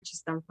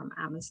purchase them from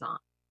Amazon.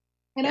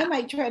 And I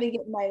might try to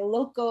get my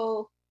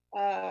local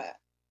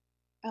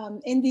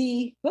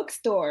indie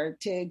bookstore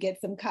to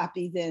get some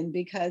copies in,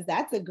 because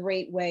that's a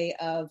great way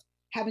of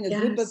having a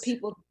group of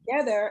people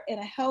together in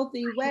a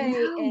healthy way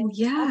and talking and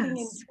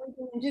drinking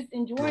and just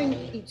enjoying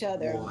each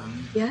other.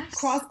 Yes.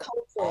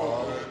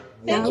 Cross-cultural.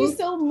 Thank you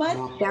so much,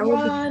 That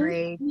would be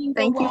great.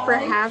 Thank you for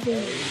having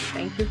me.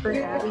 Thank you for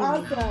having me.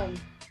 Awesome.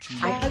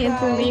 I can't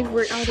believe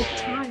we're out of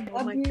time.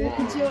 Oh my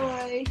goodness.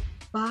 Enjoy.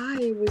 Bye.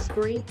 It was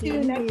great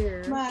being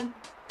here. Month.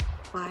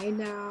 Bye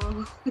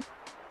now.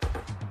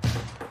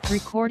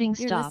 Recording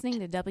stopped. You're listening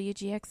to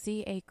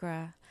WGXC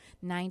Acra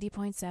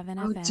 90.7 FM.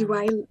 Oh, do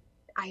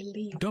I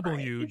leave?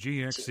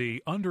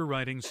 WGXC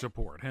underwriting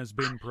support has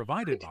been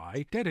provided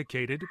by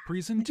Dedicated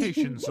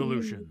Presentation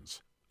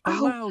Solutions.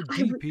 Allow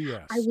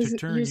DPS to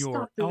turn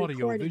your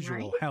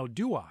audio-visual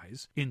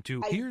how-do-eyes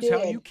into here's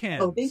how you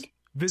can.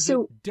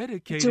 Visit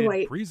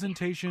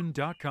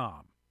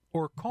dedicatedpresentation.com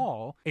or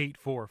call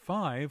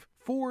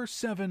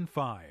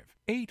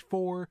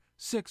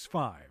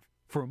 845-475-8465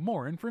 for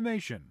more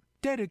information.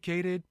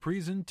 Dedicated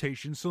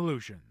Presentation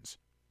Solutions,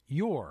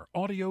 your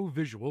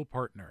audio-visual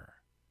partner.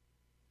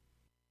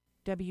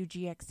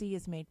 WGXC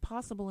is made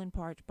possible in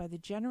part by the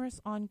generous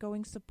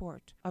ongoing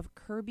support of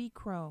Kirby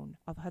Crone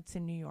of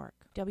Hudson, New York.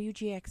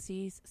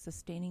 WGXC's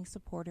sustaining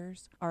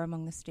supporters are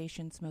among the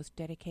station's most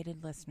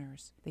dedicated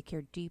listeners. They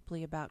care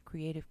deeply about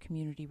creative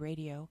community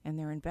radio, and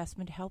their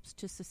investment helps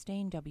to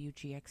sustain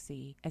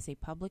WGXC as a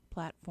public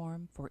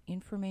platform for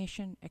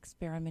information,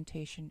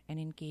 experimentation, and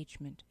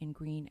engagement in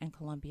Greene and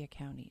Columbia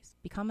counties.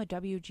 Become a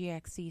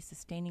WGXC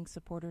sustaining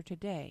supporter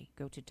today.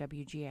 Go to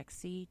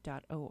wgxc.org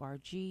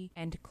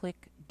and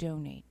click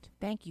Donate.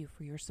 Thank you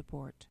for your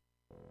support.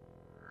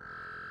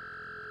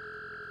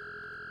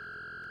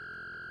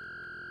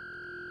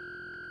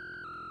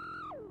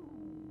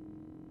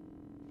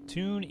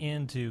 Tune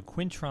in to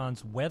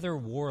Quintron's Weather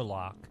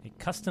Warlock, a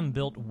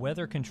custom-built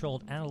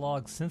weather-controlled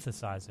analog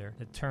synthesizer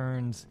that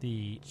turns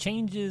the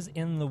changes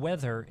in the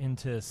weather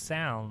into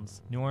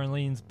sounds. New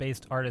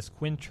Orleans-based artist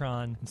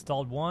Quintron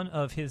installed one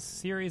of his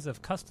series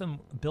of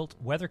custom-built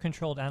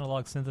weather-controlled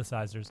analog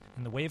synthesizers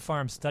in the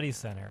Wavefarm Study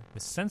Center,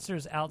 with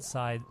sensors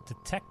outside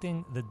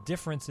detecting the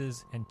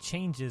differences and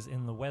changes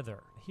in the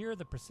weather. Here,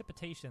 the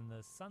precipitation,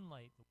 the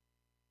sunlight...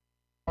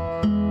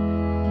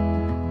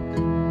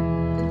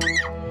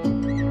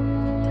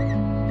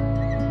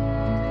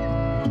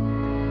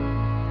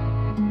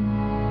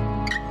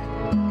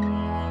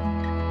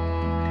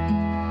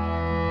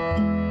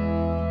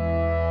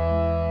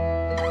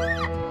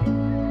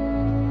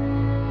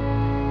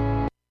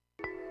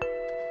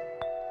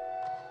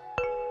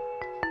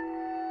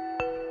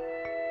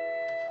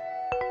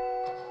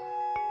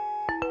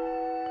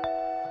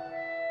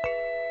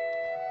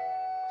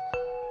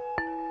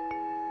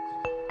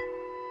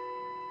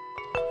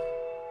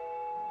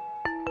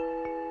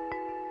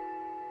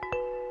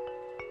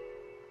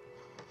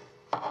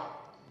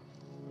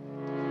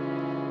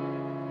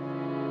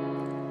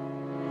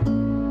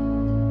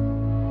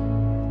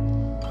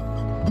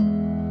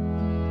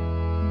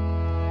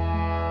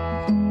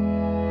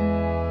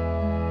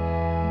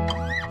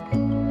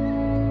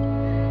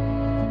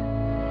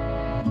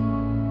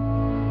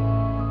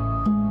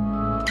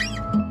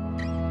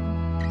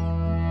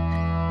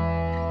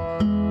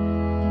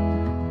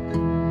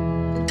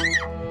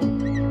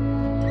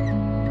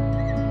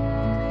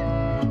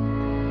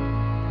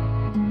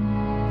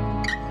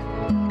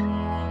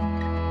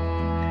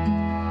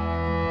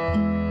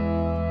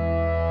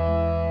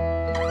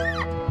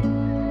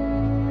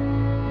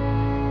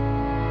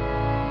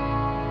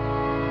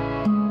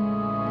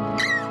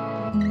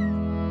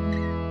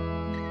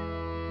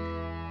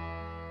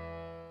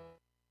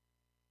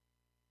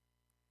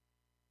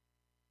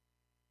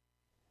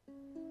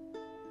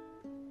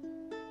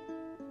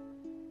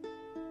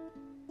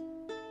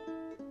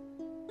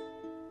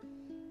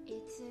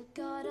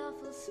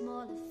 god-awful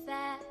small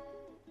affair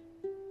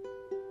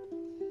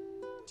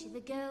to the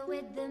girl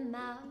with the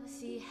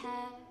mousy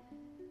hair,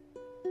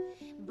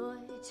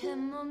 but her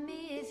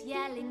mummy is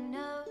yelling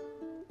no,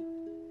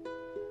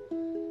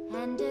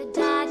 and her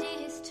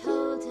daddy has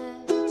told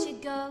her to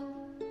go,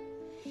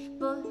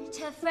 but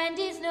her friend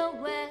is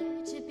nowhere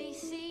to be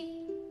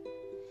seen.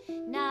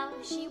 Now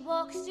she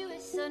walks to her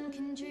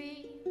sunken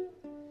dream,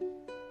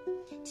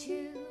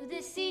 to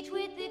the seat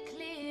with the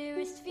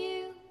clearest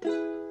view,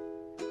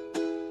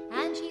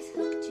 and she's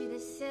hooked to the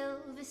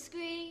silver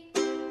screen.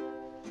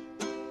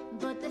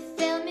 But the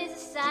film is a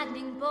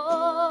saddening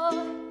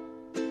bore,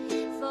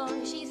 for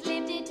she's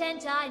lived it 10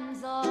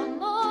 times or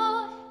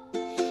more.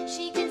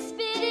 She can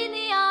spit in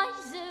the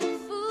eyes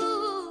of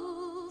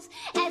fools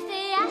as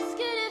they ask her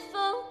to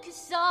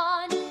focus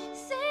on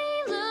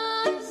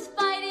sailors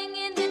fighting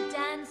in the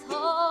dance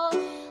hall.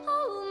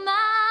 Oh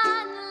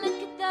man,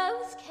 look at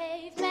those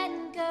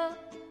cavemen go.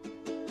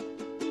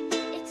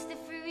 It's the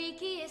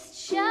freakiest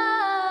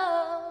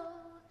show.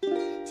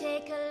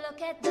 Take a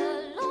look at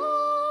the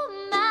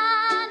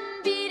lawman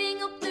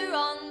beating up the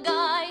wrong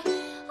guy.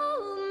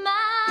 Oh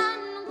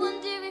man,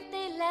 wonder if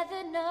they'll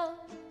ever know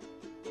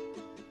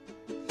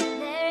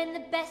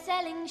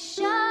best-selling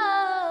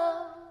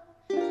show.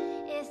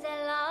 Is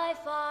there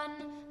life on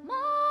Mars?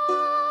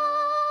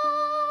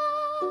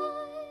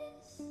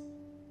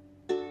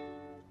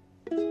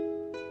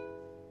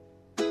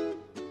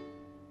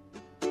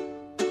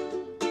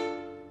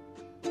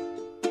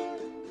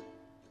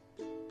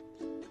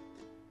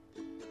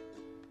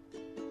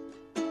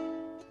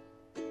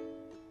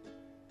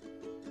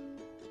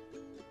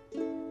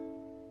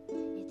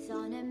 It's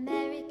on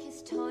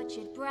America's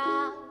tortured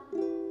brow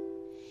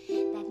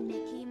that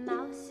Mickey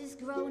Mouse has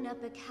grown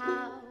up a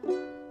cow,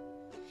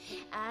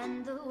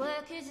 and the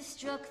workers are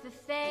struck for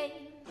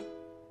fame,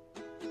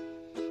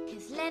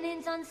 'cause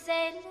Lenin's on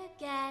sale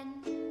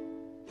again.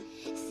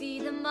 See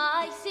the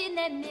mice in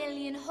their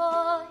million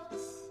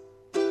hordes,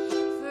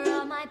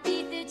 from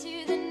Ibiza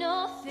to the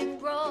Norfolk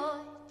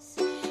Broads.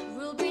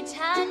 Rule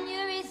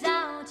Britannia is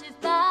out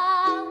of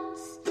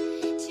bounds,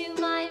 to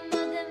my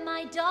mother,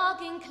 my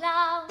dog and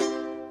clown.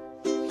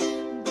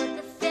 But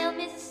the film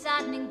is a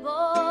saddening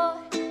bore,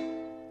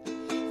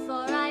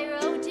 for I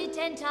wrote it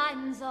 10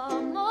 times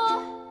or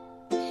more.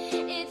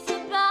 It's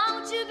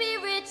about to be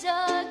writ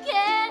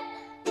again,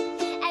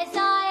 as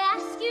I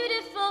ask you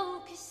to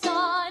focus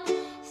on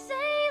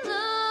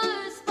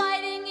sailors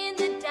fighting in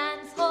the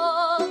dance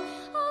hall.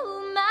 Oh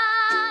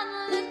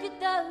man, look at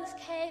those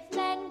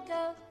cavemen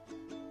go.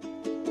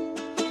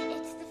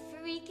 It's the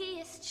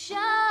freakiest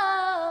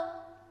show.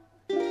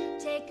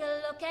 Take a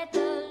look at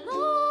the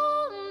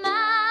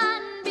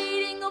lawman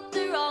beating up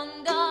the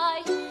wrong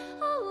guy.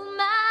 Oh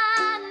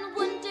man,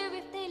 wonder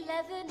if they'll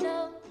ever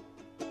know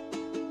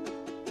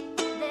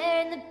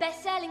they're in the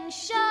best-selling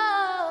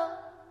show.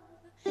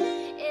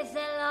 Is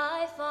there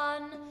life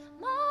on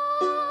Mars?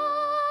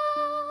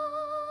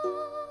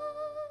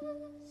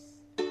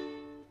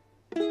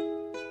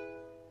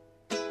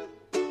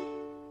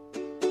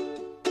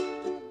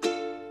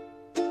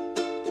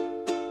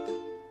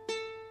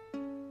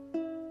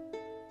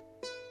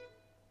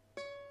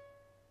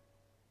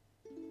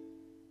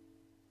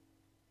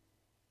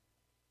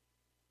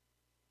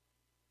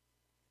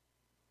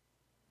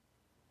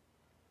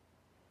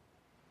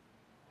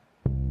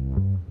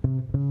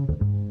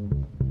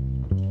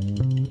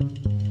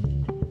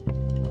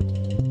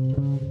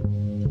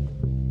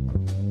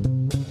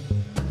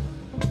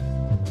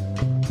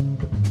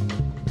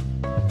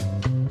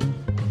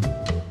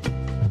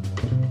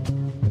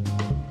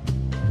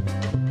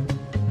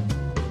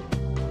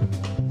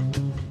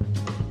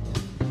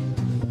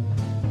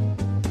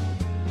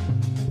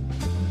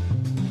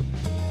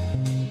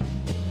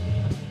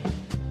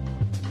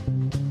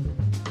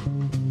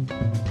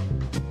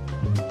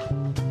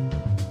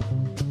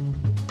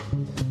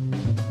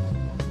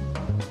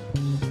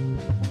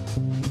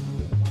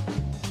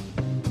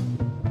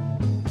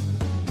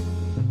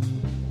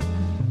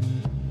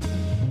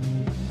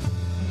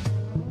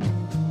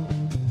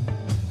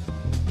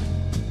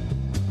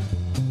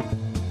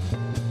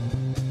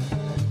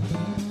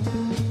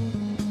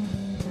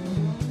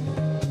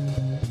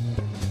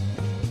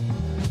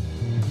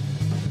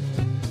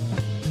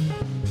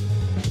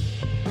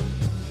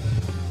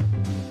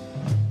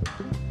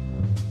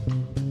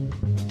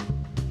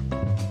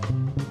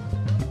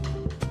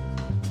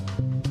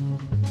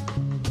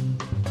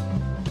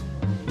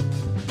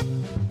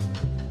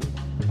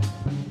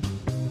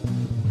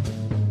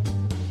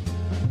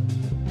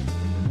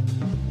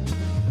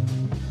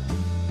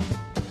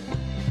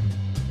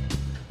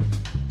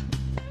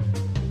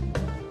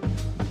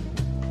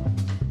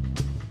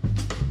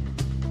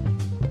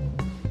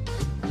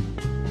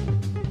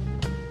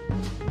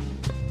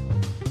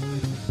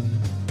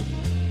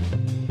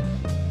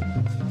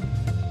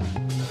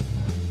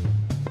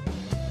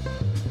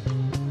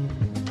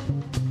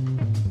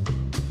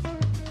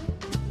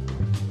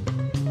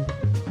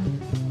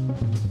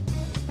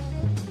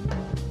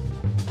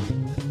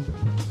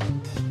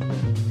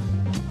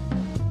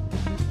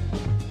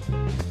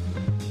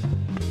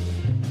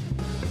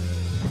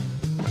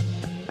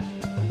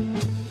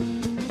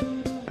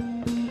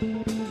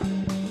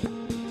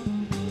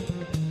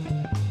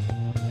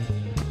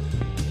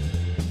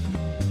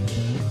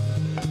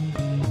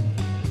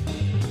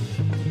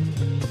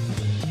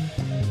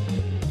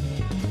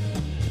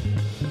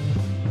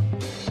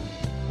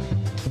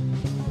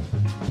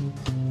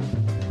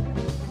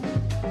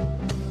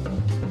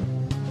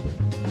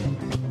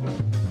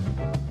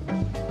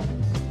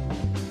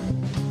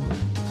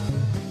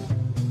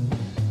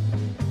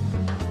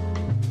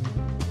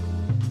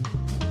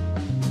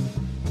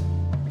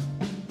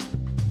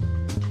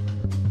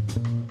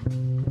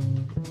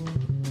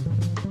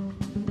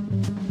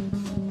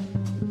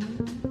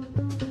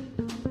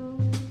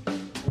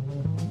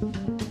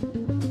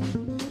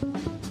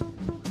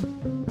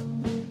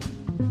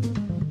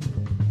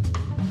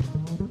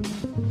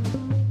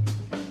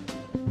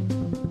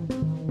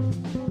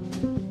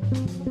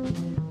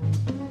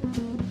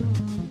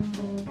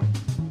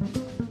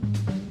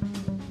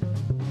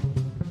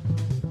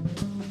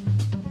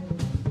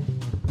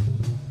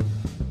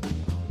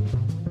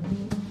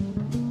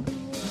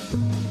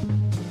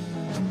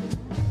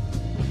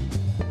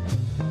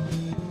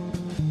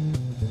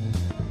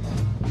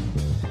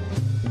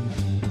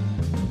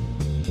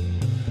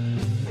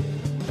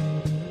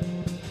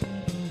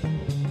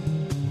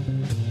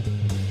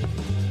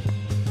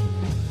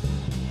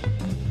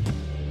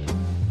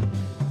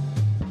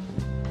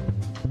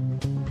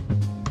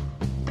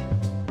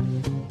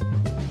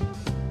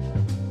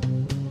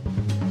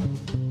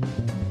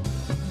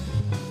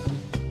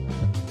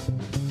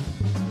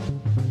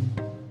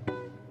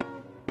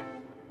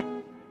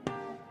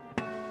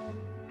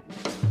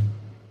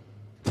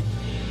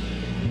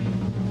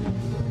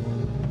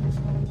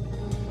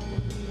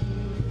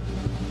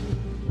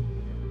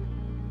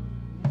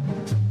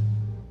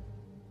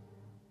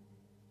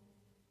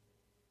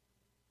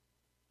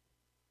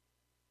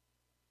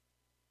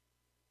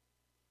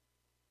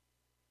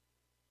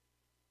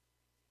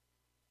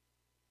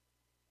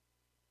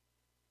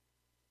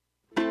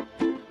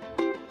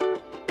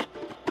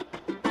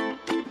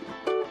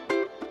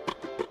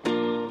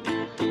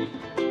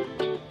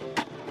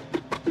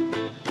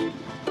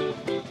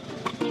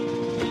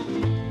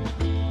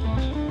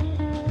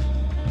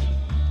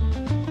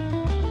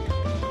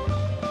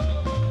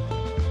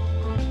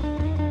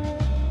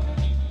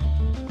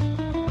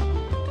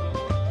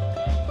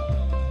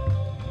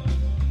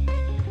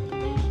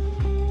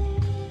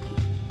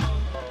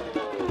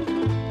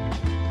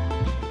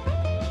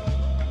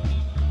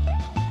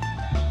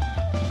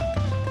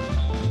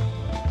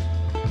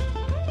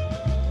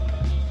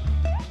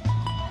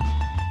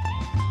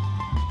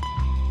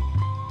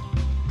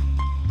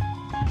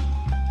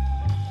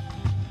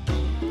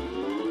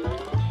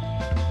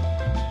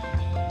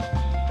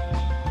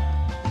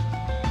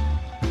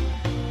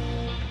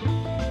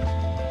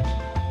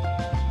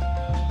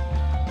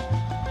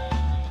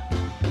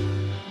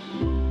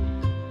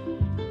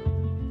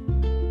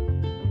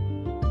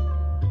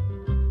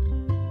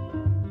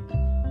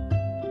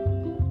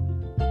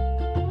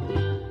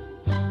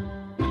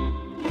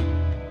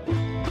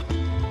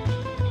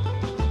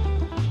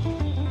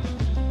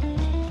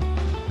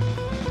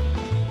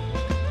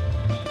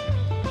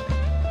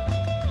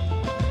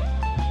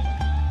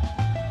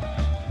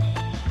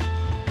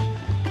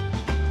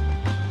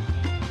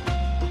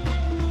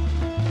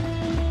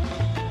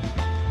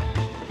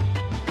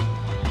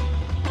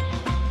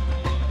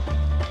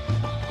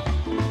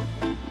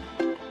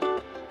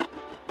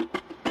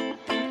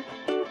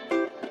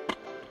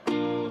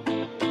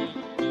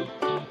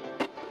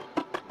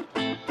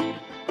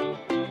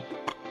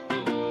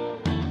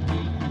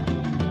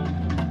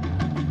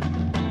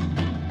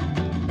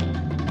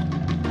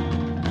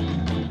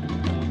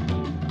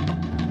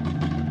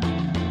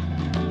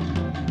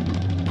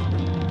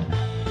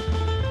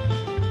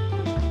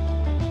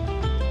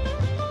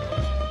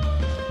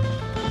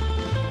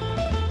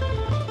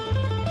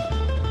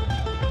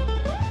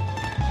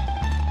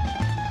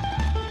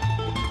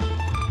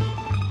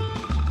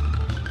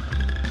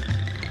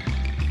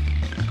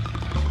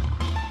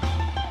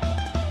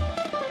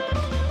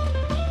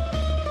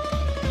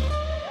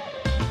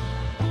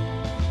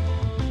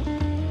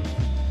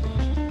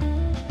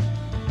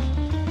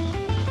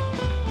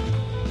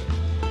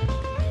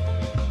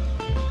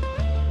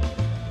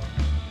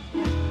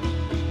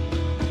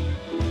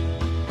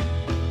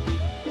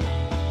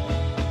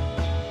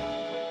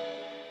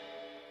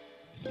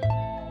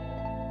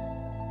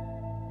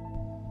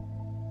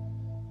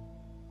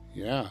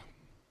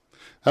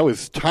 That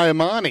was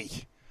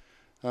Taimani.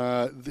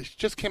 This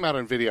just came out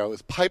on video.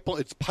 It's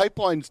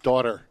Pipeline's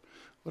daughter.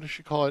 What does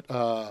she call it?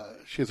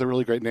 She has a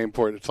really great name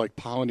for it. It's like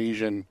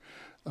Polynesian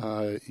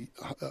rock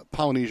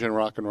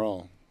and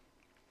roll.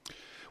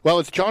 Well,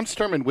 it's John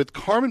Sturman with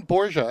Carmen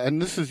Borgia, and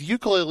this is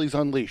Ukuleles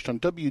Unleashed on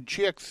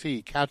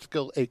WGXC,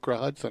 Catskill, Acre,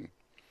 Hudson.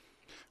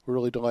 We're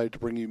really delighted to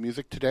bring you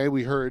music today.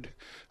 We heard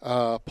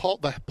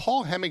the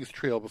Paul Hemmings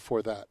Trio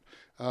before that,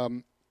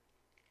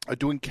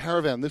 doing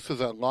Caravan. This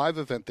was a live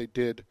event they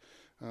did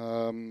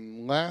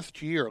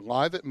last year,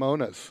 live at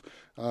Mona's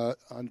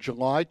on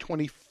July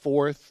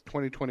 24th,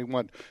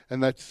 2021,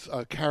 and that's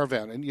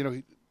Caravan. And, you know,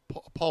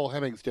 Paul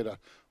Hemmings did a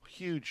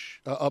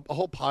huge, a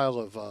whole pile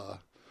of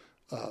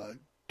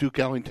Duke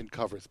Ellington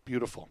covers.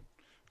 Beautiful.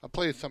 I'll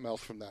play you something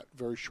else from that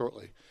very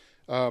shortly.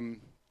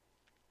 And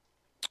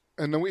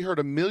then we heard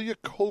Amelia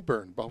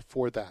Coburn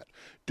before that,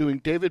 doing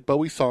David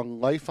Bowie's song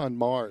Life on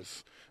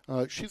Mars.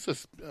 She's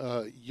this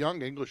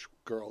young English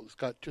girl who's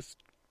got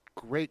just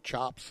great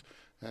chops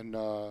and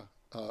a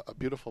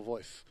beautiful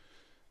voice.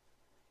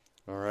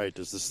 All right.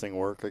 Does this thing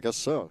work? I guess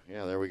so.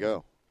 Yeah, there we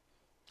go.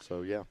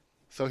 So, yeah.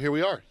 So here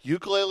we are.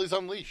 Ukuleles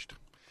Unleashed.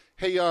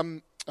 Hey,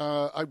 I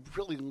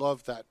really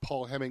love that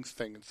Paul Hemmings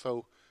thing, and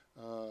so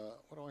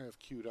what do I have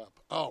queued up?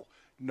 Oh,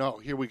 no,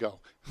 here we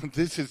go.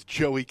 This is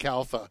Joey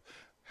Calfa.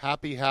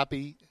 Happy,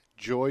 happy,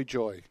 joy,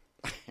 joy.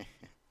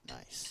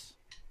 Nice.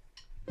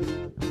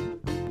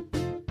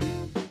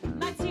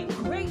 Might seem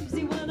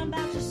crazy what I'm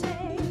about to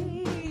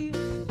say.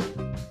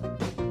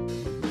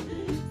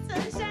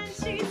 Sunshine,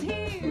 she's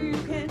here. You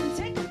can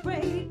take a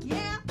break,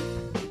 yeah.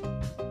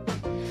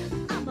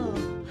 I'm a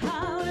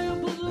hot air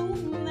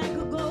balloon that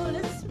could go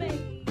to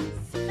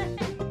space.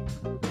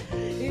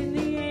 In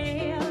the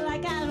air,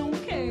 like I don't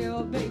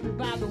care, baby,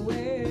 by the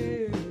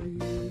way.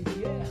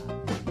 Yeah.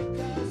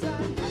 'Cause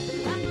I'm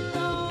happy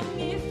alone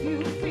if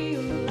you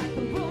feel like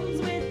the rooms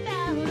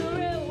without a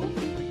roof.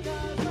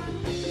 Because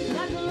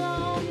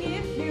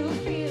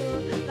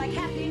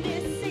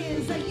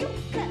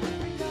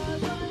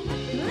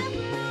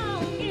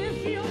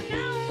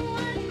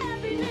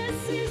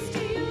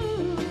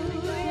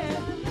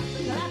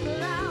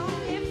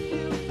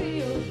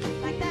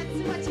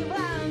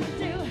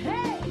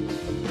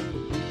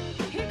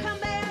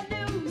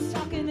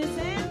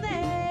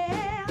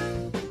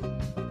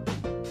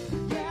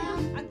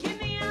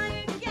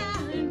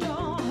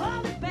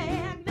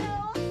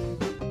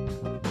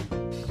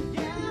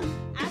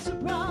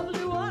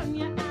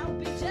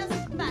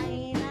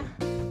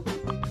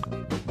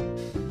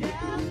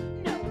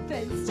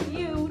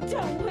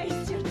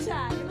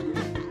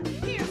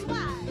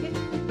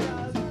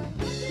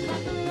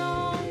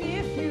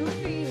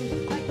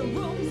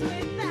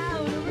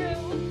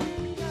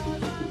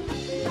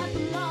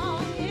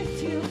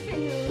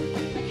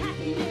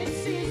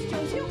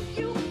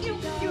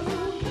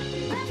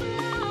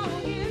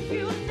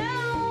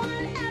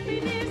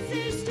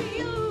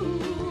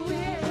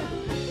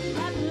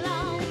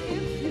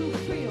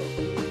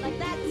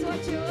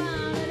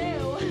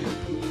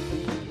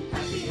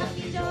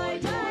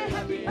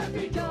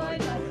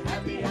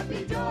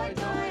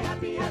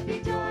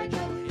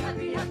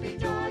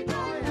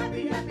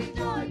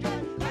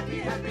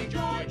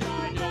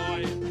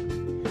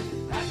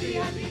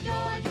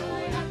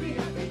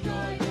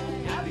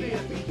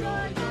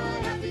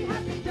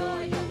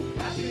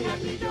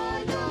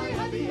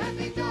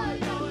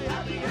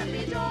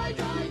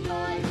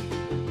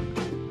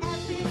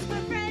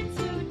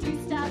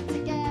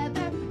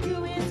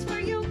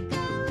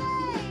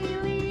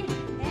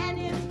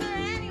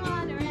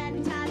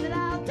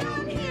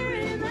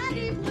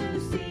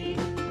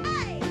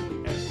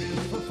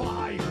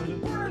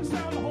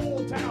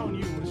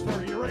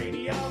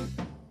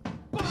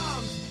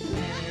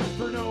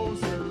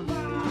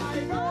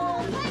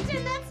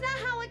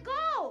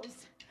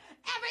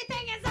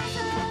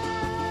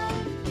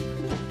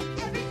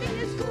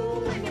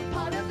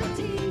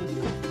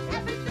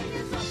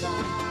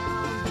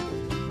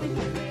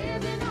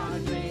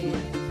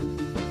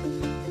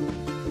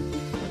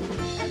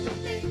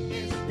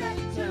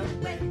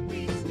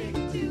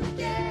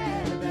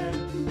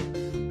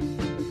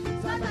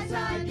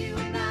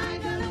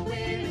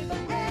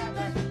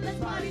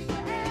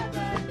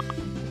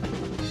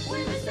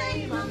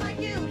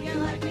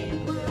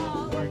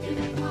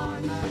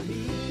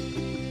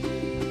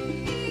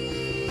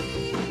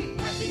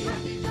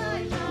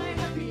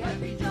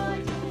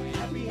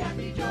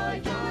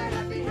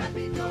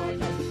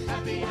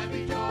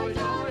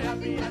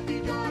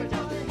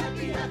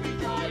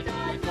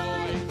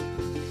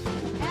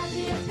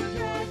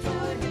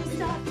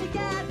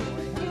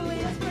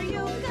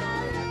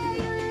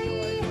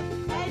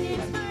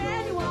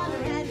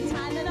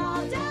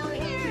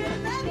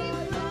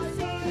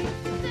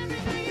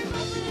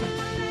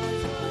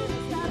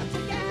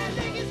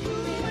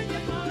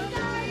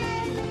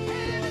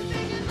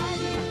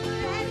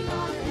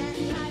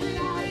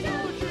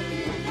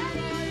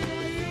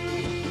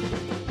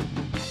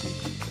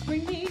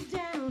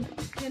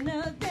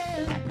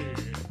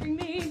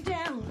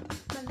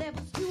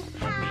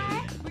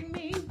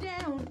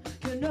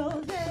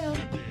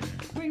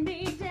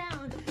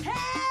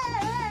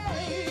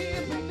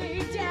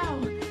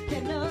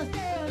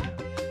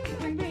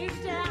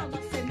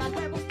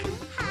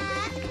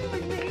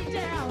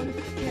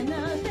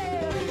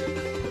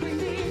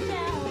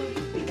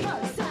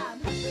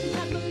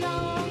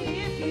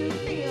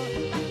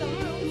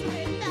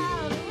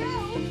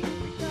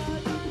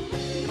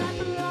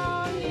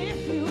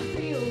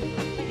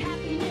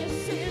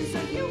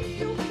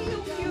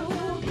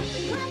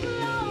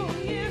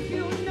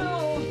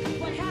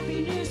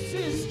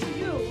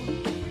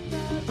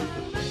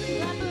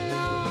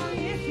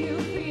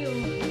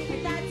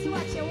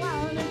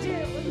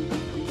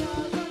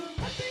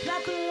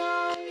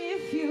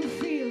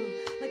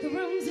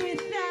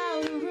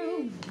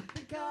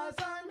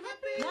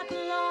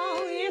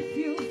if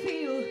you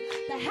feel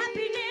the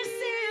happiness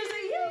is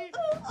you.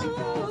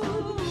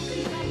 Be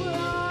not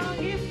wrong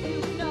if you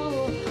know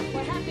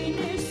what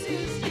happiness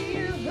is to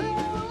you.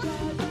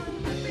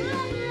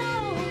 Let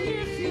know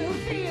if you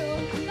feel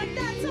like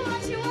that's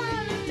what you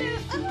want to do.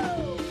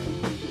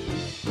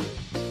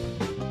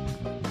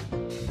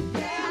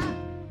 Yeah.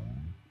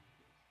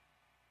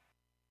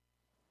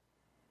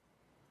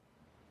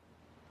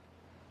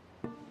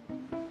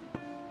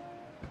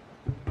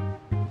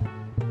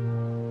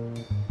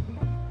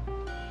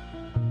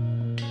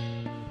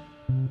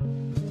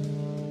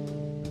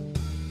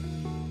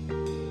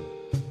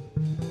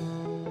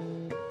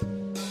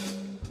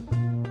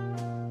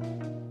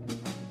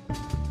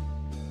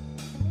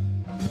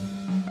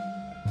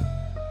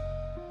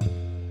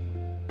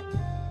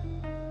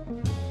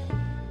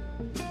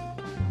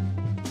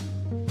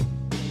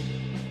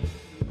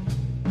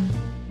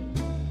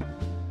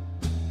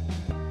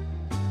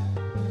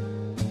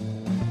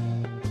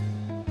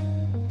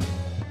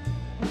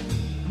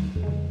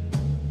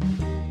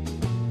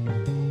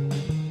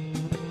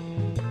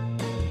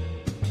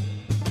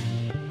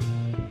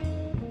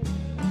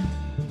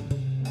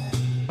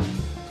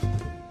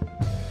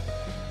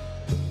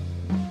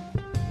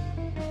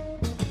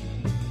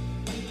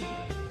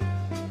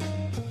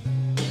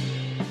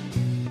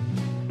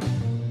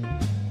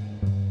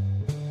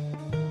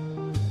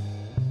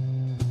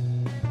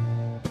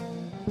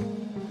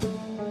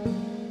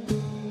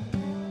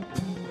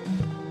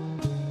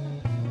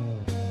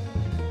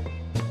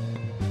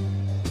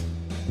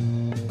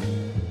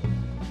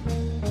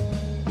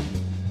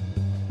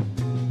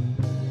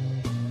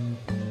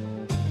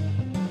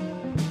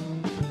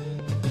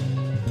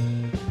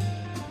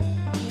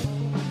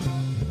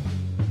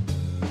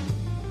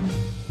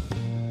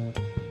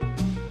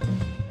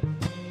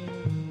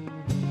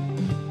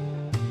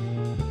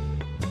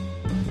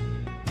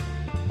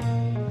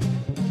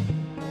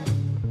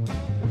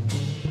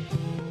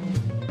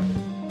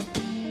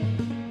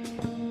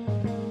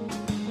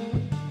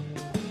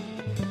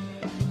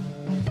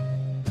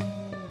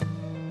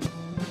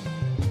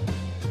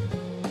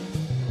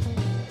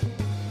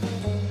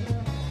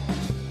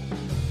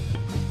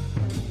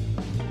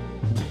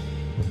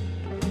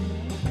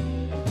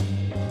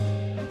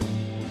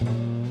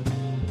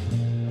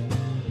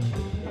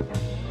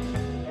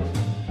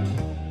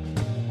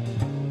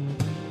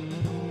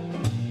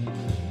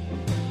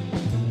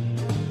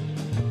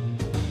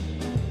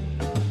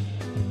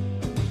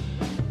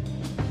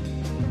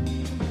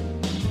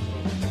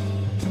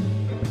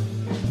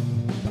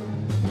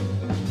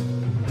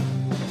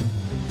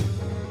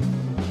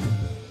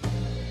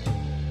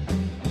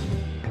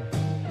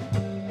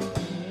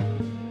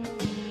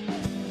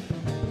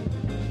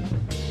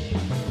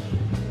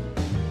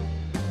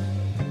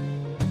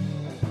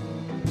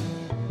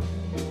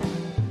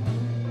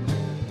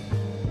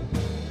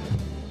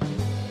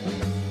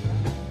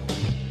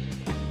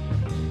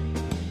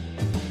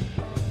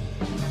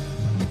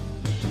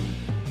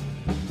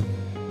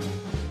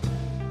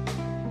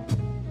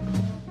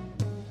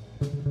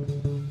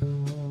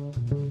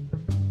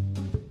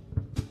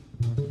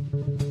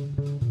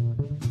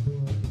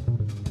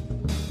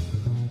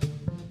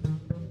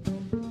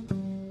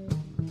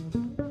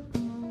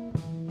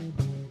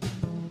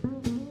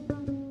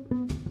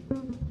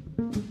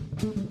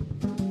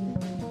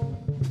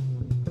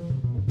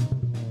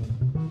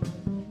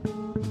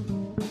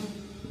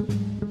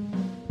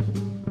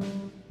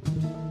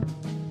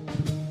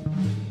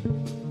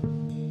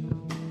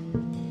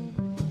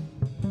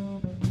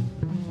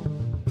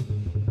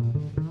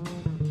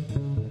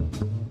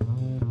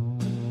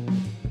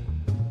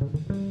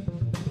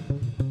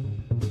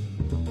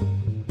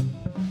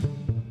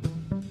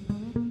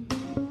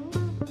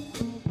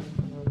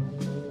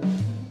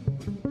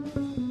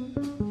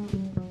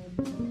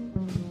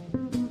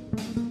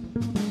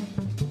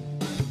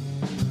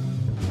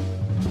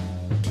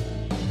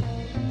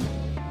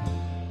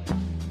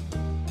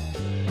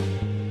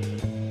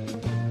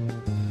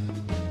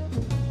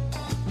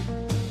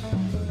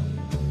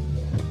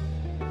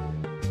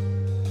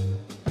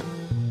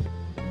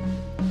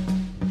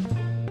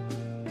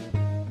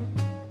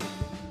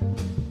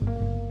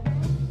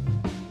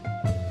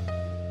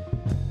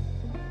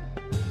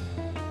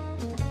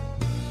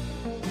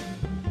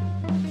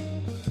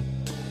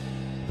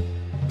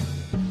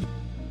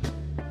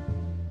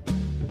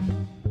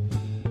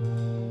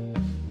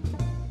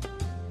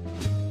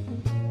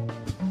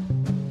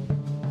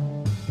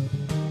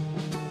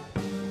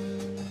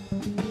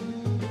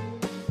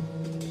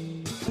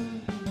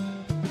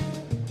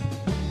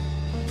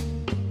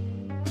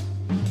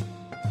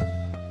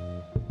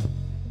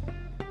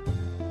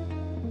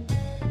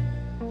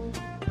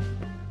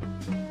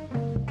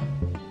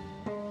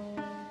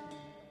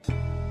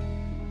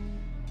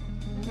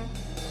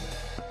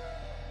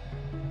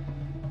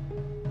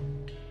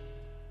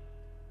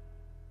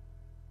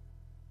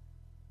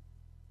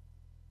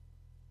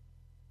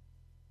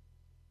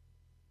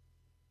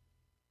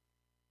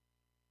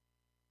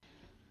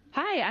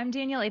 Hi, I'm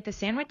Danielle Ate the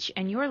Sandwich,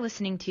 and you're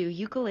listening to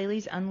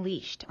Ukuleles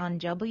Unleashed on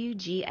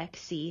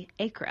WGXC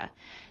Acra,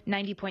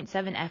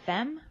 90.7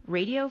 FM,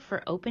 radio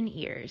for open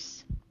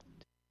ears.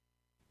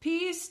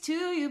 Peace to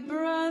your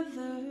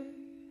brother,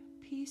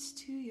 peace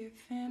to your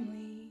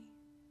family,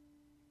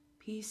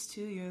 peace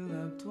to your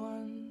loved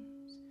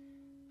ones,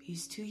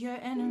 peace to your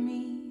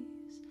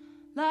enemies.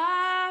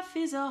 Life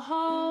is a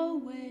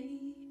hallway,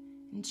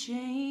 and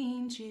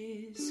change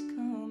is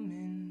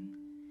coming.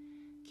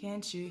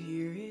 Can't you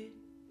hear it?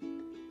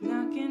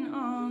 Knocking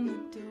on the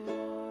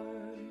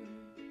door.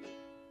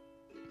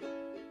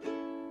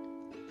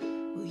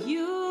 Well,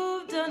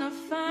 you've done a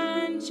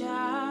fine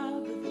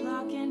job of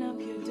locking up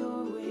your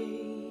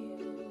doorway,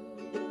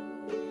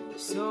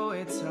 so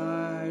it's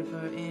hard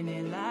for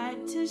any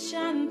light to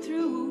shine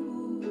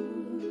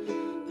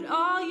through. But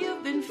all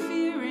you've been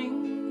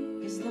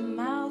fearing is the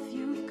mouth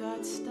you've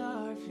got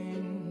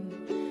starving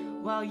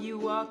while you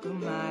walk a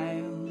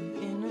mile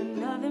in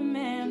another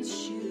man's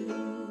shoes.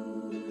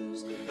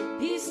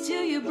 Peace to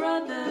your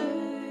brother,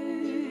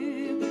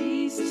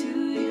 peace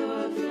to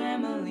your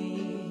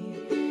family,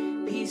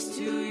 peace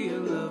to your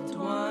loved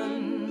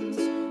ones,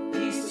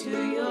 peace to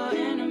your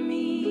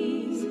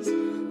enemies.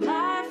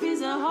 Life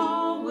is a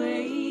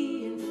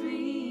hallway and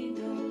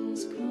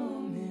freedom's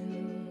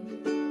coming.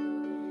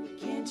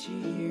 Can't you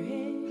hear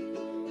it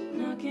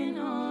knocking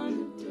on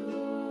the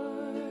door?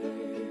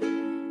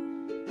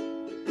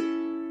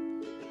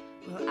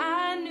 Well,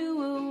 I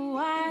knew a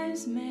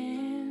wise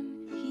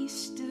man, he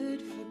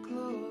stood for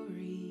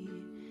glory,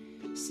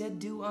 said,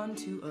 do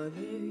unto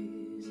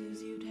others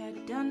as you'd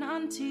had done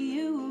unto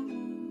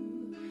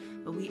you.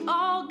 But we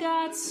all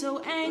got so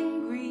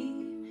angry,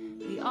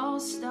 we all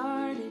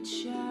started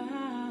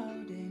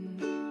shouting.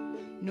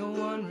 No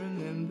one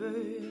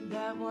remembered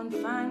that one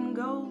fine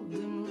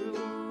golden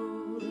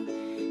rule.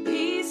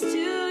 Peace to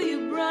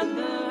your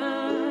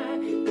brother,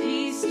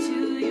 peace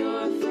to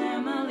your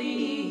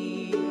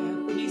family,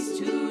 peace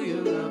to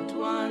your loved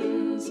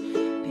ones,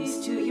 peace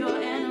to your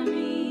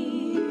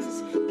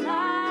enemies.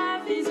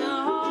 Life is a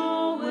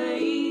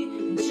hallway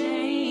and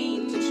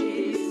change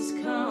is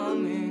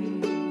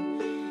coming.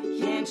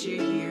 Can't you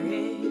hear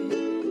it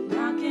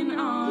knocking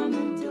on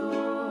the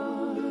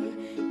door?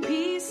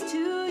 Peace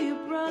to your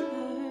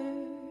brother,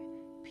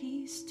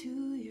 peace to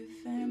your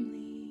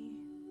family,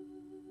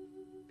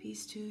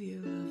 peace to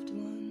your loved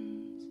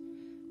ones,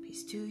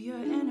 peace to your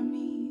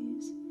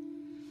enemies.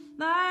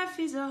 Life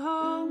is a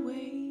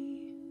hallway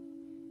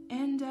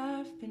and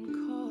I've been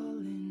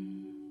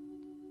calling.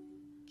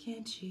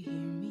 Can't you hear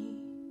me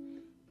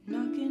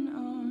knocking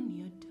on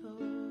your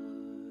door?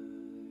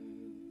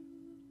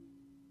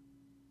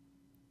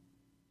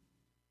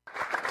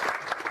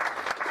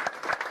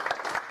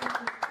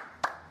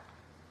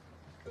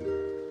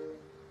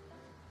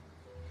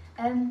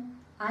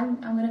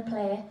 I'm going to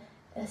play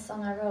a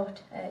song I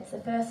wrote. It's the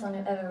first song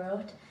I've ever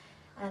wrote,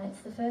 and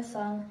it's the first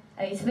song.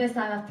 It's the first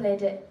time I've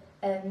played it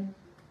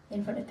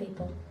in front of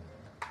people.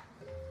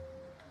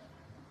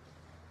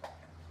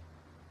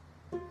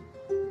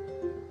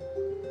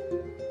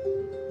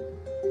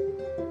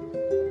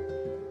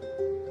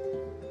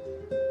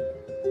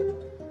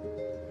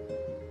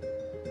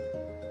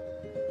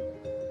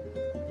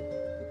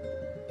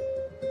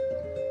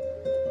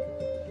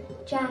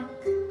 Jack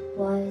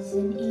was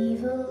an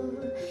evil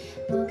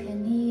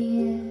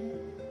buccaneer,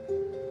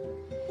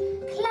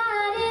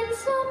 clad in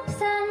socks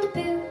and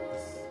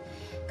boots,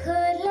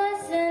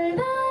 cutlass and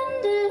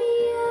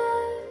bandolier,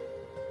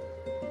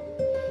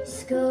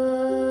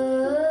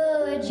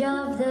 scourge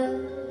of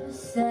the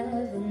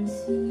seven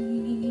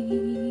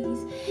seas,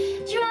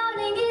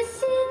 drowning his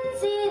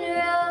sins in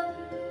rum,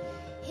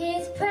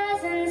 his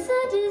presence a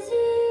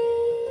disease.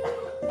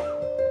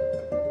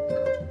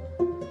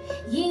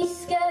 Ye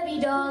scurvy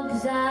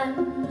dogs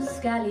and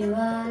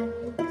scallywags,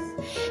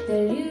 the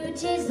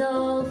loot is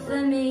all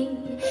for me,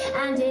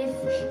 and if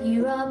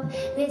you rob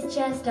this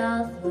chest,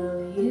 I'll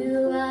throw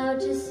you out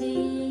to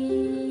sea.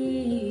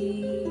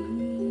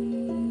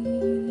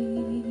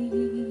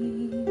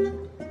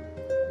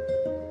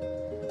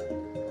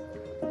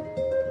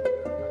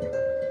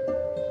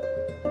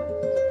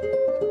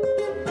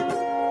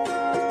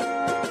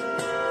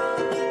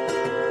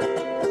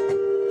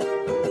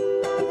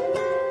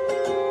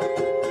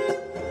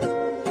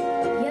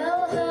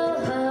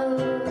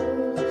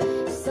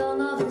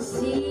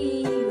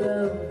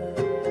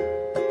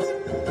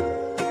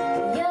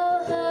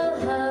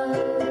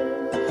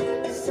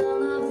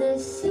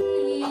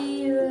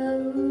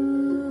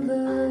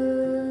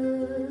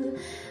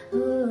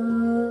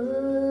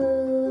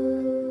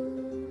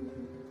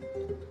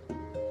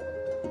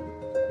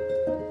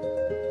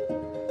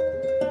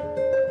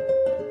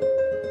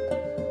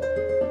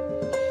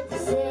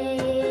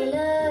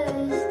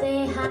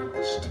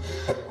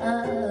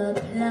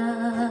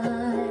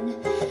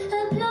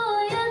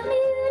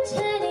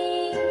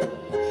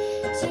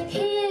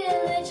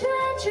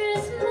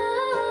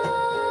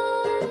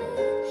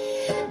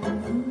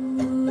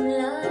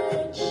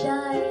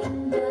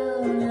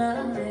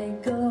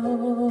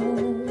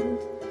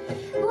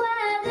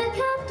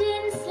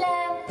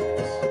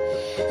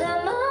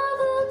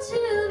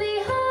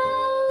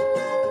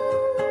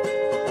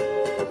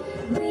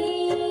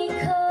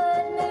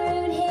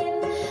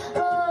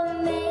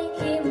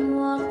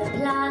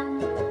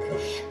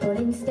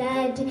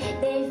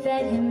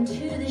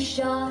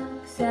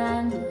 sharks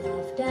and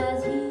laughed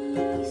as he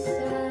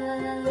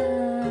sang.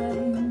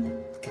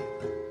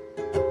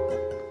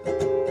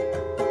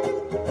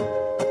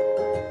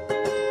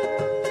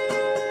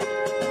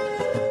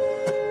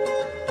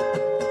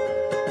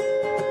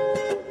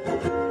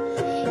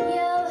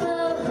 Yo ho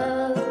ho,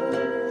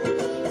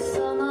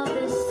 song of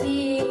the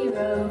sea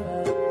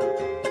rover.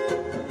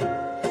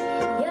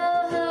 Yo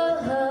ho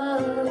ho,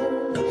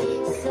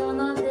 song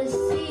of the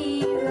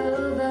sea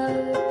rover.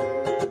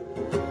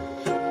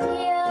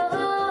 Yo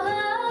ho ho,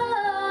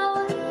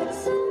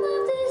 song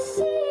of the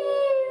sea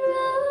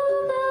rover.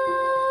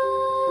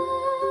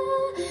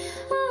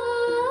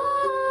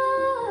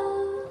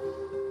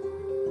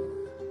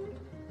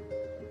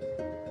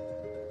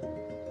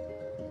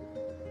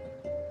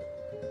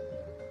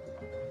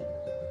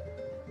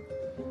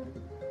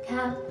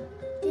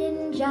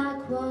 Captain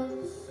Jack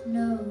was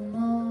no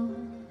more.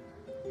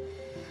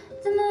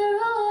 The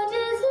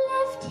marauders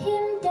left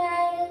him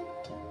dead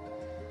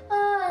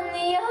on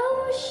the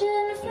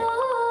ocean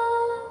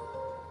floor.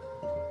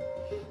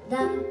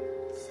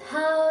 That's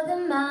how the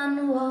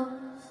man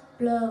was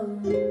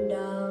blown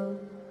down.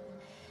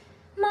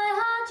 My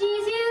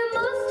hearties, you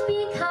must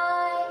be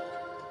kind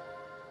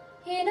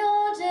in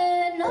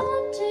order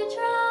not to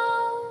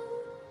drown.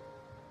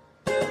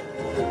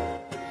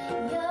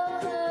 Yo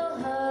ho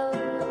ho,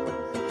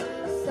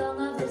 song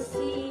of the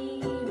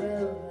sea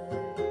rover.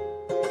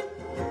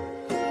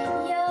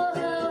 Yo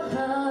ho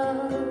ho,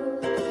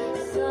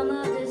 song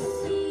of the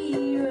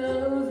sea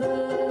rover.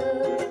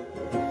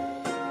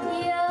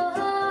 Yo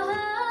ho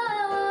ho,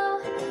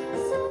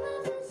 song of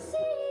the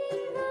sea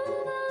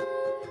rover.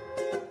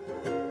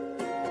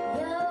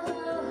 Yo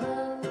ho ho,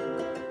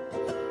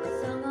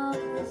 song of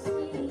the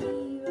sea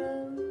rover.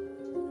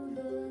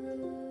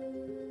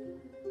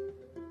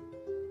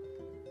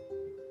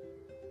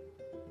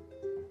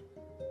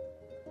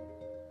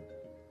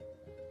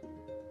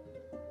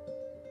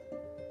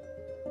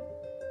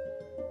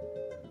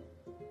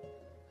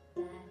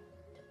 That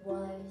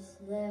was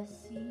the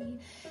sea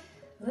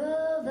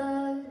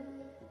rover,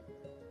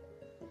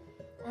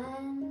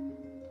 and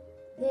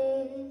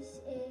this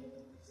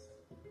is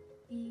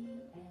the end.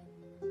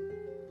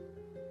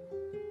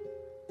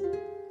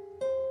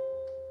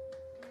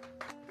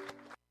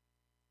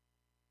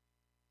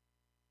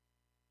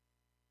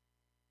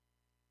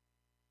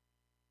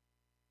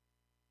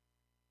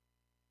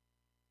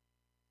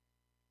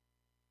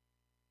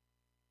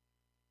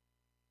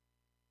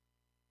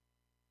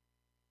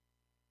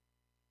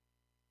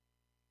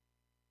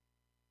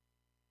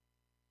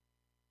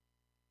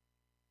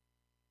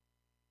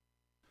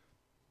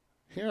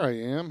 Here I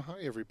am. Hi,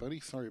 everybody.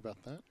 Sorry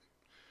about that.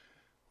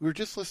 We were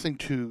just listening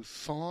to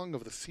Song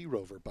of the Sea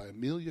Rover by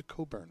Amelia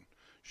Coburn.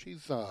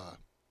 She's,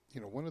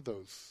 one of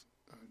those,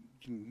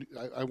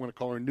 I want to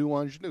call her new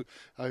ingenue.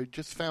 I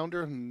just found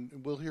her,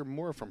 and we'll hear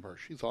more from her.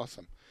 She's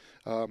awesome.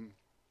 And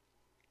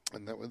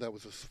that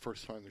was the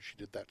first time that she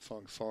did that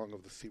song, Song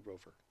of the Sea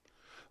Rover.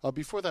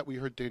 Before that, we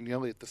heard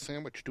Daniele at the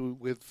Sandwich do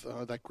with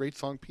that great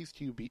song, Peace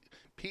to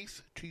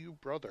You,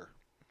 Brother.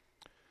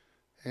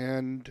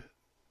 And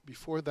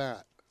before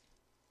that,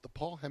 the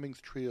Paul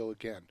Hemmings Trio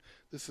again.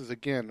 This is,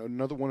 again,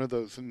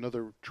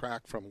 another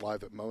track from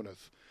Live at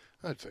Mona's.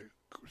 That's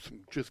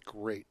some just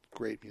great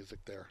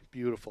music there.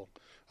 Beautiful.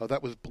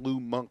 That was Blue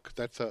Monk.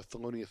 That's a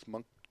Thelonious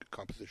Monk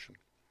composition.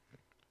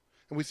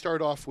 And we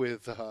start off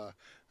with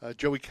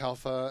Joey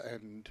Calfa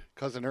and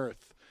Cousin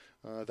Earth,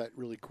 that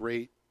really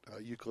great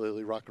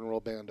ukulele rock and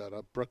roll band out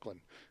of Brooklyn.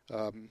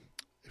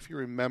 If you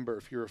remember,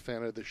 if you're a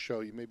fan of this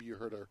show, maybe you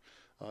heard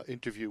our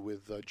interview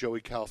with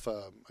Joey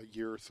Calfa a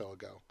year or so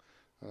ago.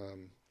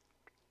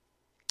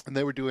 And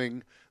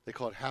they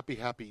call it Happy,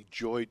 Happy,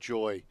 Joy,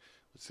 Joy.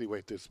 Let's see,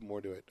 wait, there's more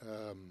to it.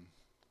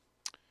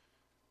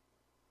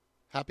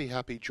 Happy,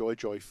 Happy, Joy,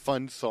 Joy,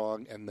 fun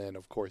song, and then,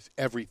 of course,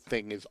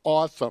 Everything is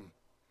Awesome.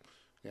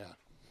 Yeah.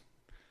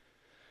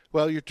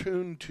 Well, you're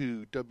tuned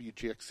to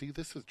WGXC.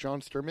 This is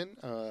John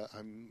Sturman.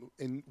 I'm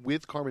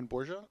with Carmen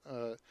Borgia.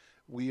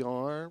 We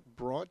are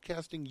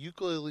broadcasting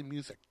ukulele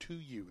music to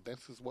you.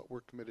 This is what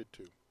we're committed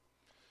to.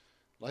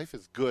 Life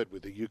is good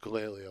with the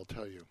ukulele, I'll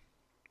tell you.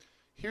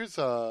 Here's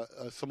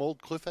some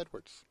old Cliff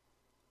Edwards.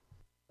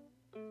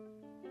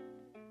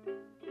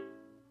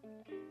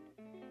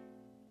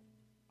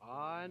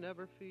 I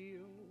never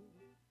feel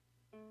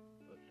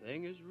the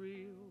thing is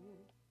real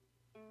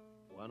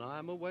when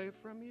I'm away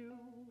from you,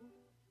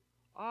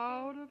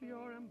 out of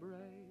your embrace.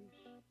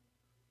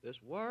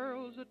 This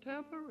world's a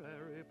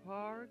temporary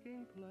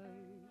parking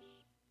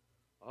place,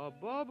 a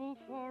bubble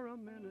for a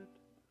minute.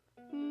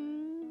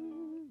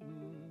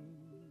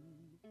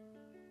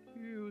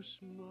 You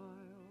smile,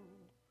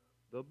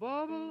 the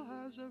bubble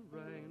has a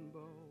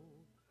rainbow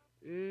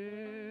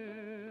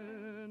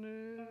in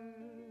it.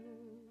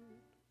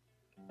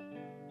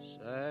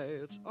 Say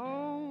it's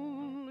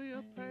only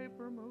a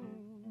paper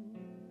moon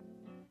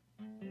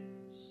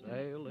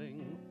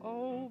sailing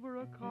over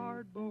a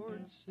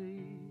cardboard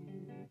sea,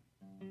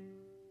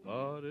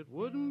 but it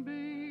wouldn't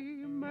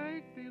be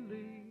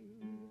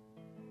make-believe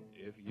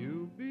if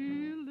you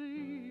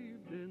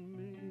believed in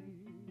me.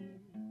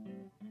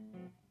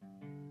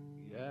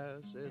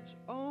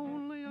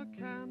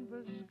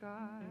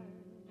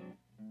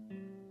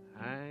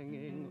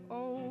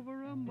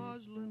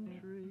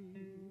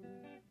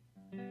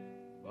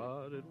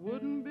 but it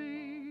wouldn't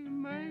be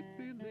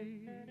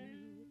make-believe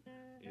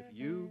if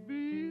you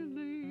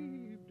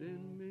believed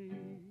in me.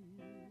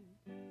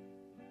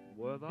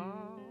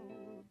 Without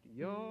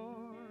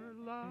your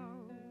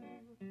love,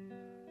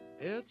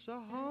 it's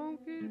a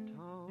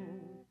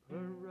honky-tonk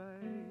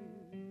parade.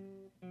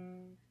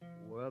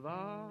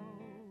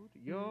 Without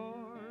your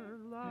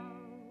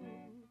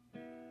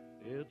love,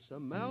 it's a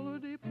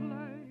melody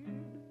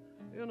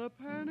played in a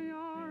penny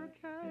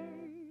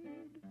arcade.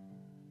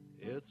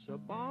 It's a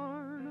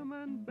Barnum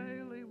and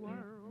Bailey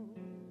world,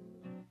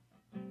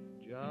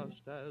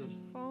 just as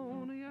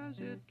phony as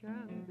it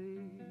can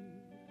be.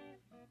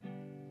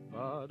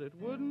 But it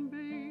wouldn't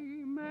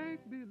be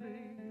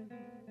make-believe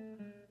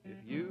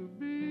if you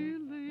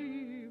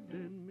believed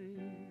in me.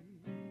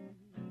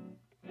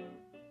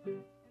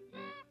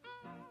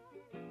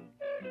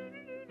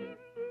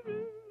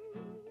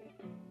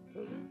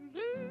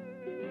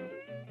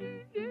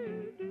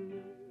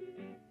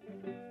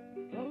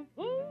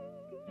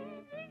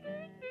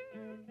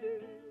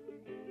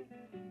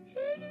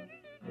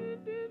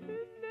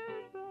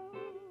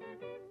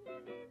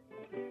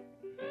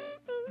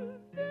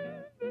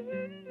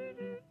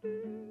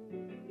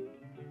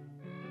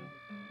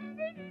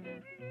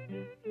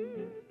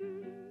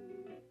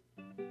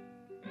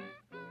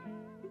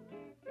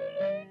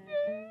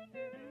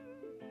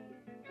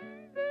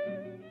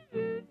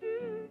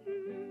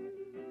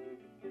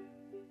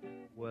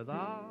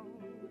 Without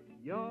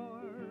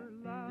your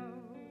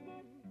love,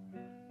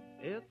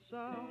 it's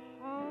a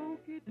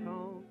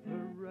honky-tonk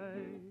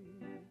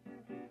parade.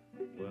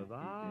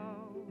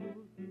 Without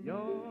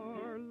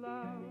your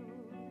love,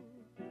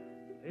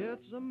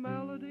 it's a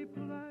melody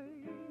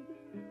played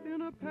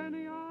in a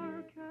penny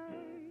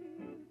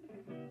arcade.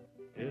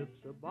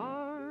 It's a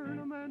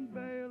Barnum and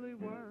Bailey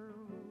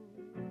world,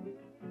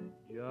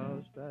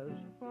 just as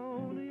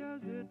phony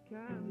as it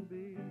can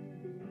be.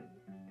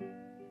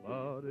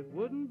 But it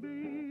wouldn't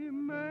be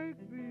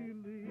make-believe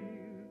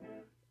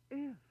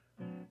if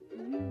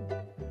you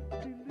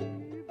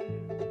believed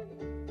it.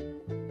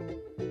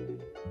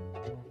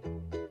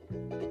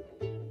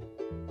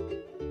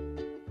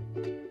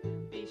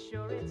 Be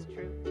sure it's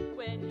true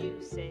when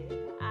you say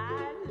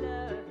I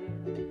love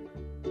you.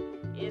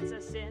 It's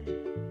a sin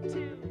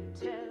to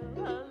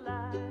tell a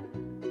lie.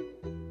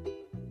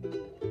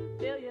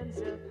 Billions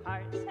of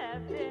hearts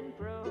have been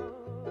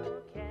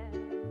broken,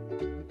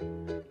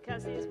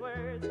 'cause these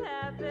words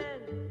have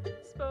been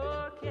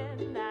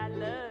spoken. I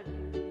love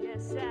you,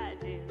 yes I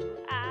do,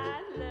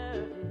 I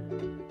love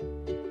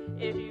you.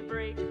 If you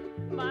break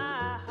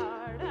my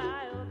heart,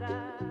 I'll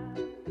die.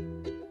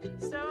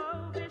 So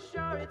be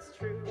sure it's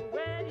true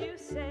when you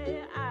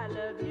say I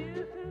love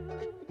you.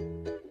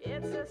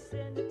 It's a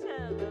sin to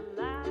tell a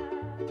lie.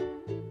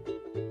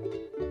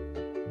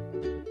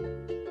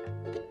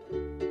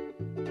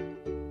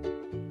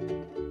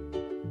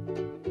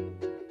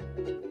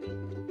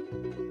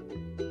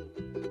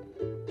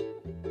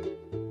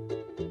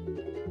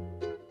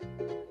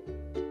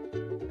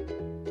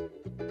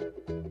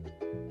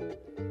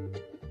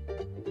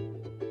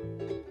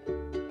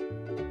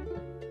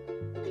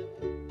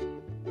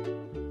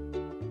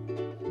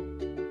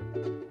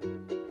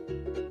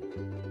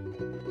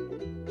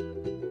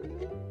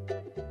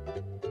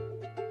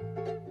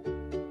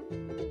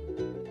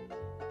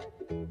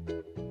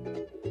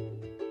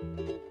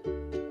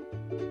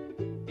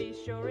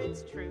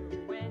 It's true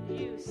when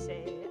you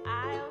say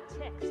I'll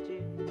text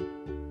you.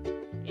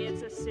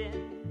 It's a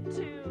sin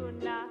to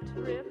not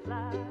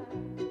reply.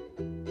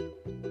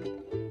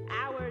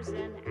 Hours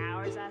and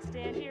hours I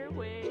stand here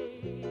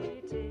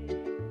waiting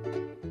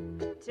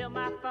till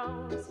my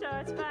phone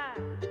starts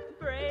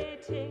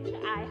vibrating.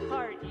 I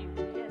heart you,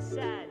 yes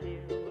I do,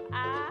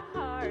 I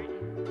heart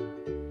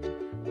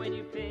you. When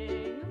you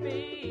ping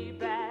me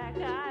back,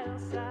 I'll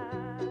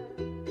sigh.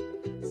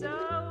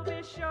 So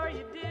be sure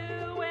you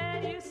do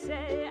when you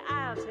say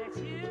I'll text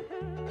you.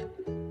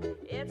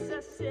 It's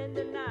a sin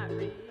to not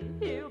read.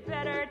 You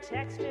better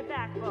text me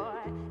back, boy.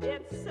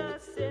 It's a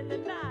sin to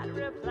not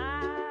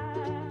reply.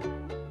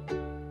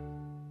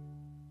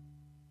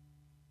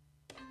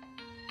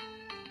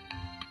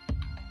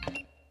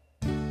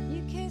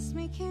 You kiss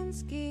me,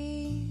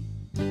 Kinski.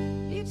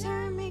 You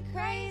turn me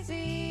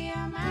crazy.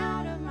 I'm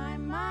out of my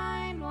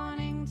mind,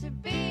 wanting to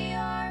be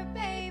your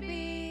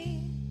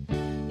baby.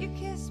 You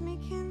kiss me,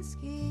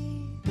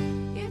 Kinski.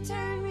 You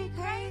turn me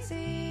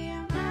crazy.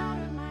 I'm out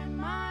of my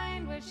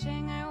mind,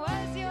 wishing I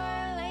was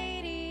your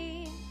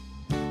lady.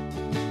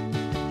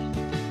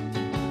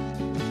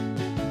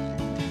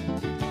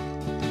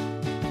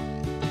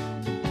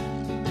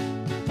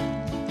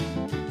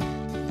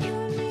 You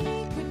and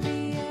me could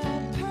be a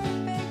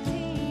perfect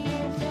team,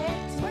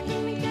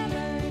 working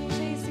together,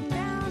 chasing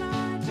down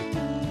our dreams.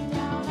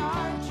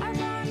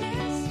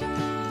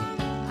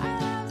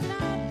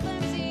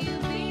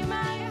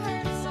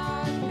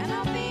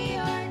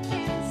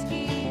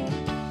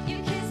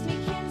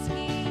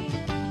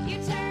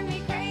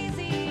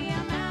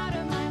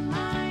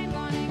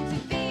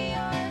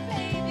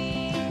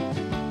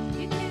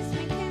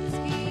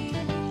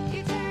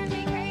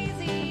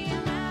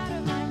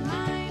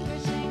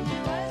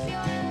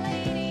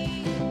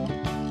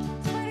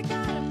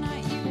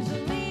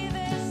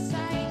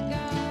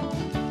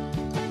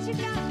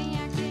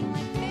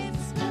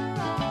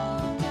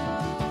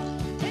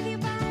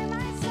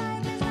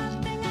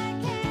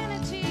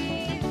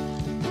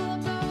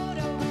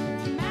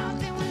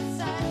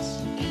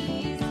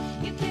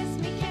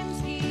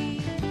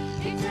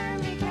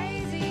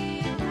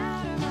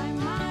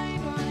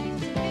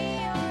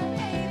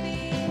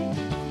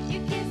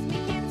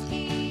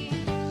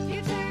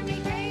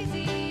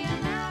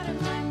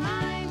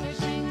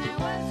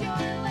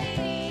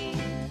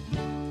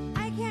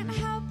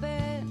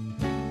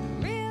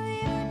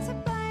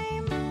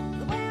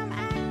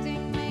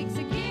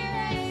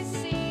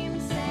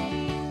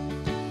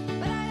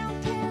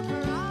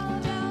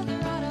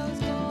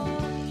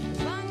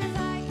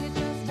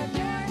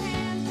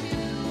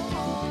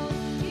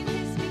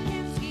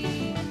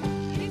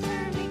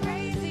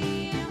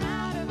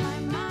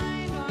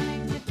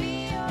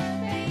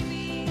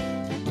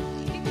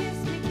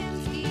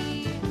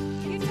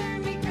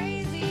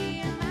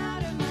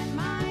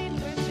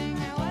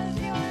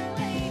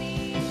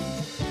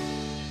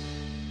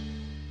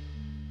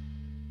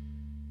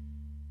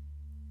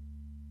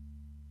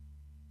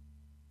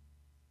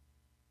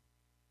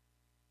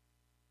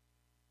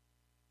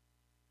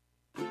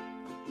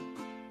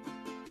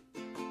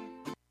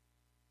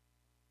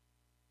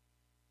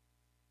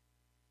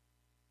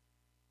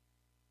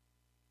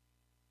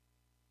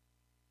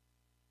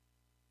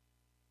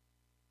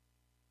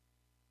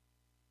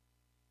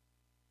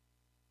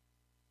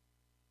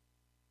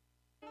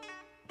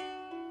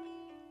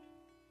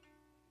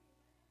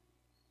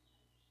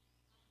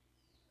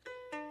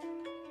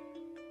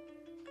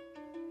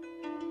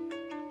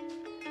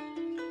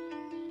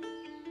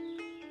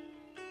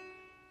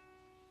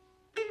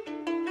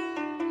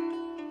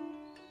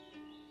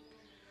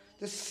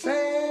 They say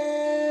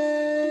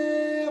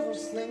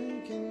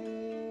everything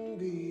can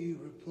be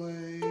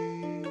replaced.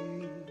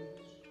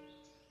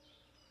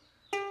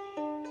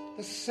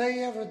 They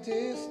say every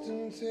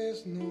distance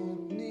is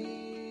not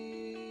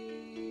near.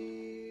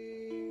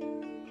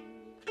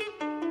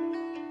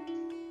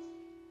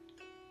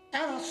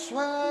 And I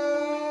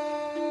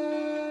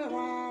swear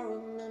I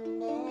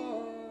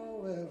remember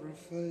every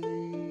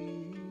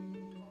face,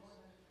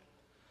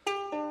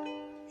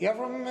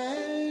 every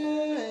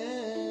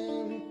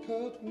man who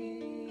put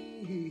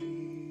me here.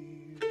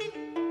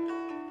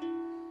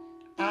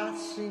 I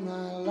see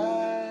my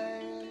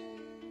light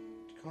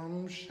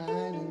come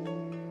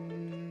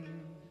shining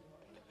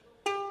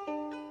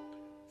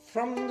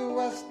from the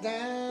west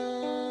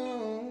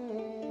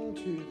down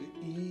to the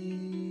east.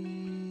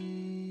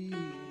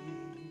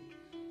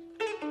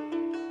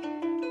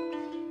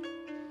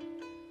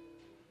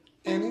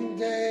 Any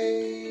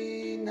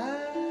day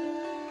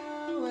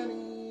now,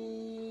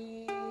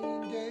 any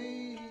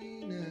day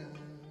now,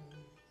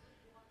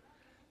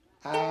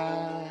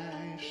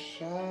 I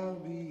shall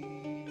be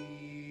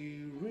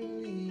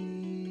released.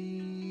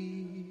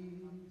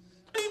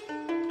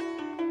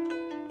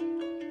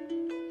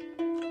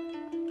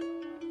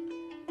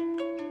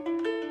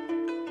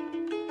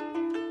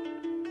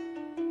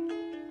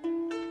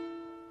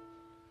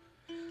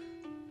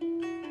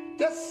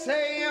 They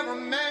say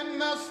every man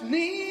must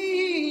need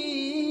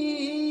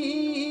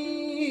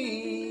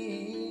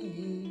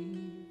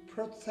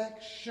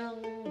protection,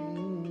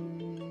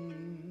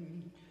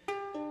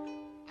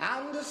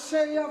 and they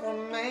say every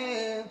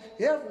man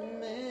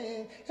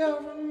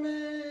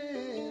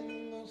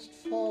must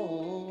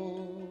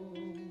fall.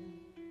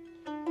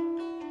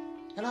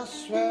 And I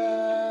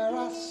swear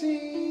I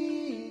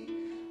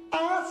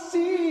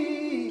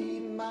see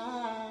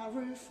my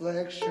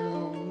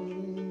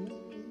reflection.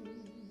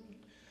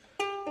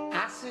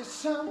 I see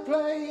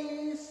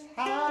someplace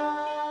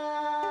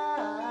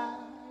high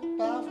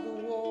above the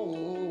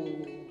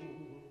wall.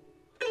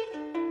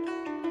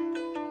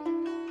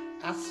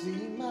 I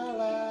see my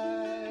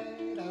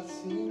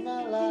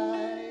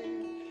light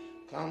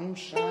come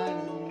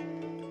shining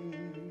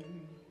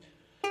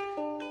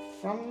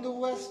from the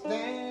west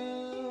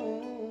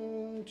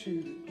down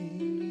to the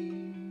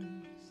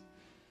east.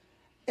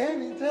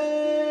 Any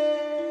day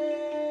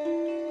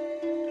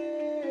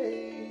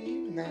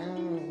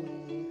now,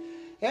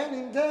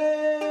 any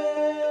day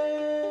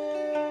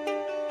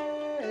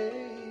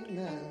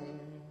now,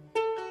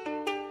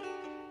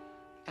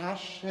 I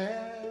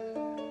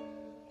shall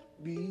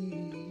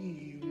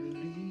be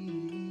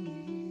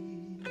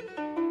relieved.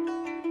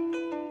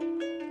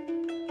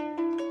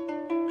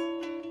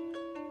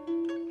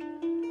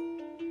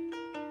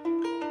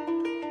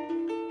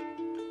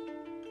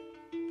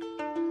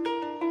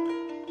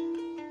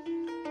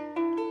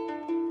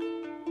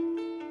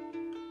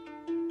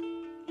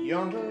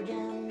 Yonder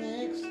down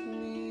next to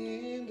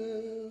me in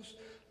this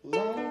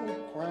lonely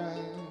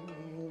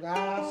crowd,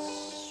 I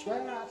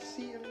swear I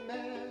see a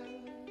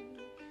man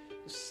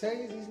who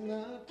says he's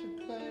not to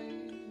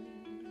blame.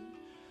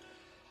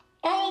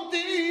 All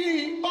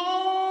day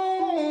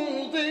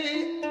long,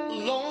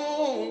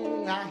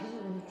 I hear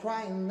him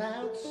crying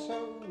out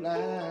so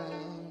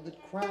loud, that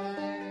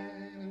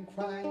crying and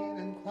crying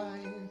and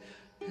crying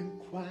and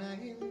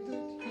crying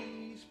that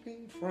he's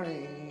been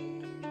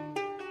framed.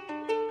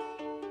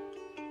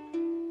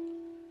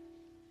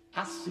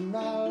 I see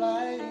my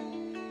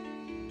light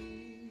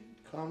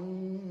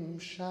come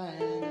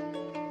shining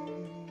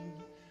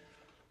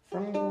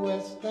from the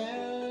west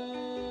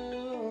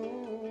down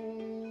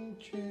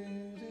to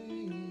the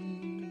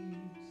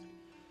east.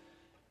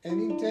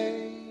 Any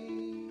day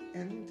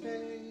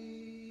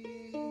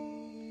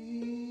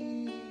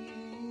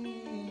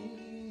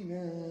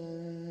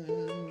now,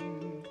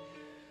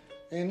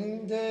 any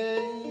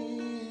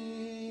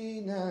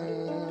day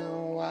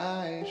now,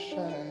 I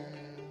shall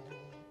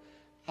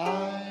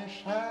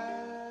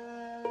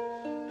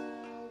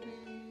be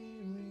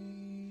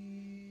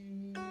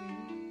relieved.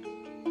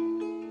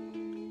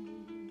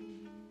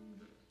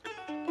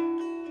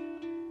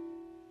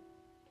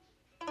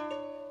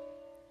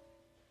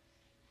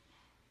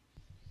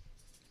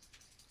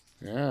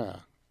 Yeah,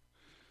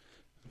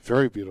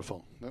 very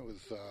beautiful. That was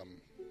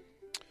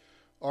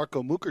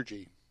Arko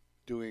Mukherjee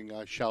doing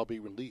 "Shall Be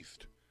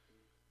Released."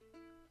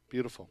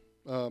 Beautiful.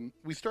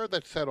 We started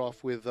that set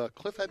off with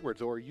Cliff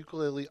Edwards, or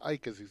Ukulele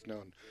Ike as he's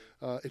known.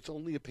 It's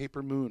Only a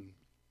Paper Moon.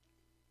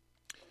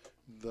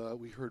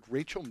 We heard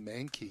Rachel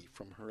Mankey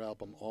from her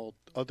album All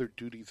Other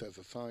Duties As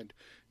Assigned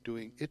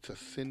doing It's a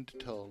Sin to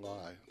Tell a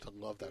Lie. I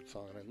love that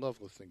song, and I love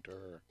listening to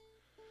her.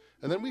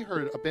 And then we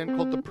heard a band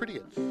called The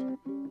Prettiest.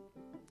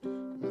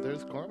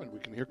 There's Carmen. We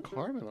can hear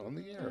Carmen on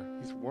the air.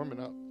 He's warming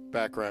up.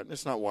 Background.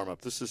 It's not warm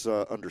up. This is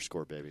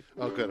underscore, baby.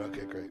 Oh, good.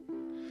 Okay, great.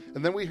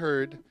 And then we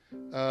heard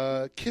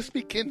Kiss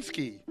Me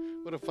Kinski.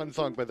 What a fun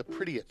song by The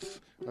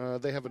Prettiest.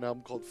 They have an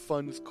album called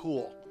Fun's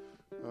Cool.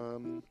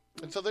 And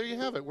so there you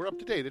have it. We're up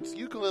to date. It's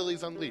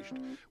Ukuleles Unleashed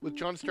with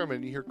John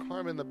Sturman. You hear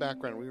Carmen in the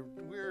background.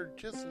 We're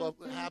just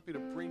happy to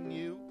bring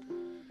you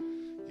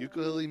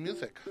Ukulele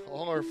music.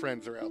 All our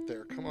friends are out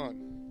there. Come on.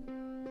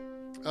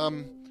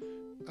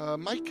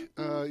 Mike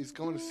is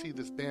going to see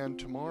this band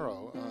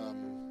tomorrow,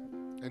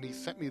 and he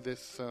sent me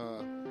this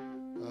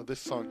this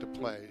song to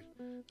play.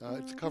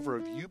 It's a cover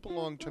of "You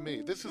Belong to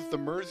Me." This is the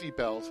Mersey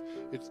Bells.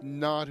 It's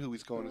not who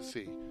he's going to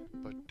see,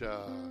 but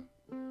they're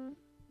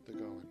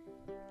going.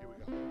 Here we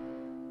go.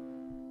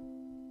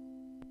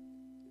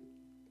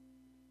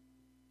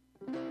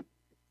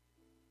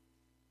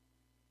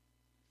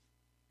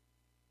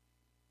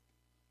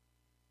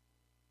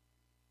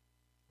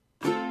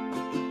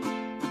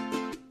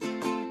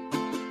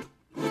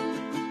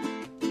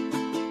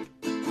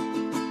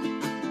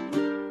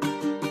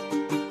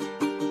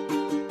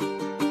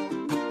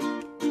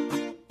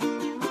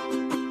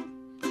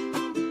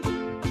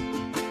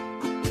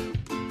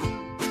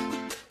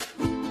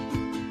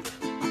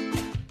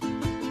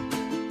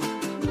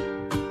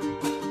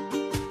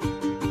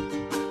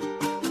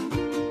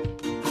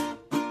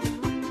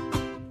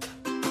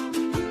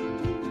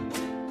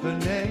 Her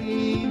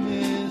name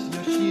is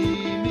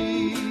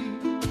Yoshimi.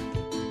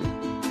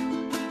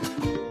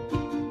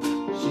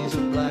 She's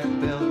a black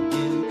belt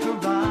in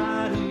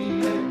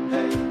karate. Hey,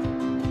 hey.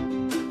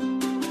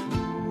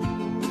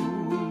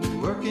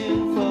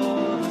 Working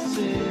for the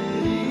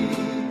city.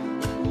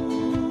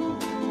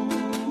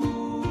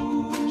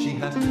 She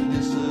has to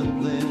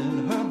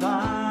discipline her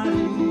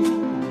body.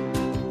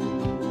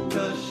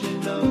 'Cause she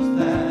knows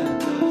that.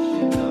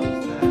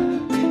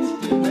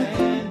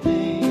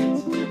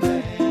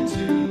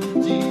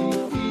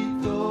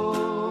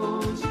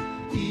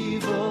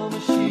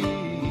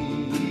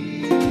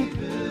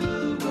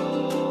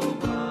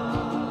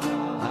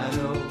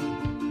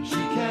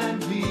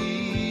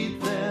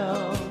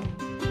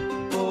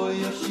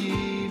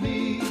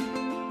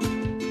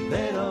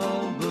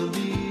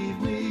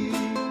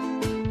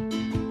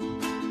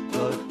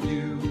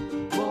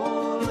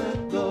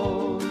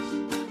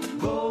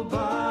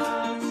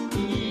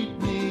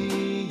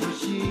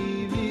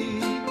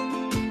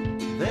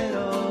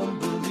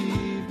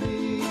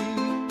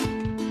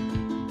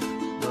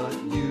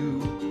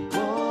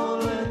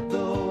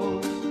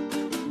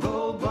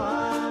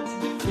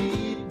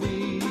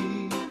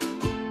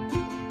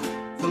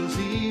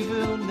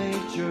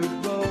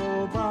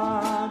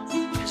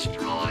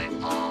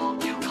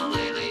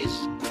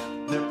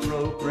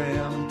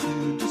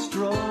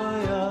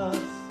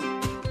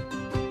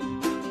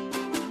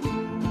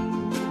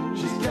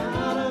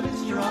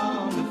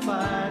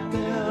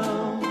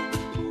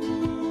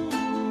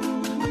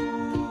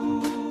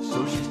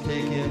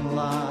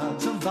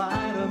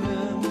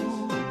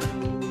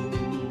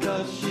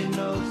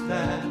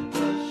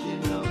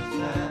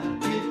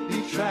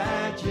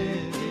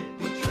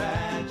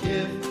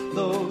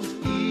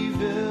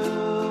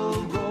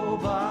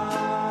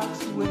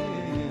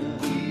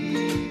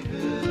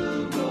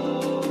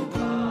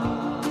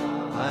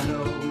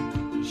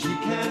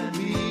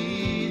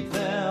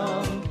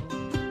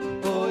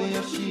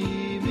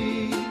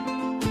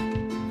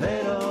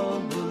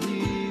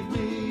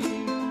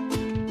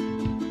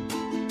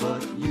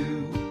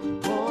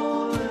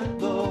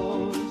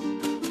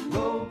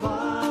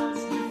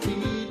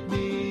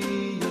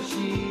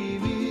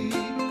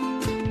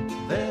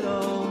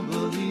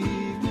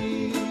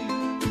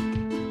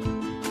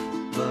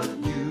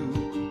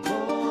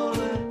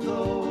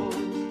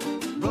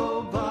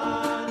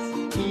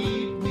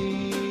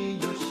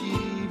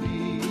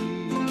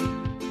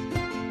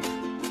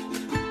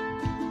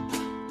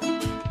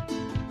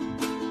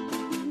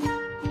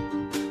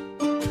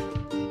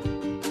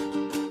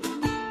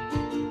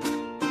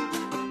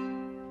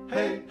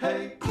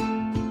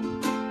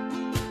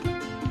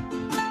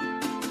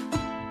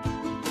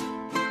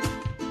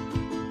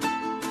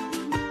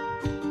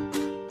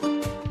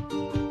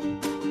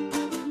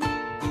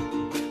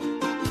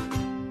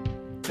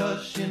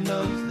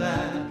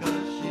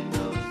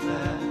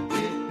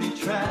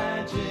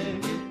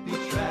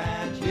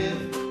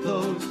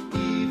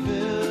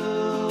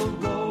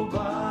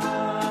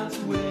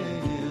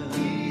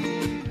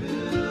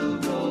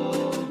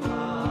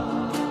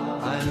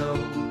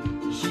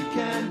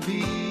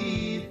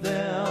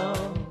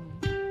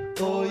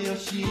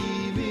 Eat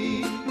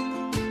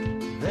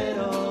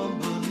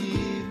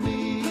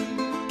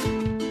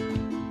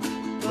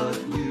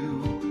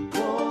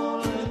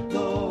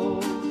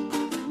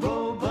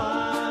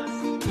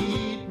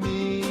me.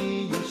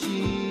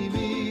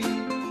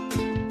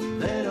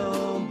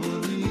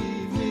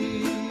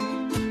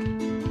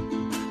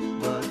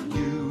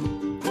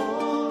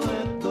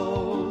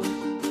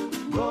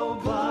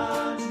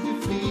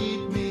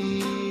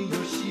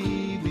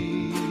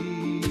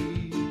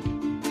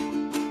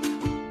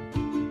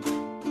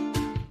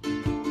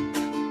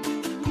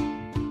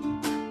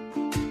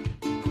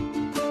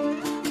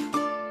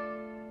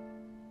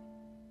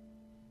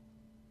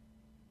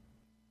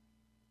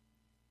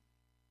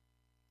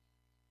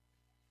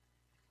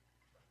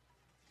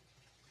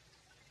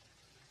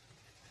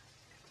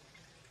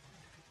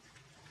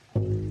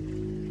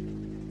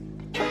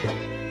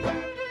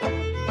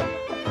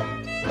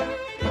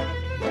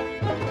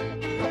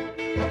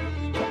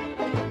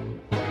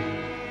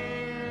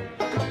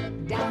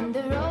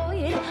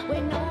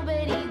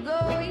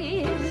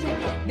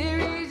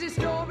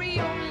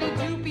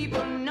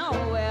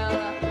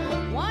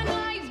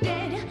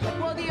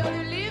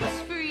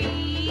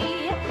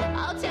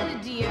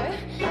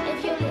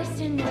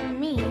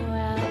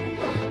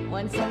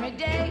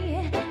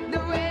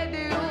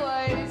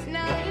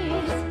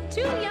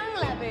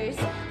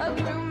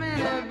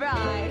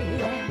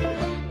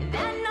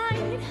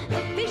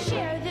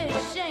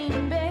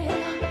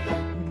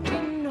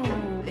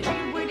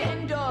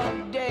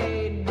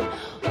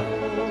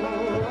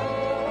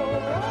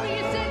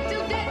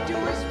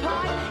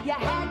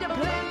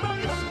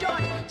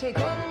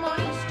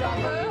 stop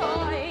her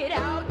heart.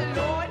 How the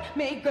Lord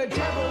make a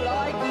devil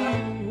like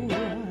you.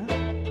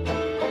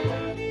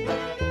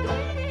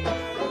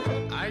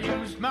 I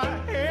used my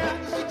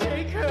hands to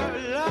take her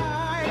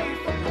life,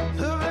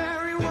 the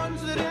very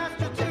ones that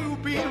asked her to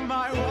be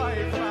my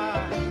wife.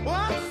 I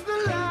watched the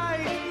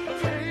light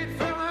fade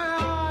from her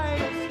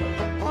eyes.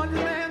 One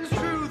man's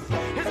truth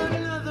is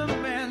another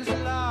man's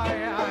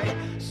lie. I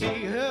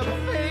see her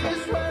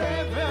face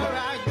wherever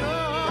I go.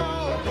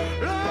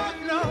 Lord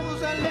knows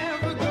I'll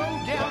never go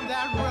down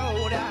that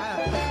road. I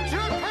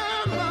took her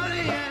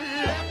money and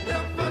left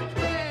her for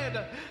dead,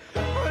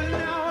 but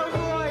now her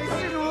voice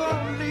it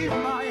won't leave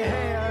my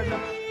head.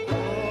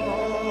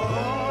 Oh,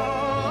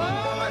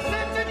 I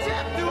sent a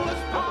tip to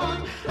his pond,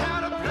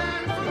 had a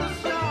plan from the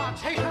start.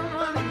 Take her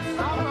money,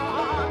 stop her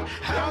heart.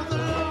 How the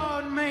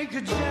Lord make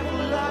a devil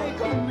like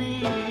me.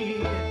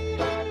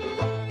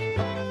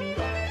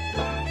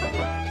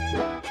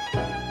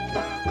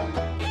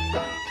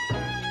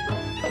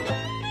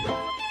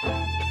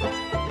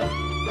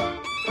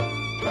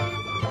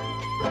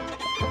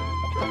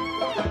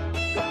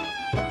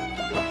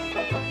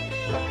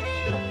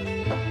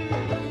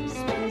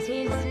 Spends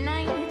his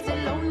nights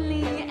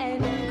lonely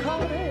and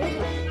cold.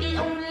 The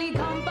only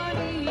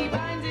company he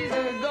finds is a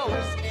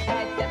ghost.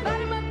 At the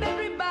bottom of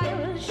every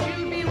bottle,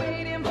 she'll be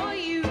waiting for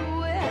you.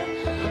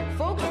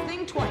 Folks,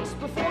 think twice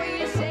before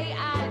you say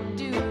I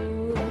do.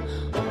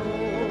 Oh,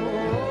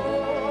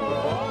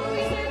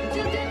 he said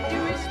to death to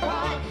his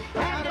spot.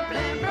 Had a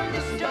plan from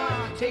the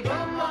start. Take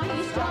her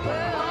money, stop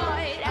her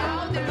heart.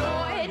 How the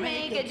Lord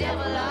make a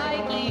devil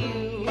like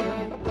you.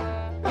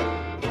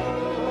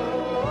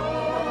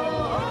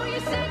 Oh, you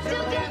said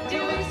till death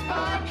do his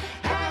part.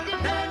 Had the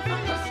plan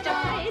from the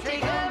start.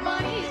 Take her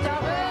money,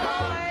 stop her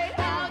heart.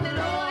 How the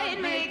Lord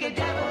make a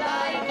devil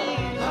like you.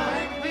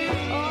 Like me.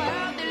 Oh,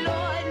 how the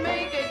Lord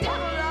make a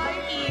devil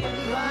like you.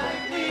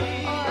 Like me.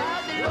 Oh, how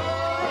the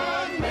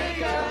Lord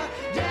make a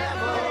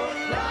devil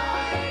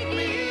like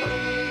me.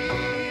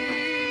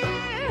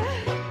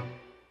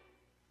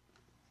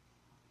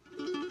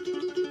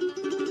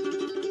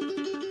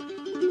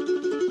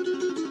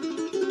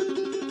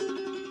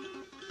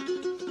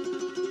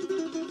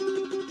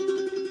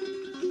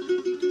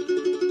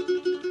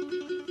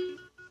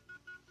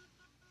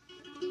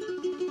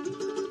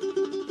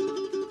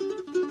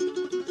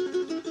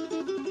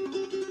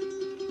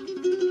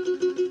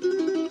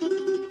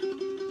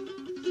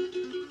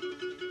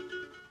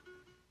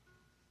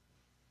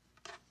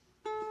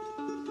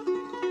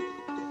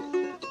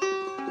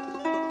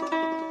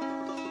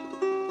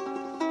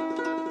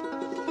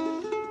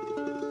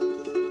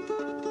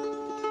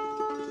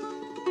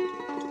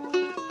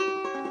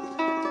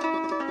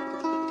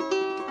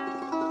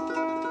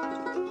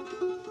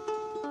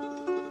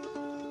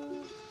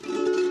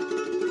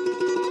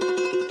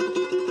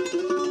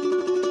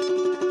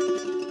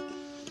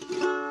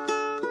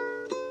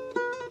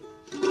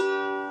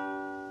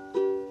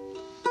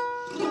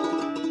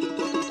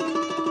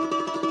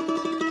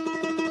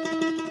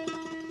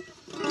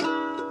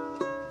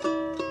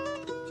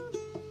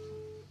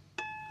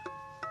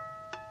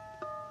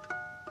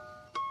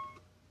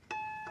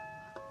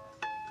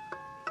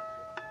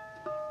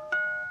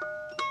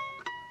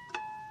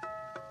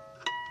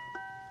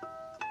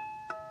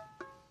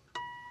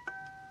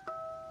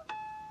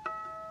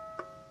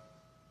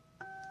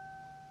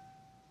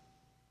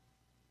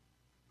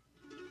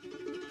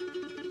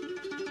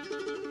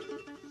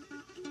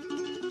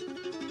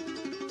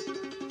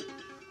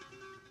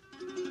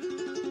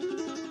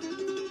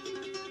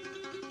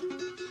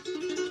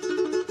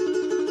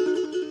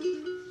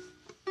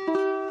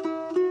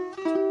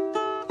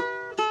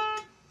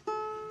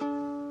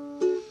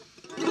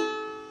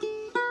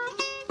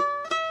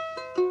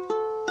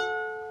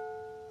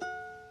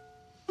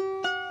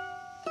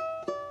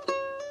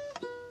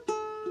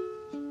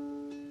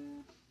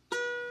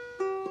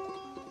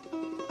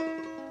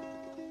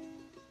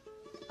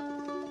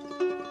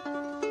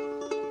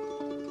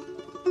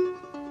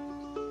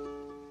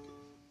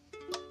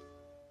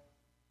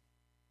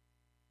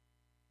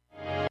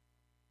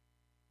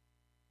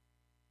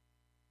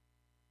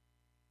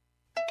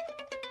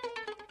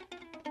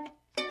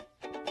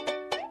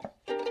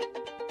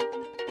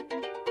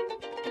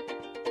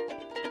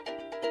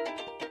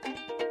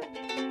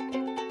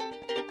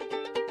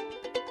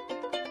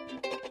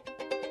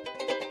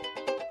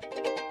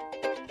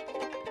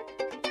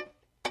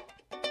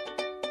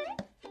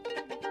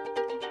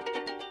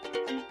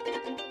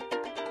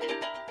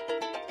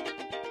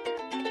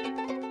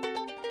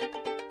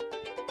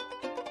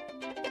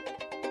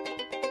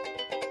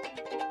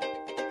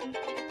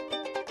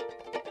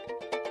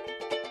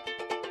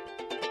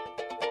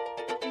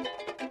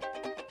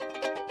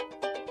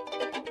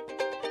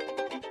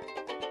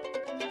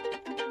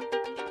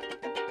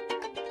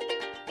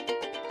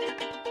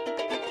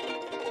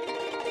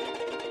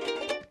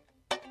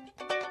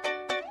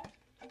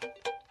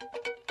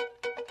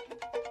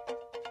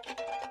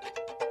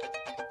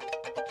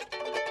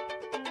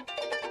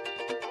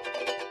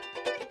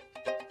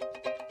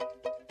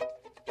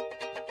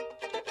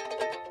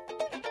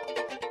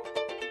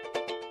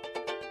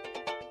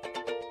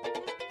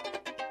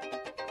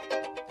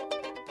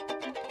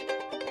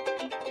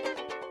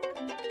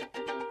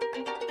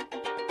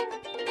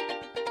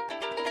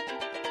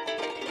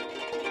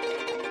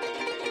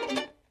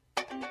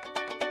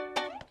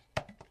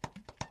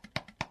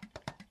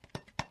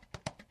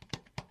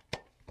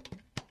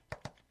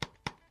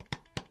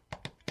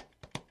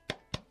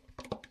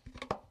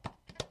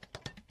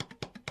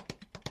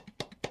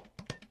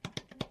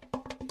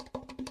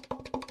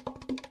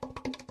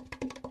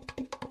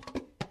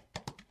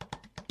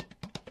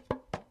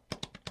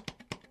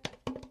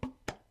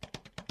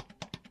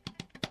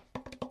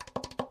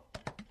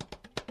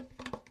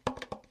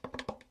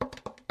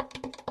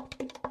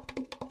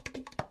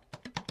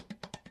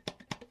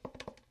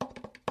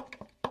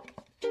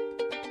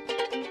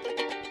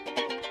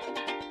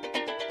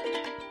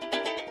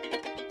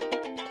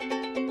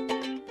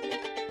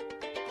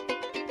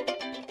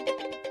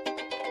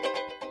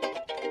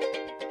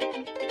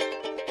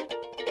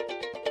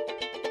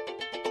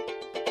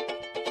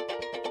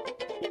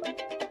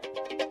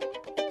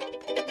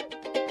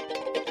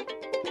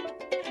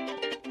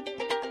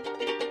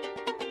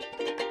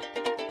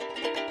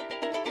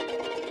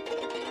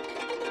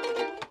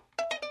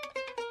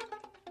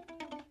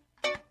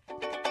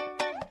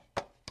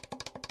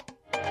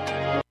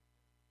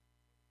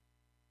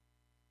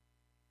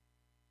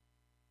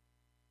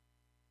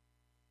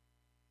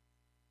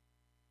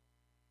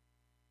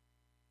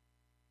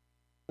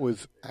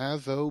 was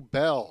Azo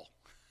Bell.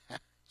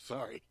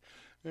 Sorry.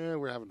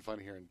 We're having fun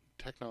here in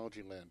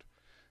Technology Land.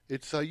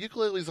 It's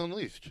Ukuleles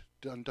Unleashed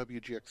on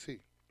WGXC.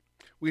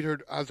 We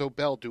heard Azo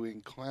Bell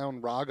doing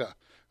Clown Raga.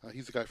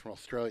 He's a guy from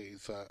Australia.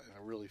 He's a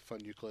really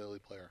fun ukulele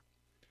player.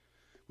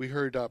 We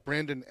heard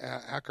Brandon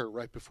Acker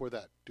right before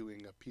that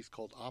doing a piece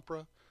called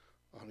Opera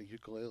on a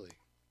ukulele.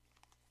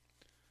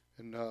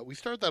 And we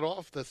started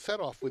the set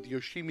off with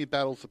Yoshimi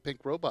Battles the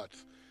Pink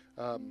Robots.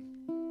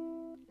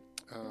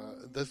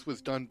 This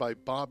was done by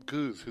Bob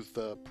Goose, who's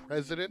the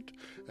president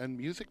and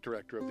music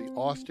director of the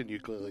Austin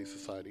Ukulele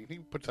Society. He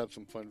puts out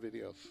some fun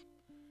videos.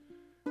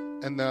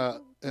 And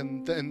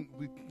then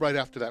right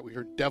after that, we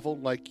heard Devil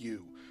Like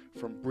You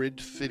from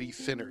Bridge City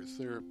Sinners.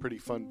 They're a pretty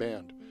fun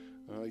band.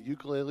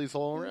 Ukuleles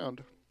all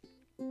around.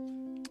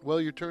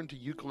 Well, your turn to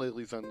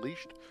Ukuleles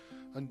Unleashed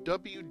on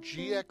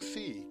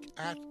WGXC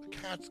at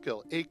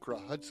Catskill, Acre,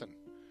 Hudson.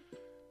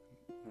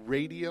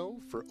 Radio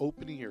for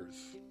open ears.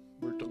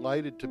 We're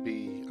delighted to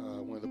be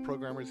one of the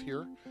programmers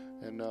here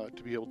and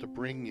to be able to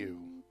bring you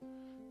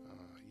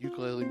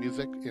ukulele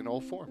music in all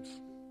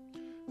forms.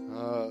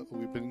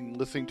 We've been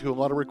listening to a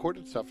lot of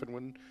recorded stuff, and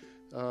when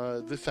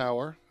this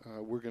hour,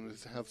 we're going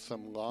to have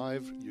some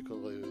live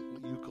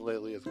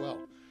ukulele as well.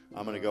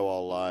 I'm going to go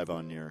all live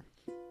on your...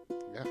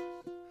 Yeah.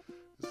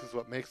 This is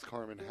what makes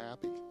Carmen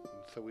happy,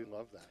 and so we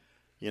love that.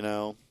 You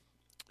know,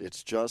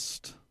 it's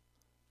just...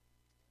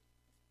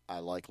 I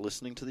like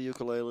listening to the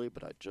ukulele,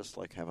 but I just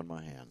like having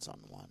my hands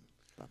on one.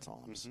 That's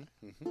all I'm saying.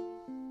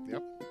 Mm-hmm.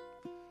 Yep.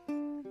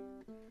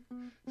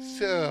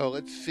 So,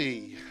 let's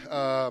see.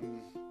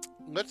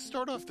 Let's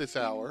start off this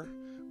hour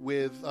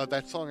with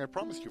that song I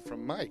promised you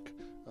from Mike.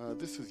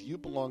 This is You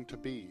Belong to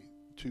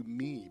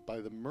Me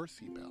by the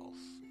Mercy Bells.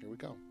 Here we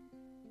go.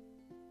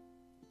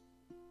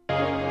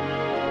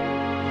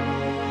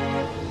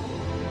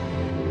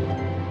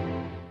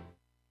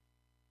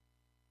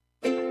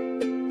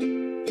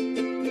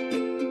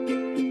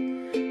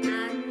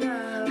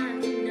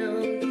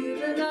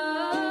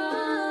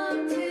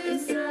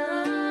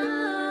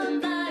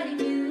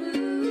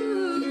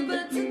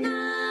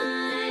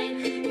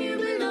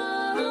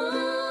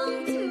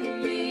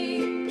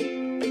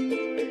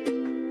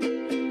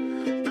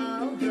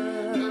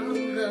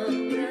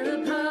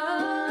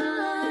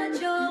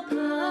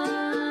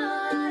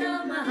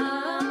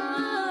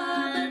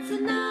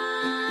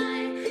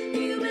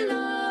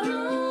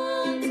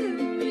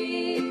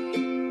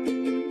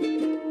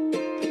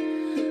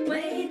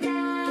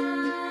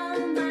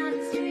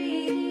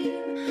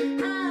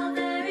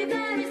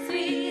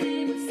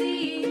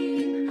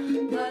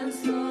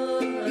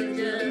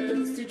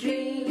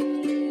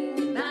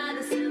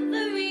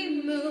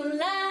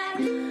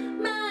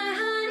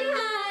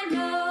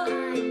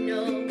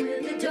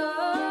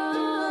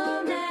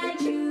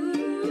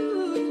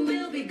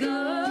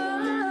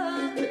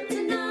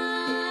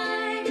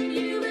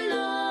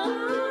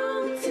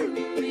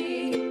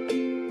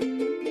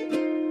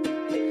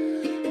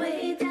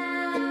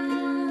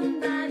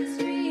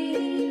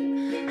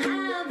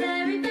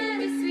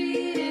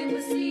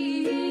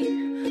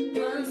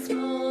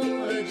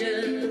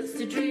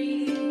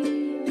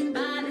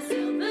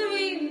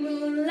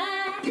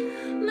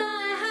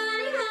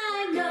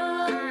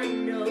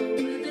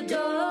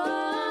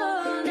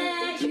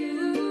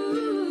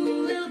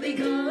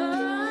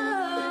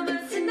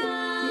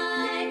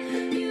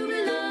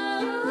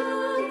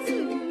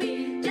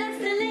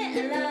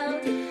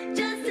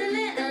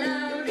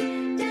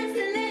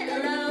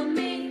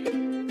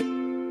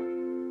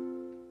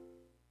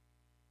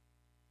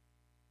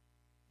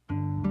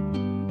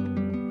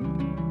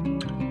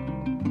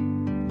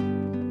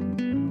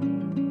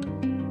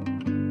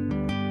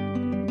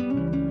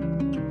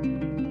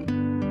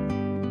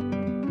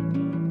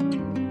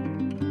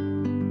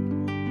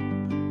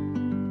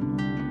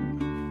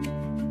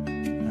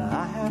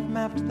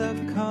 The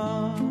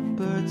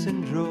cupboards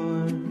and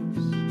drawers,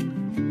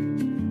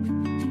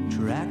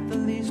 track the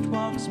least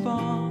walk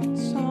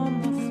spots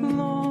on the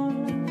floor.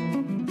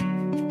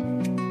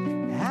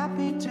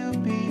 Happy to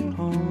be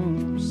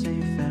home,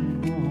 safe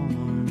and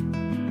warm.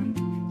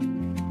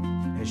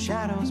 As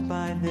shadows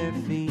by their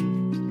feet,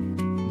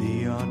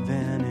 the odd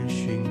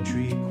vanishing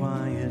tree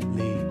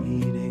quietly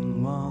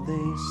eating while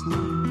they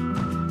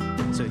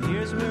sleep. So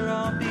here's where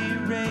I'll be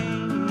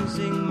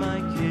raising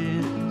my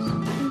kids.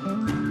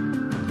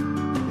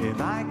 If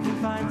I can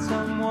find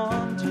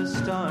someone to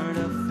start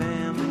a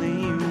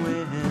family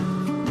with.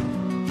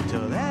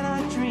 Till then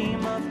I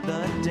dream of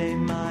the day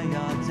my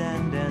odds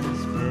and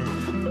ends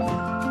fit.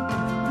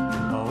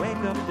 I'll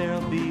wake up,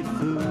 there'll be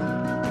food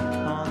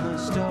on the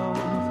stove.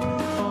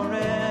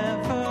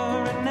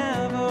 Forever and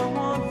never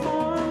want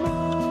for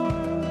more.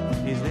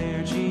 Is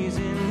there cheese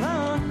in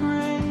the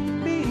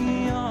great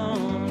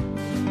beyond?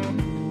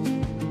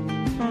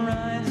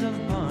 Rise of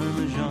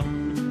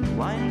Parmesan,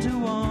 wine to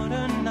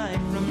water,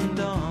 night from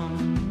dawn.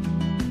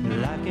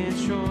 Like it's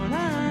short,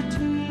 our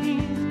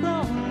teeth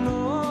grow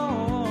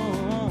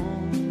long.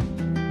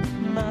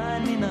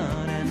 Mind me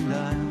not, and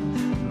I'll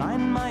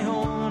mind my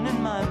own, and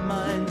my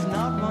mind's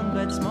not one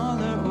bit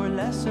smaller or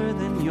lesser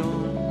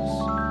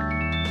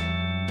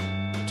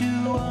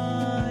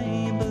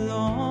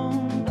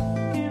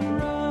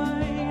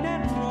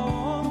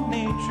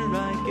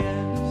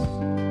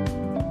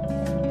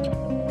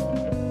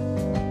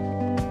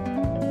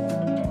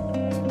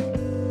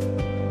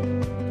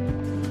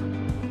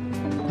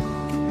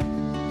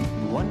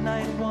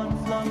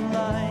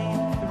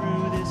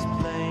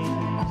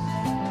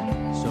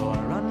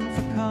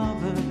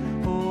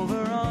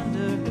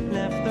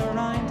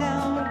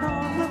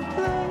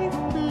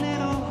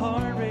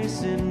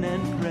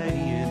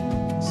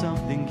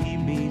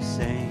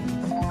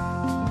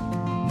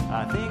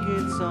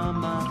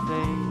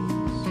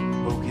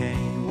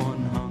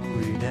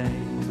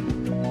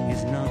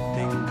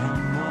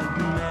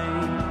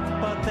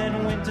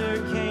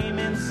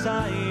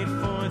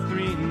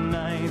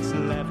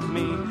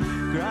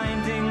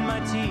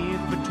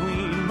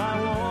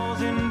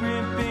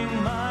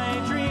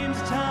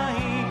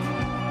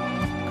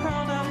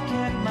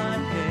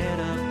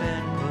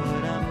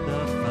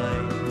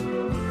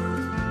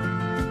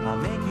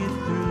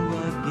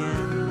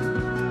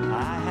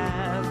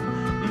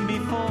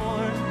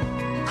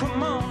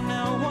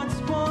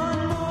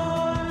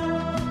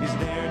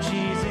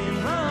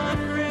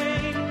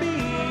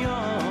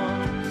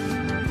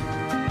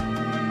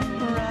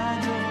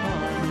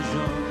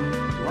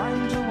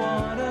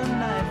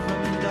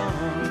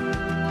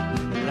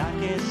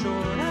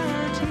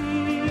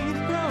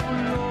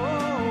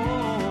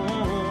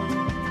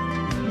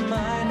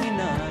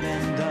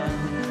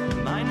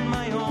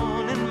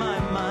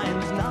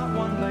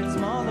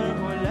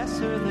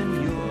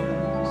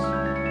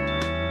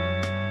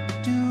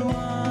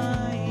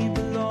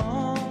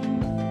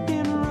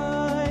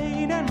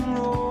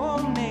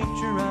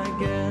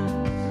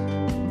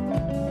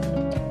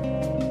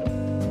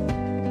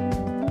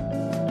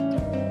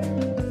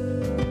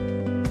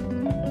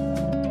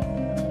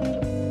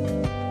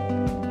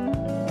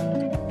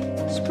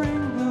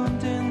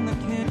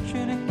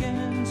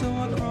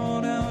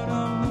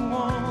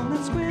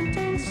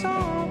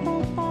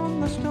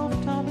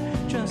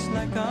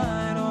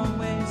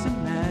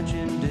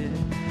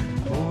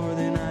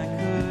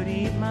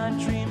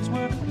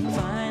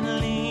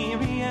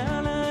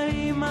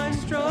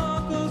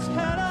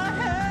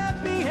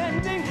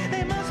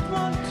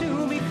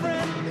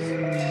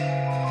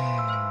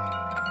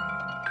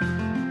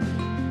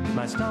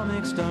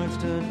stomach starts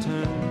to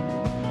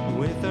turn.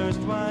 With thirst,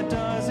 why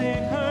does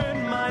it hurt?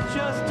 My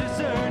just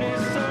dessert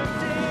is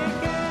served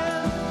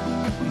again.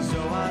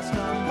 So I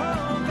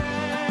stumble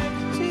back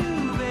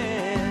to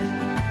bed.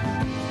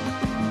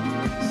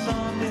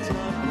 Something's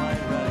not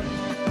quite right.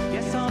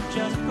 Guess I'll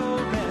just go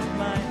rest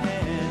my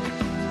head.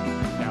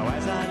 Now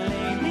as I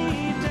lay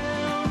me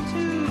down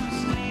to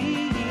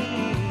sleep,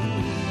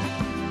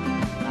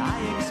 I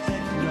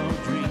expect no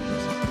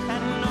dreams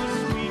and no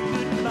sweet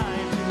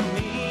goodbye to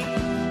me.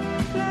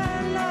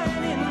 Glad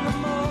light in the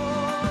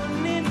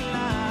morning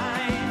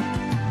light.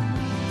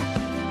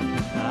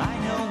 I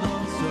held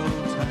on so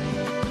tight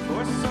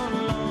for so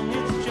long,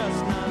 it's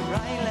just not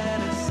right. Let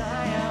it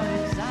sigh out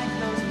as I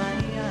close my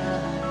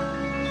eyes.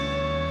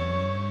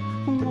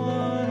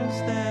 Was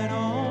that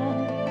all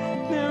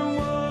there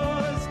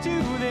was to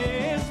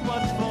this?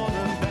 What's for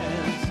the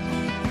best?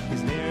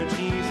 Is there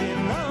cheese in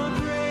the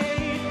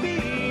great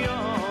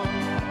beyond?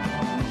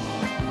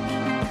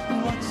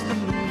 What's the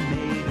moon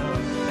made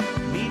of?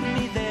 Meet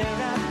me there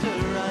after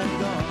I'm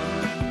gone.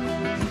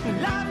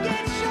 Life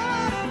gets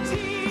short of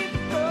teeth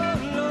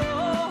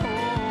alone.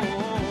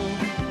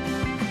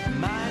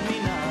 Mind me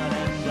not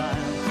and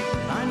I'll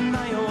find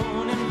my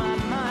own in my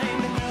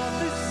mind.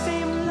 The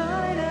same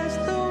light as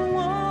the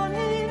one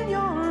in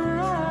your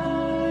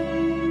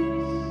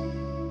eyes.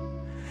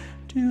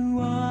 Do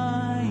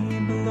I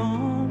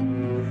belong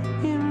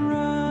in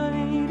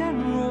right and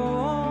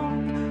wrong?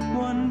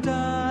 One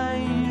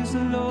dies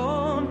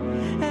alone,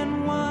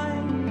 and why?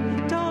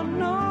 Don't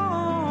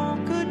know.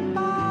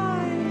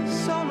 Goodbye,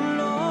 so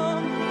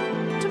long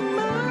to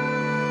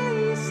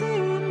my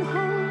singing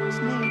home's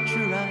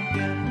nature, I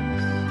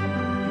guess.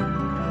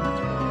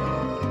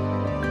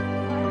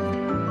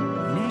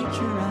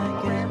 Nature, I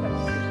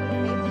guess.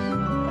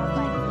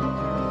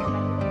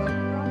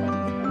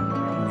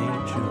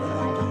 Nature,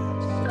 I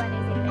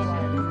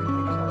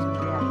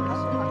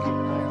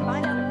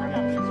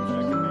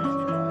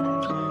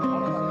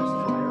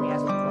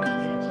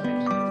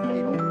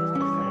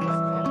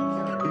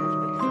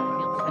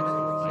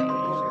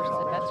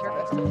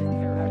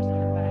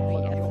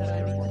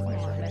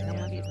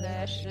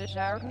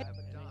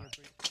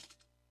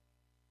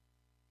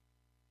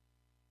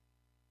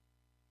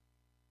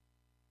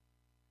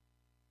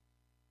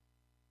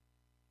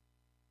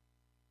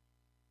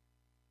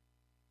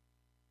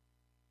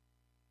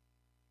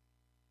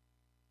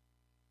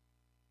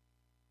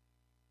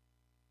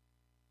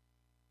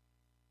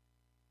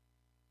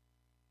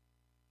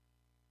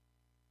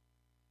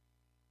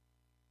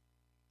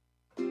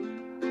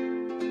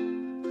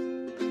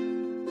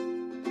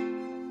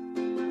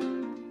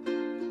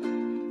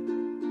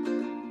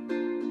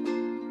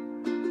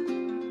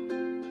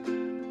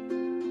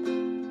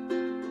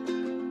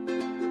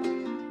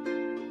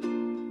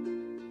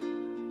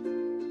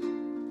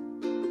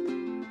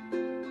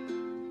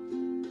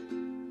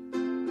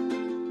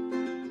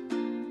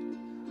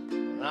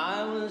When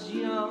I was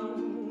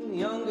young,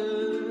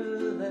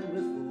 younger than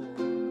before,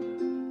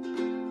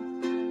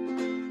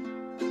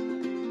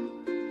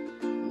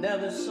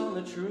 never saw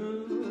the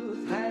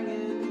truth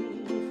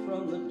hanging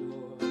from the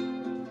door.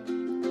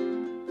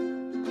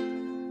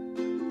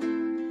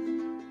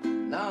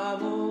 Now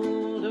I'm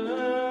older,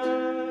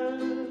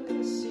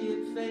 see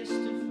it face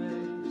to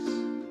face.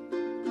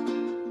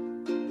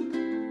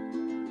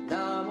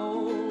 Now I'm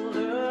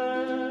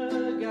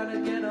older, gotta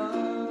get up.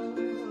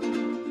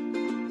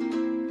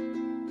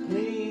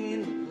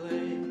 Clean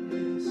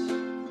place.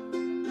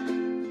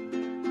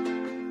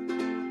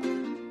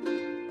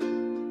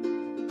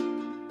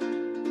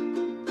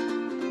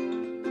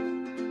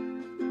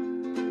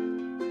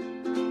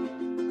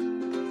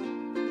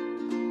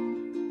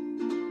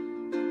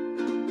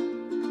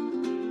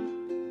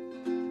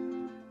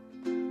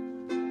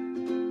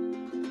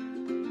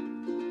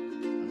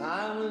 When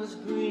I was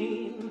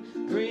green,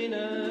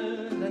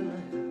 greener than the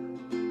hill,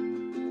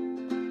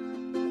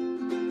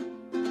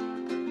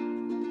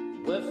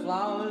 where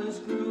flowers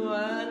grew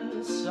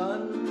and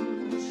sun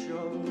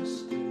shone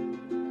still.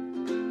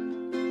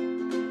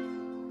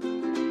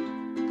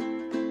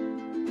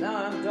 Now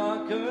I'm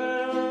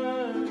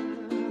darker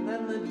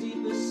than the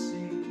deepest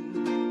sea.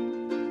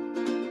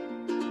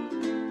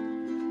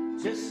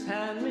 Just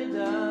hand me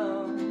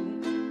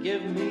down,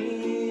 give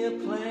me a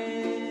place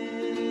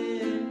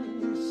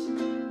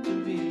to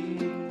be.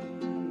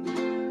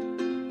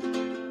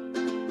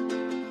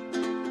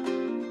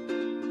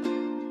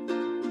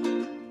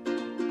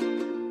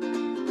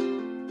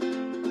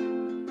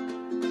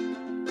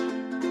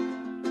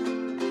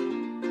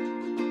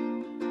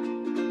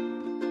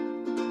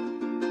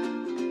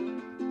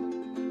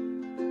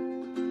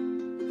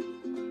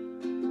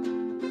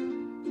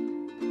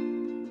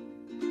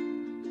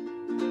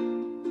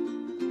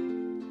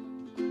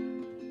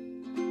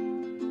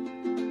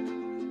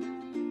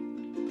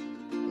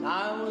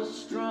 I was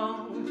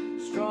strong,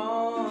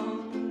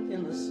 strong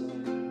in the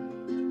sun.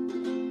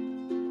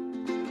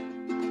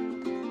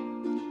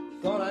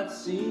 Thought I'd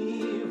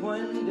see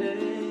when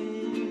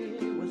day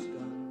was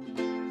done.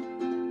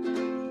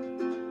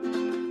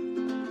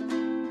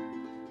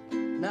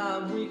 Now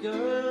I'm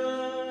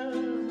weaker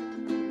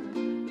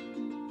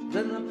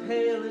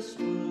palest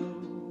blue.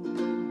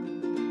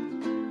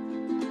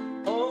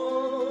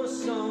 Oh,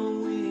 so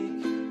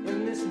weak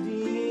in this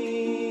deepest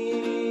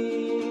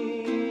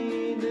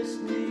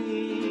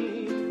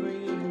need for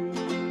you.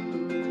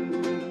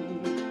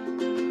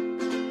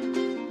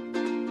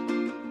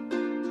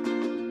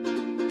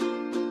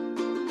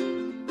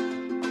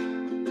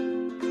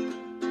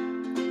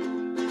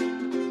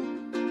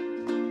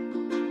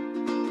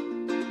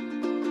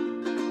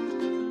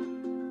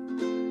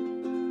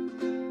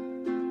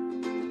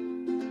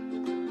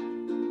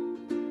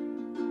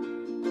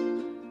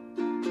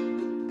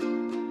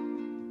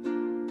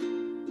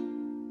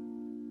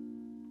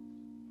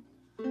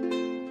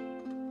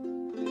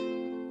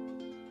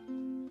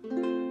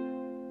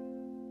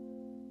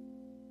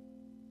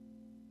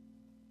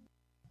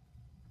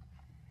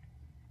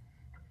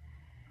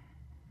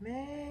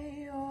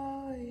 May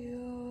all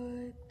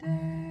your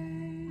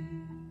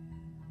days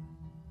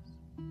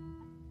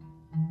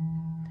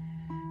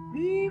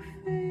be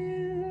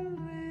filled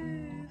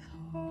with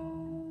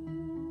hope.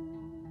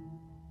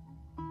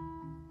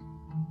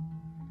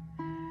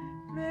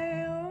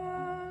 May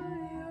all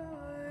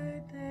your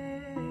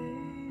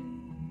days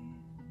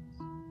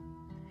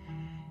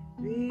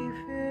be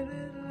filled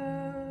with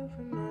love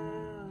from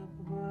up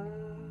above.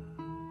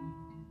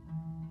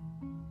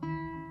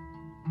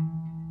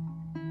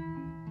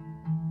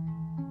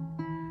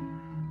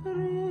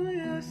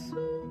 Ruya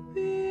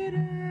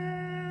supira,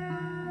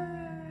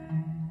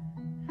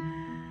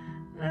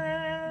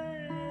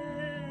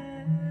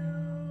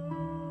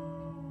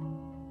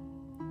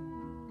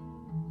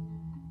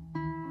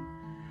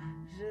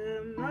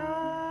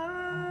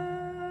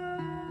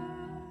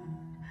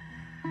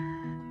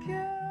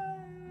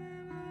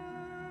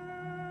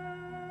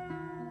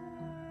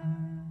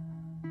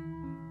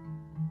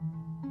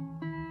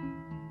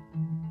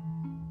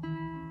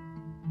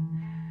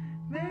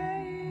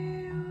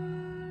 may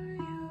all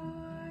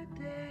your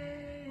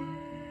days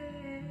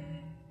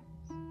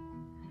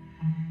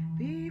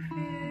be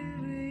filled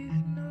with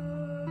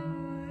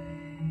knowing,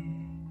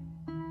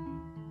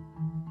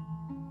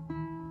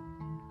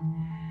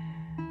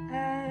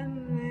 and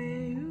may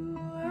you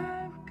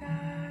have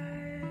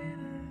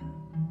guidance.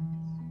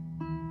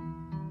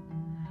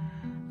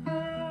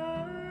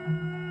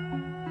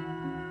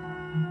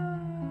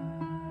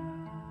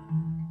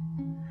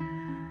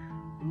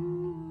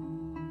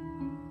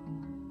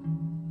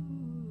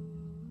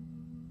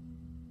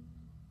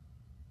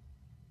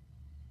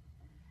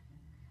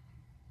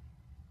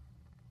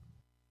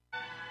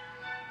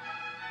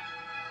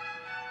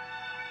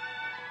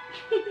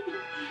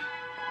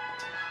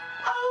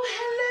 Oh,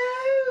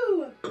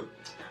 hello!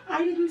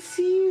 I didn't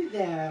see you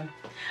there.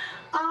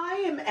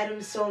 I am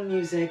Adam Soul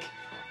Music,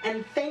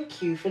 and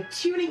thank you for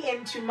tuning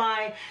in to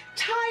my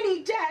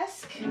tiny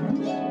desk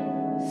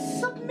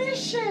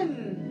submission.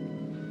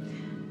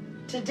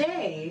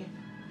 Today,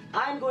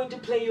 I'm going to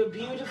play you a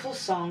beautiful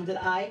song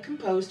that I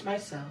composed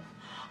myself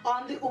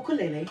on the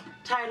ukulele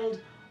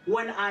titled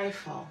When I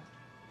Fall.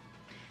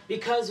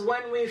 Because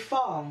when we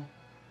fall,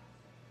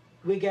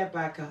 we get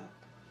back up.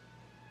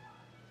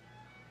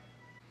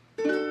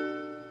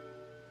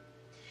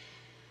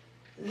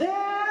 There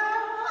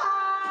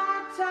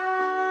are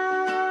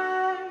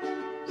times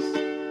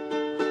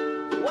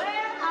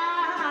when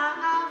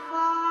I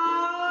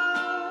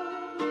fall,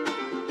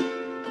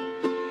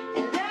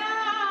 and there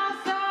are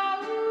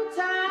some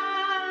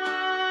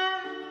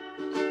times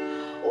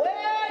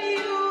where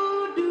you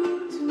do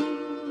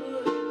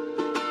too.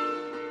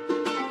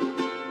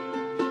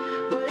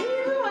 But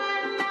even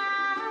when I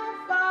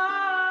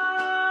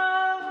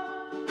fall,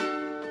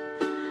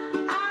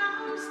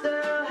 I'm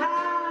still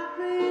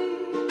happy.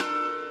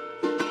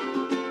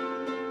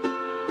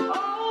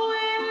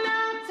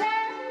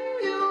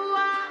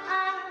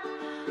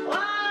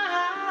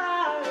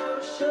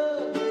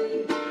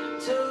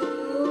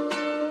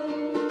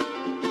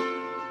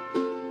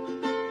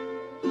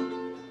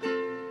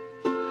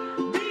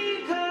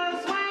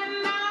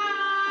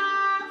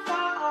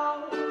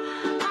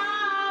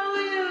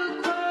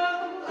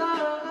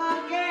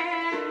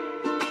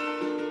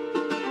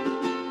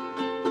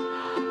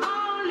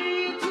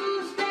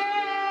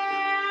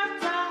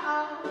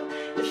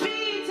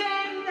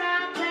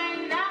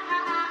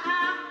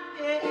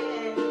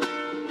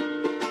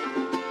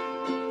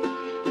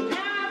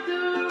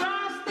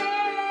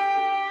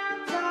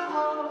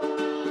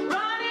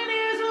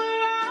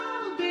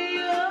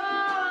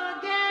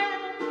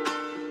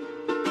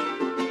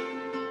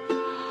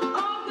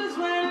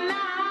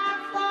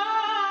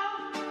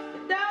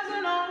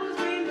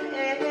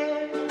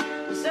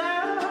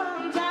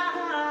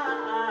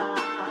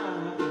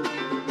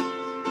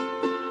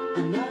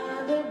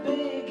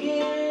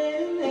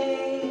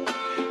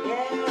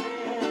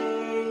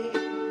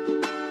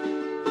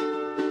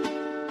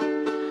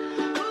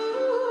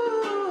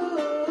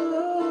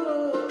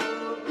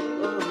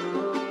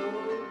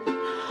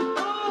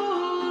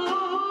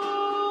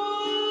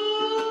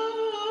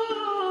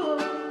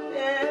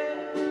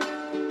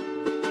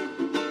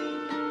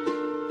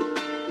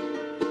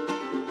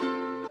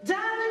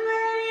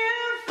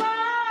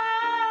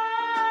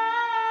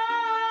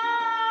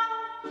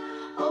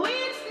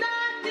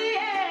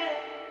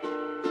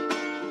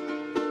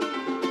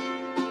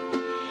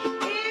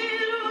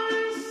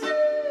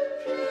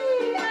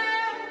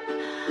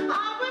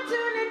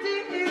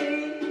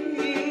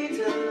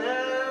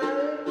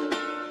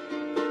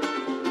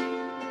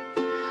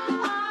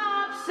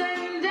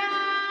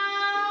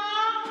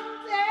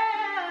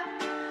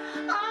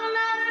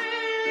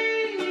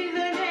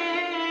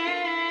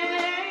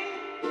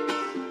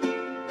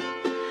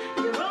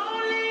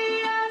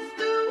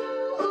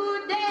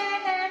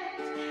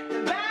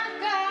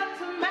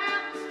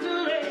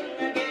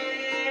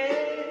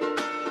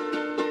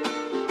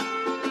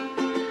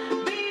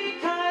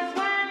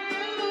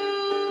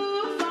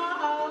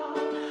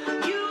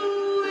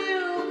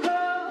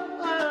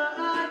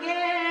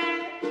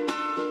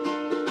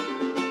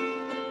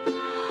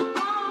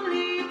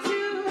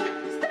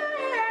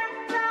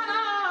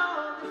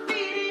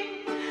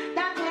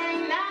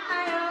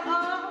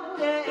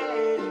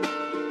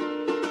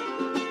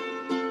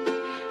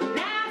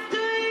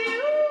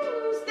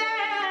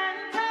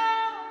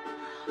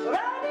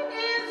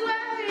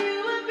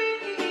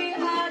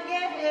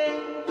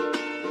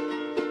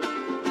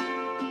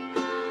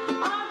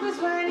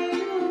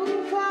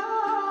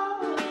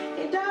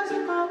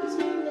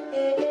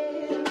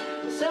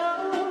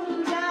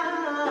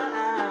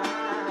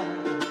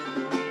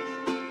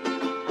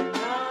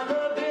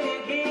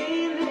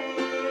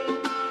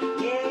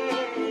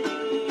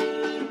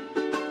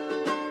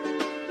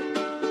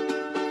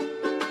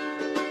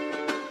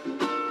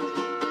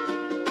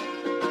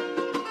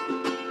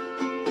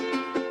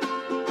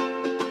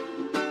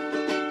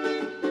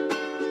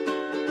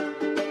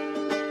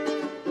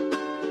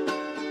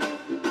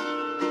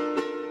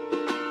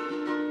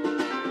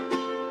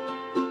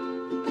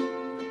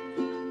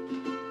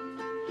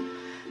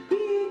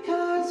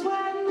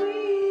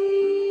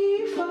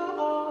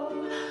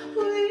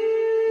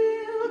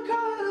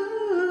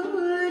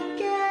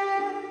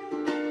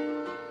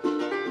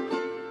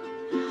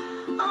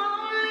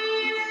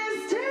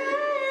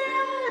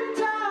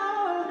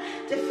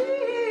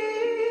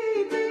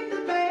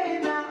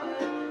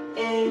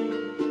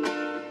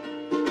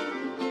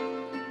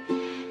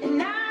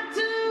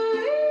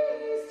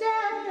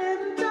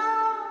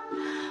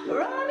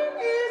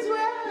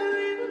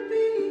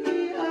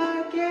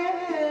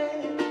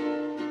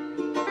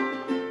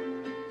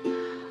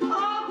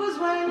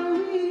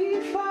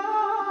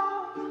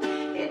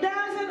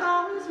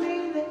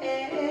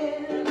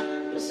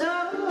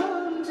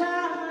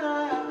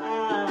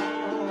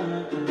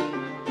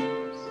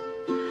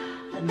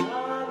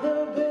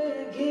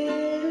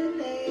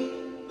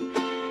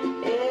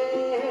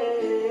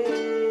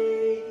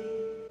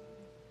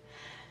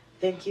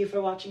 thank you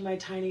for watching my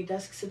tiny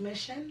desk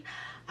submission.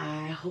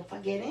 I hope I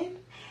get in.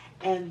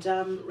 And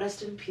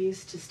rest in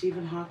peace to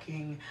Stephen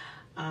Hawking.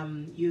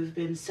 You've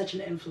been such an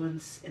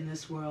influence in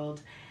this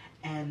world,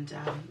 and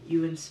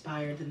you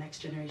inspired the next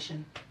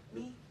generation,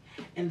 me,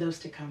 and those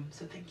to come.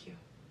 So thank you.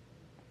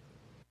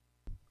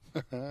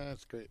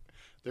 That's great.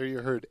 There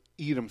you heard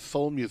Edam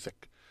Soul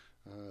Music.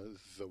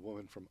 This is a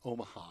woman from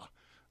Omaha.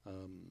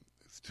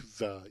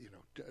 Who's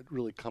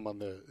really come on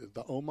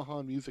the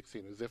Omaha music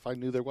scene as if I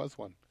knew there was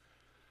one.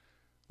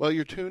 Well,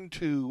 you're tuned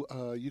to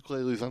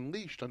Ukuleles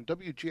Unleashed on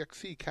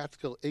WGXC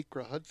Catskill,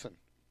 Acre, Hudson.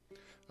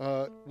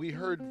 We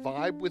heard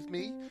Vibe With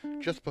Me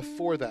just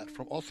before that,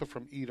 also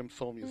from Edam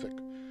Soul Music.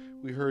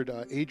 We heard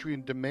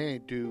Adrian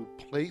DeMay do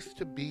Place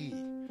to Be,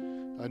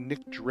 a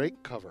Nick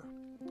Drake cover,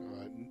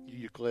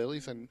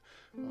 ukuleles, and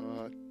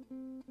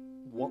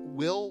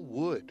Will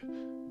Wood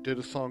did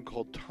a song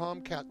called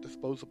Tomcat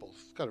Disposables.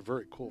 It's got a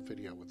very cool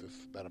video with this,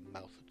 about a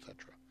mouse,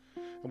 etc.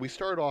 And we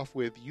start off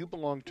with You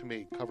Belong to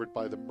Me, covered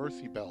by the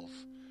Mercy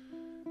Bells,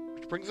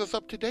 which brings us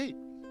up to date.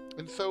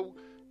 And so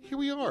here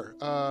we are.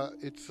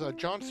 It's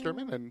John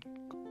Sturman and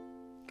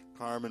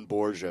Carmen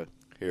Borgia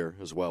here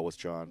as well with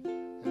John.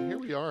 And here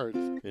we are.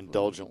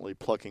 Indulgently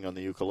plucking on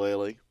the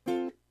ukulele.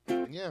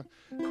 Yeah.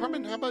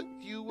 Carmen, how about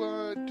you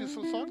do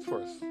some songs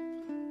for us?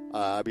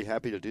 I'd be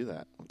happy to do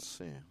that. Let's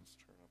see. Let's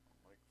turn up the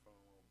microphone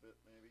a little bit,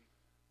 maybe.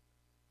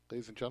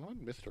 Ladies and gentlemen,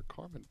 Mr.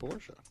 Carmen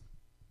Borgia.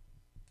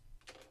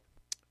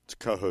 It's a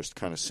co-host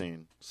kind of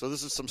scene. So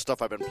this is some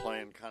stuff I've been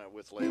playing kind of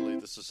with lately.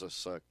 This is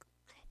a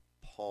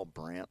Paul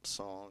Brandt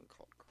song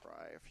called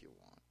Cry If You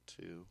Want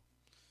To.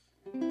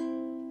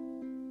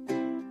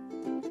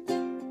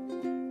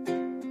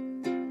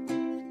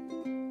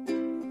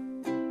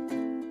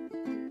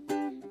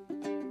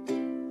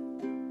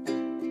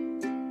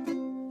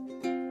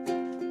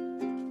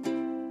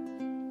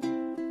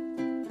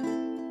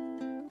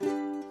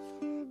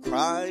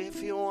 Cry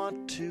if you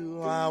want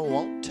to, I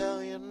won't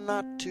tell you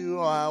not to,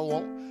 I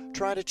won't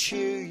try to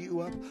cheer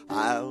you up,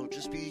 I'll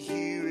just be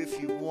here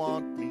if you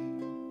want me.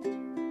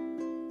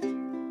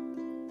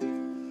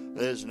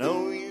 There's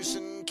no use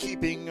in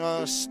keeping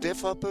a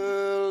stiff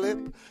upper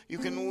lip, you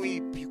can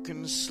weep, you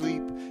can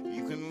sleep,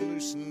 you can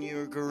loosen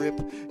your grip,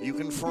 you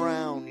can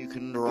frown, you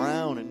can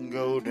drown and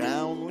go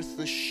down with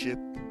the ship.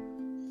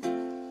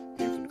 You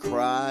can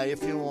cry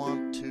if you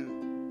want to.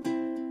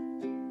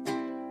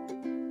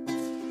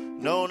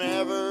 Don't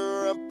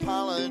ever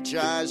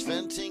apologize,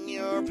 venting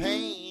your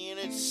pain,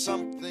 it's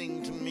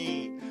something to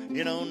me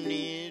you don't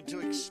need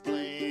to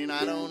explain.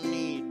 I don't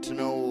need to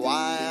know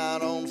why, I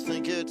don't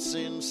think it's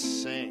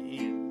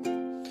insane.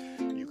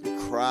 You can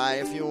cry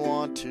if you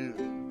want to.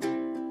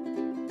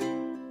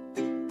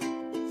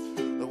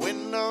 The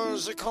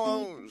windows are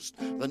closed,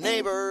 the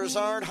neighbors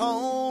aren't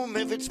home.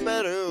 If it's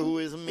better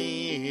with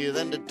me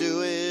than to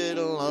do it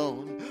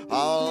alone,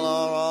 I'll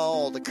lower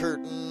all the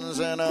curtains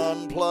and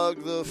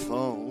unplug the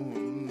phone.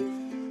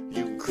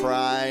 You can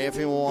cry if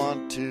you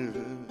want to.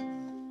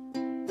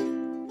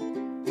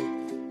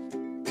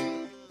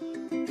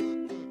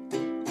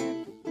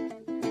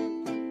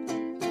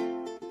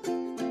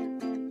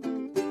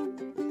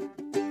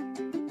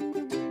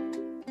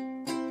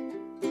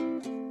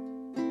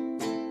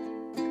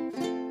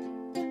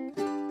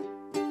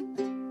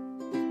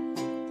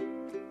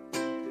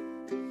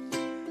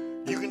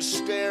 You can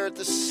stare at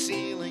the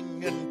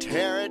ceiling and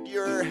tear at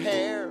your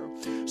hair,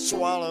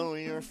 swallow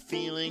your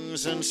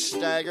feelings and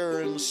stagger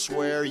and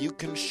swear. You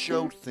can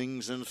show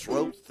things and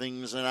throw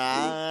things and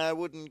I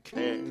wouldn't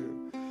care.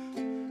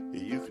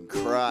 You can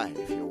cry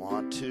if you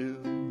want to.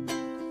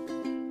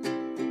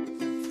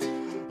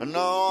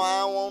 No,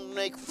 I won't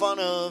make fun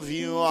of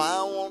you,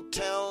 I won't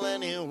tell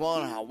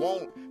anyone, I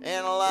won't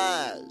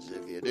analyze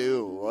if you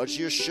do what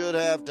you should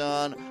have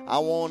done. I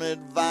won't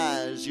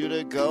advise you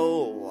to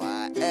go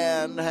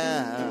and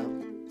have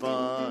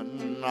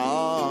fun.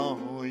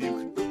 Oh,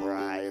 you can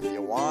cry if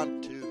you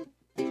want to.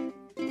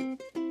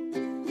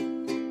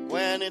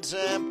 When it's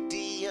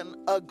empty and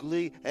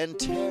ugly and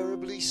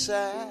terribly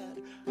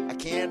sad, I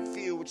can't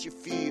feel what you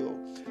feel,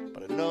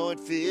 but I know it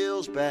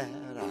feels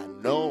bad. I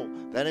know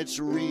that it's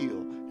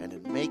real and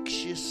it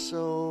makes you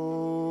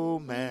so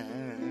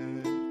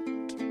mad.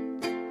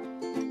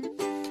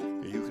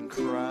 You can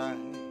cry.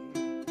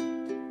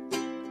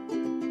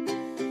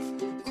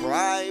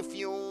 Cry if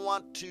you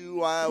want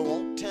to, I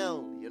won't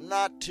tell you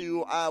not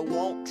to, I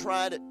won't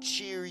try to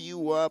cheer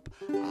you up,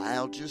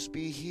 I'll just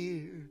be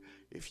here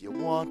if you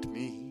want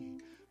me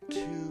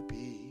to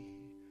be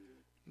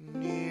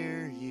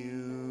near you.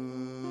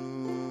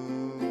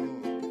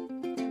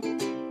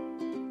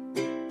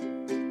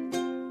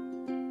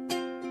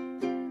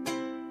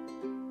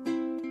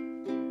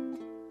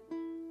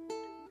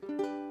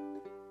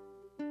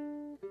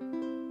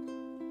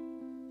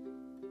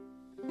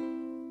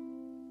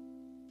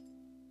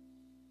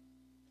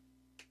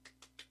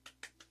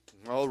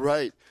 All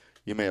right.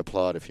 You may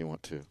applaud if you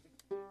want to.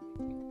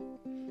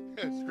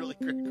 It's really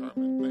great,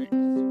 Carmen. Thanks.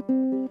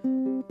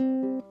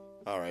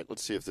 All right.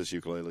 Let's see if this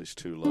ukulele's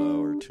too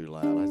low or too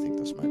loud. I think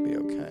this might be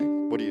okay.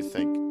 What do you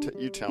think?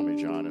 You tell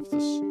me, John, if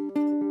this...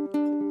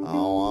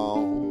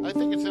 Oh, I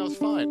think it sounds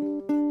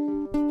fine.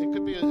 It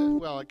could be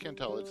well, I can't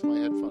tell. It's my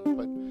headphones,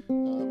 but you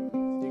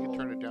can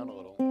turn it down a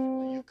little.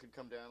 You could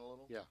come down a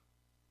little? Yeah.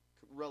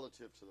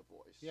 Relative to the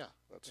voice. Yeah.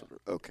 That's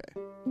okay.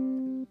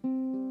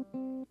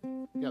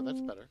 Yeah,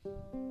 that's better.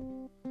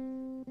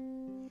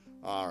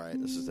 All right,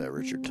 this is that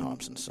Richard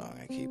Thompson song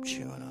I keep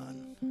chewing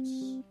on.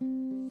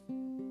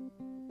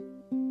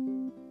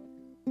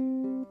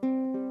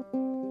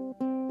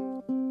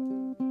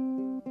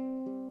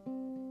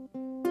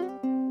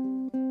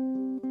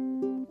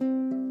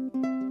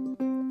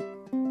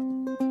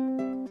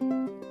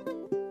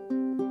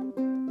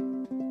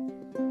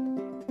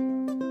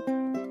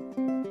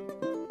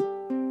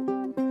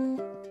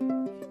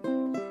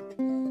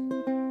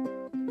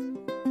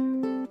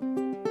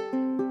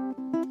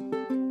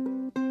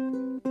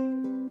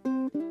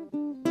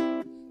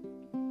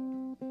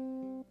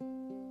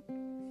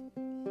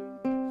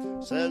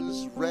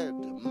 Says Red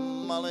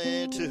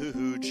Molly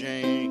to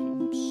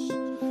James,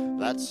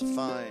 that's a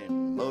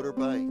fine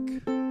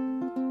motorbike.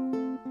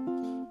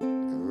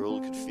 A girl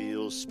could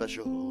feel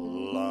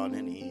special on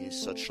any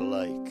such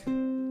like.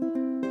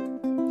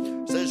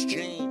 Says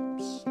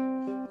James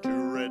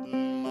to Red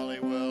Molly,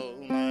 well,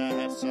 my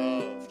hat's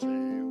off to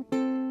you.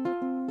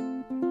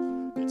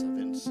 It's a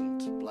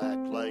Vincent Black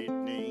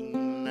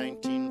Lightning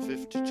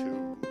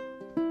 1952.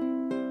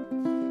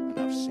 And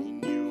I've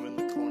seen you in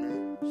the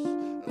corners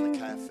and the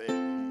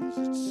cafes,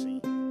 it seems.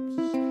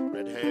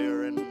 Red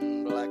hair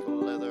and black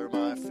leather,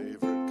 my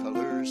favorite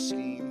color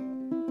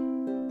scheme.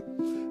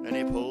 And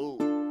he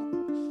pulled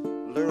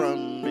her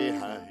run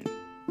behind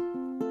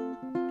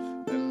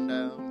and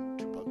down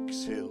to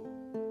Buck's Hill.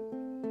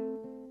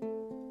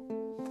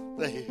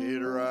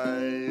 They'd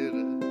ride.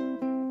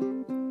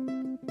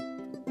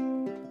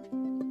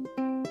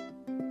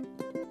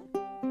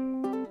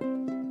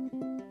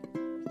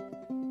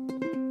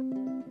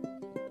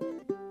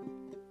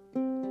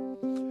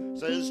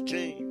 Says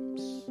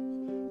James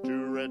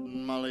to Red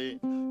Molly,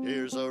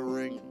 here's a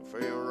ring for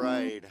your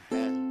right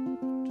hand.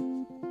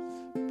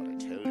 But I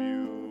tell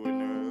you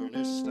in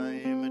earnest,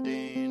 I'm a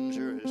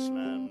dangerous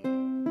man.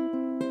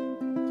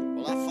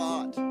 Well, I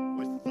fought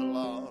with the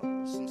law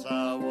since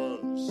I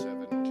was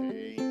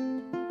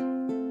 17.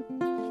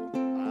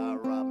 I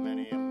robbed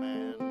many a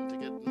man to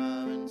get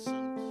my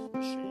Vincent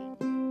machine.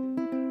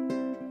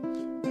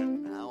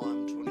 And now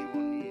I'm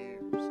 21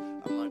 years,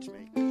 I might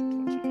make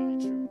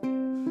 22.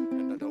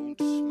 And I don't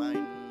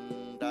mind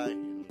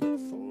dying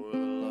for the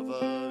love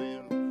of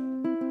you.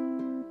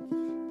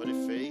 But if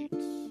fate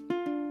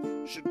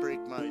should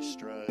break my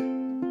stride,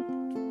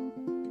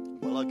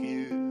 well, I'll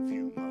give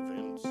you my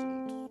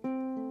Vincent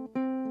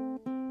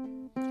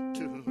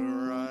to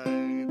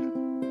ride.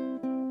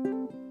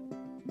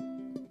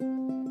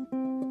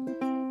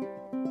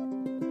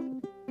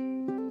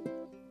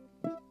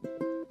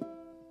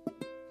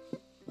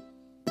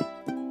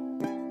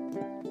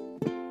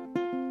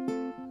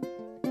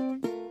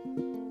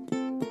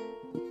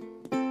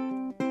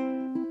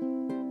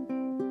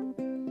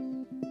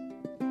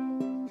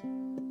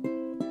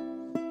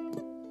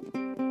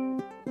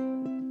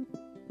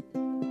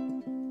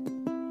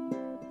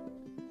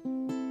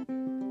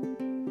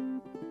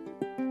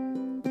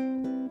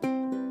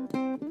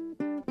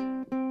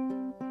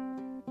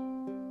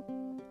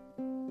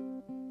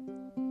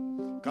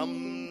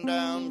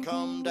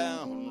 Come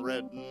down,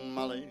 Red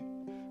Molly,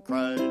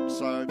 cried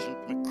Sergeant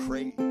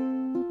McCrae.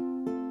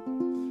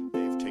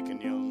 They've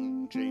taken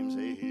young James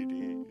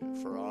A.D.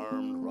 for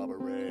armed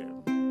robbery.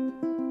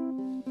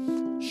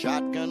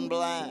 Shotgun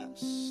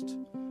blast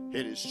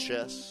hit his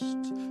chest,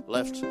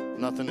 left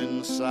nothing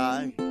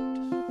inside.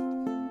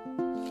 Come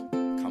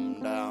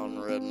down,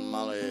 Red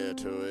Molly,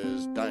 to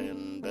his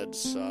dying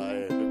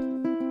bedside.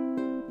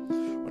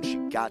 When she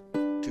got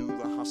to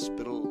the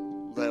hospital,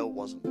 there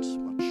wasn't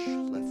much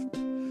left.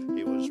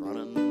 He was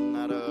running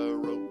out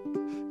of rope,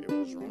 he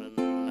was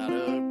running out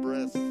of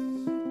breath.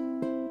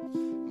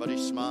 But he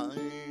smiled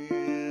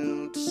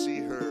to see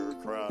her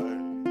cry.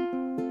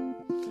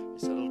 He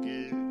said, I'll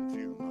give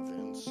you my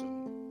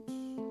Vincent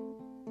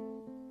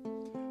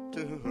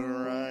to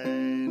ride.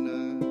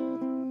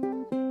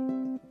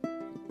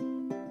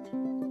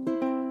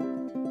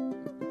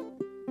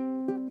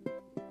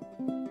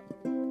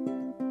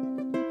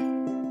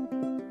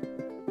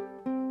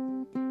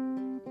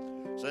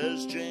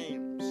 Says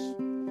James,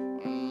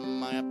 in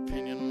my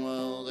opinion,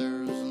 well,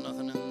 there's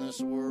nothing in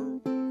this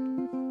world.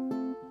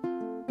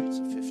 It's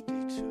a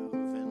 52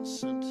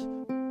 Vincent,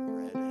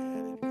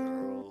 red-headed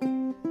girl.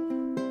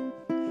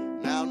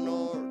 Now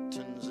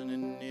Nortons and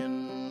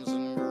Indians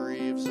and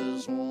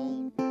Greaveses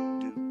won't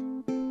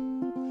do.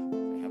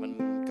 They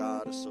haven't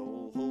got a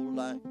soul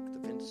like the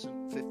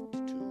Vincent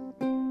 52.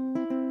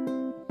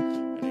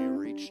 And he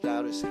reached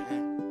out his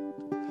hand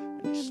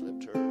and he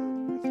slipped her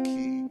the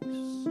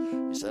keys.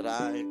 He said,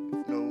 I've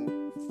no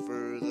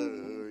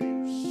further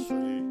use for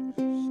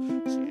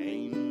these. See,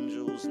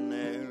 angels and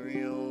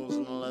Ariels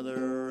and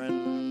leather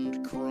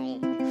and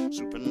chrome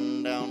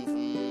swooping down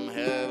from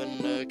heaven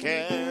to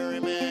carry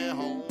me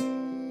home.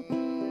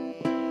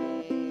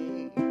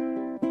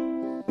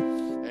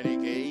 And he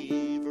gave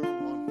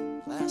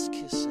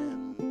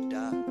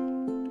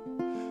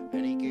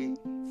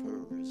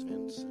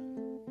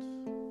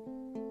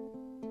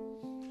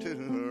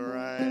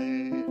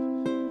right.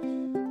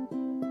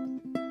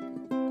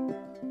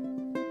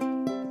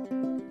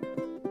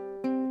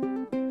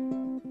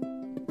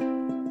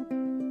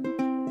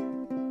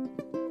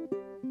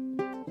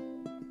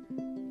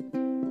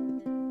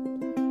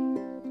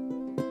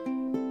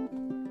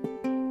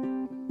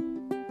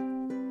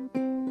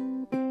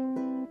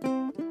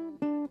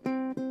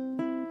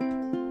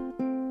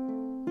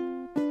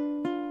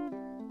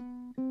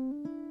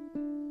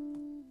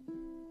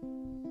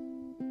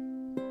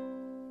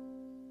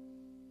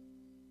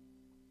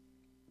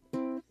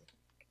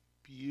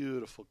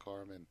 Beautiful,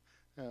 Carmen.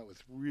 That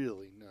was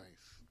really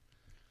nice.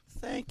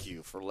 Thank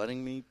you for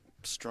letting me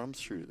strum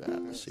through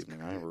that this evening.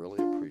 Great. I really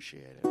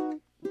appreciate it.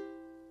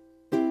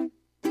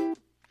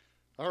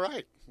 All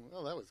right.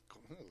 Well, that was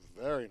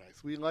very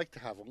nice. We like to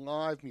have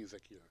live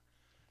music here,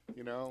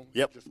 you know?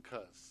 Yep. Just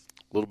because.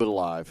 A little bit of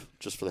live,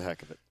 just for the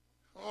heck of it.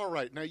 All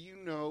right. Now, you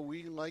know,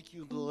 we like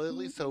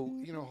ukulele, so,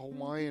 you know,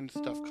 Hawaiian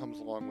stuff comes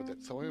along with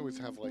it. So I always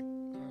have, like,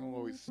 I'll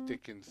always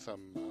stick in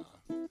some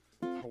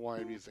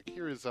Hawaiian music.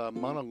 Here is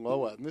Mauna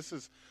Loa, and this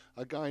is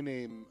a guy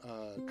named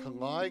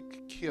Kalai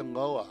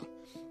Kialoa,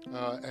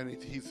 and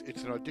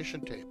it's an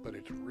audition tape, but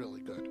it's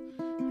really good.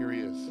 Here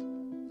he is,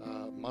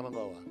 Mauna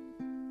Loa.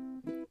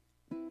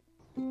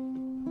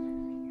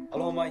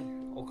 Aloha mai,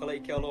 o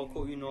Kalai Kialoa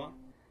ko inoa.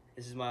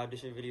 This is my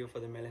audition video for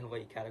the Mele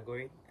Hawaii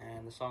category,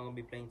 and the song I'll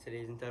be playing today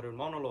is entitled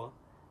Mauna Loa.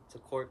 It's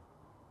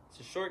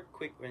a short,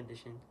 quick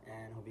rendition,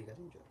 and I hope you guys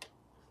enjoy.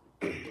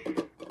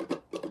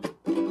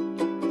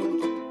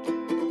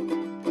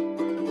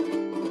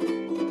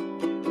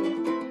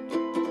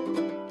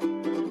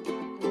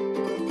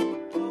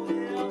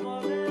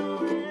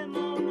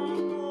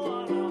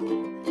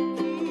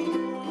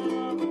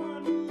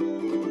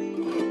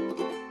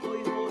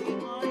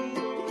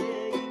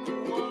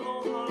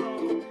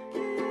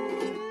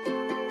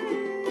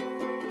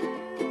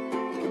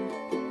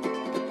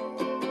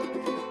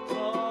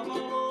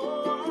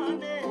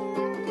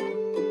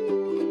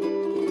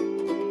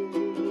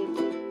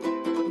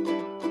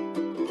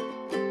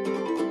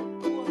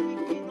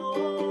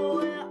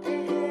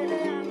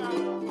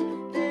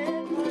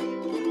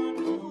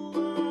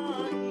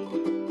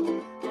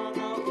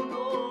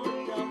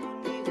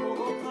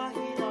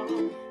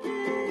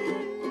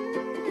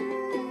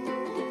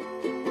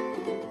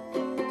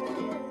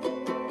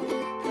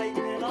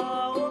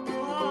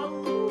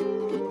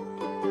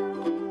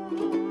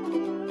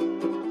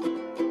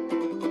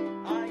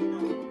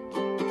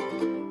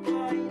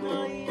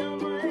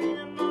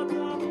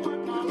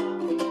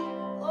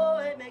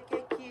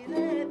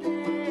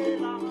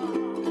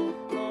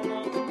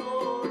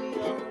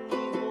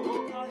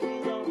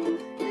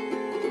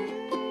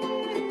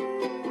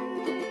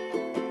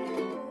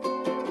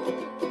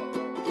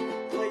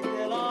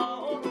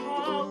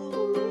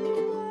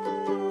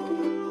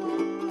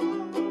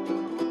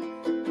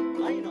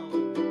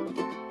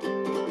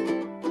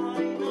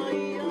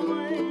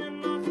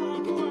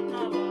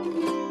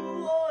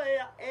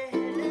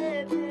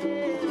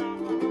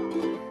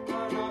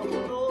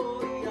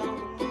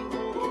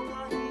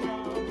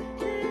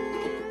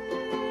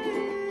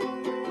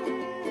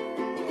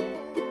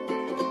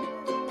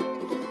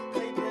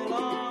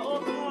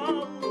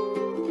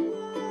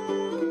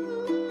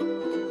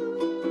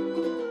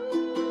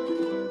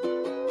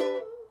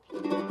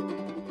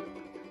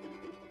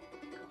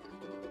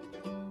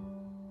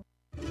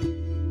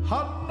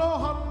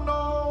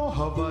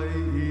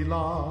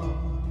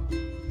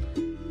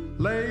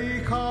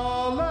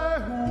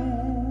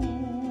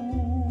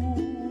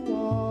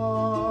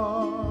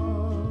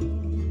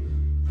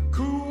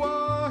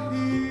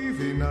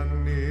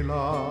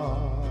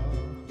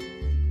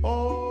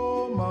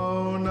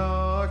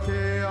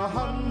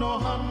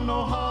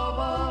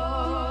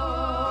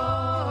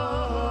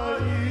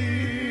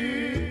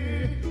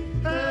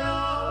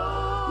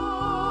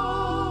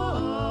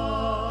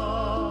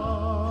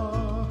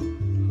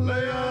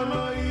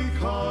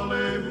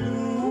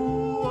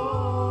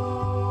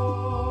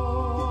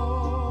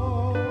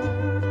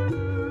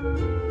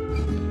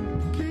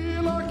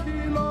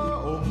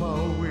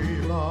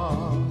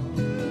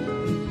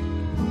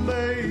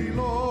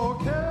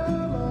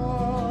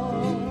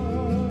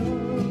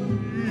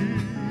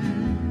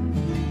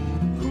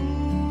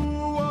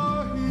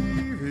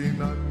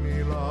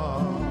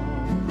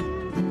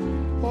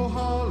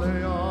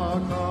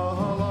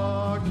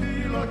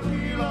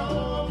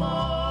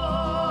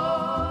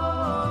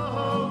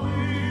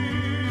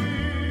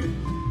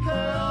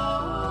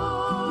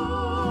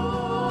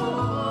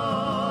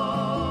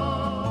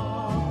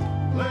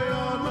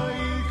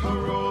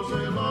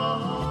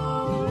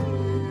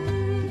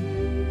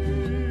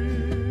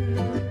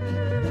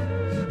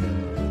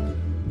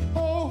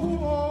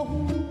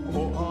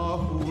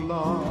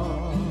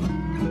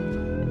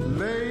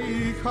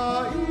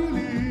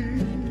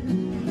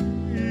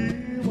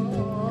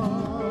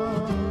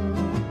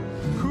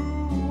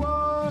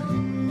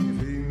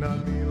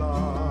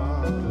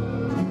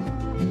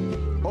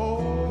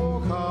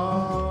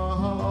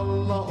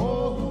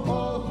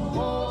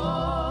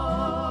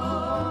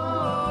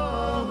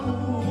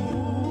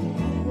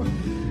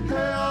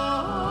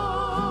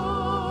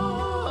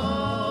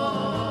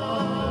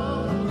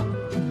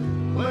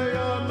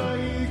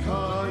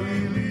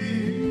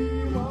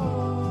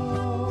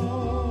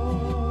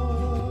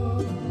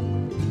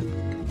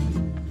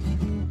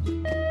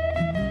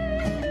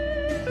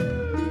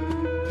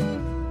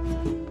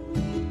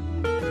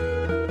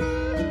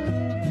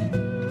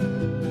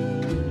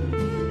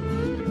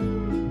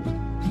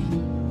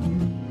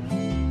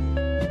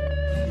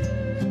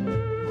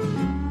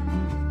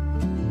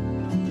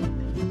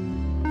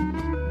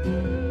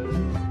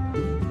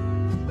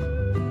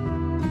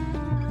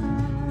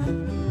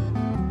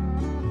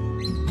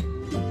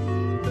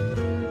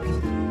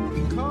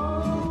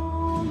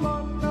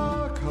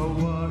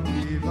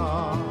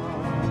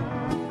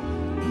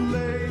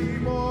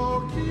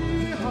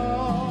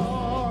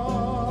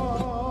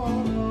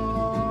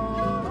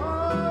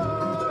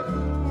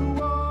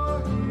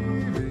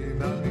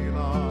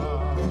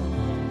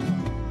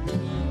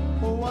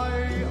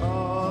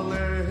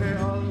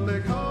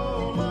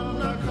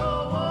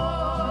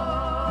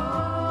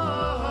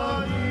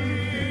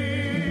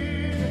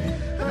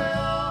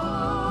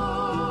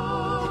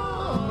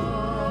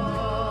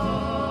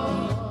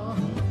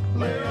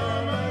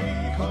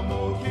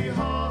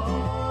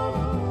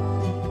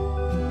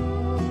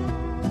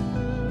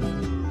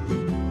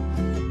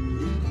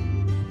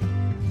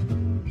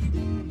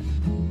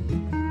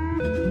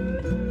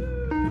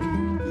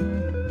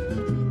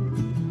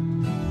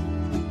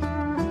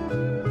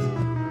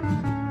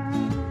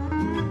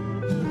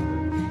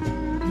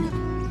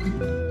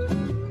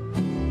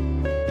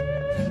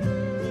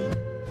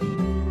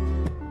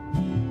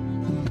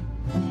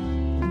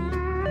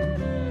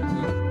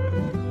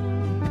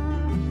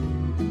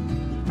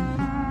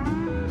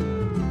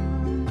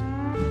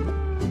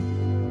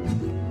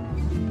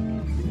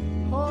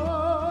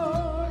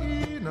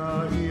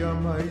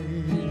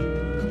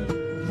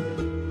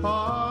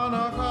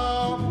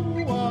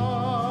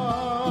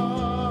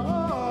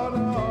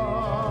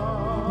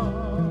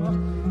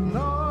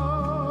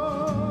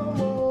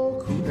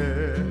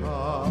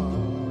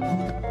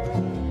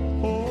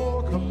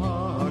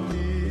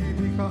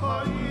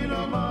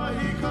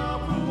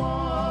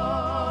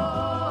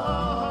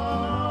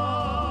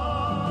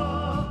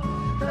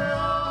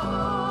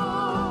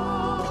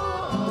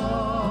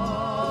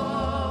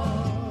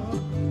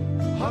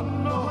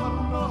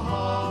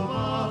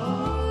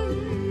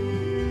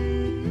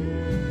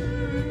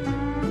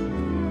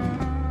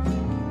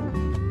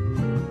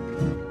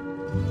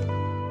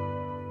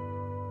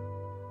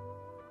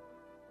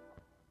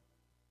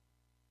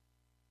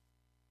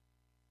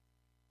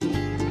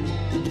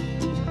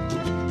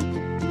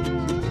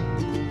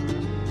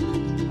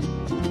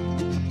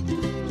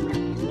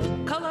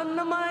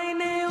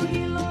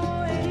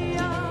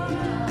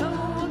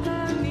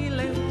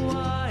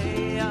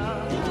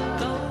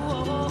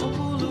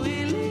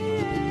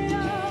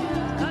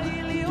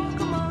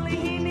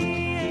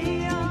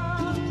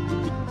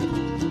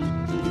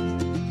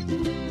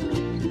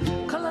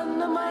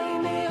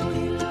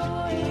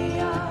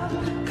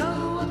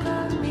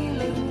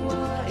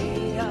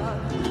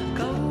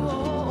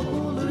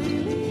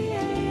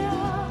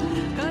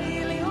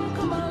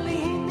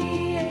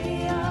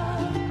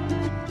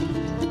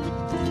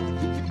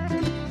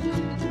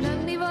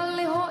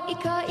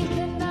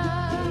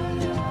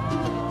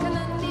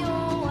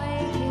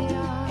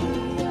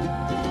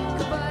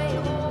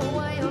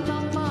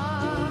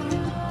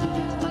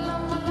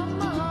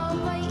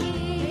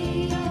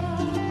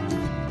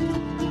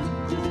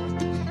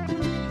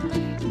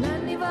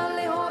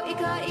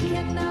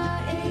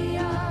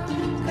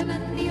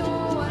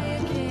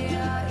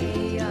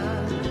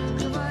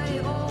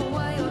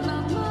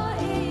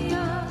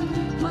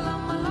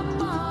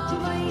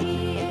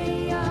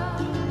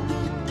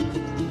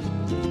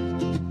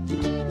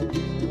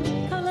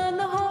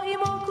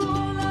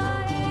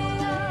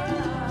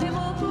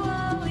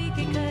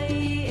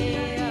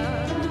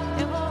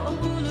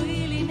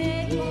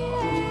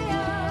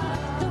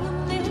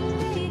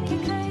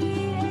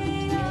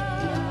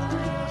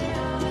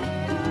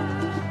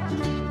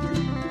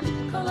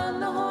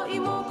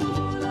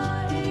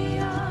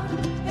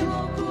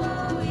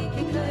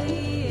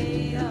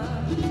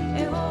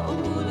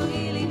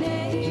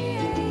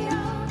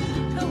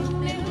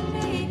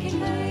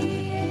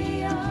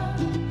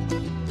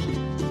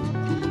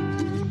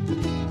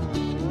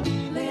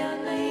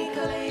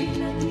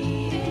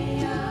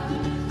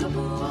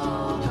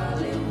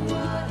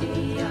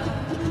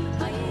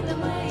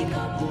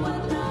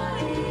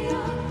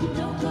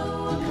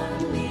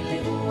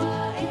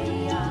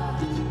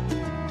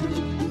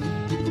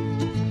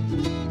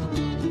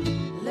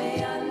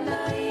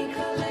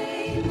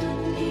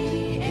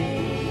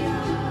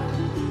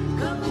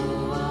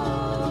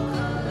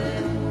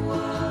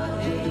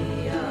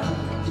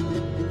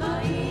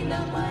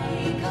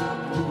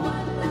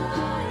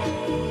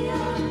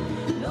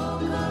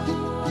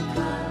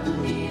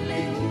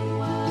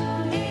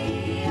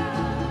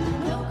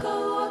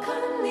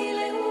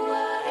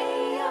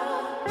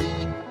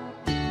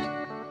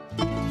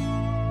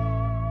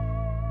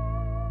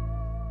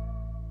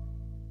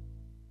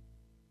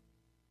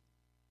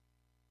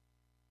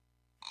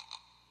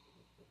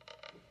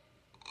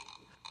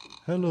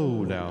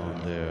 Hello down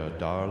there,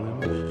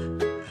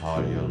 darling.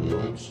 Are you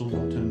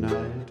lonesome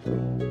tonight?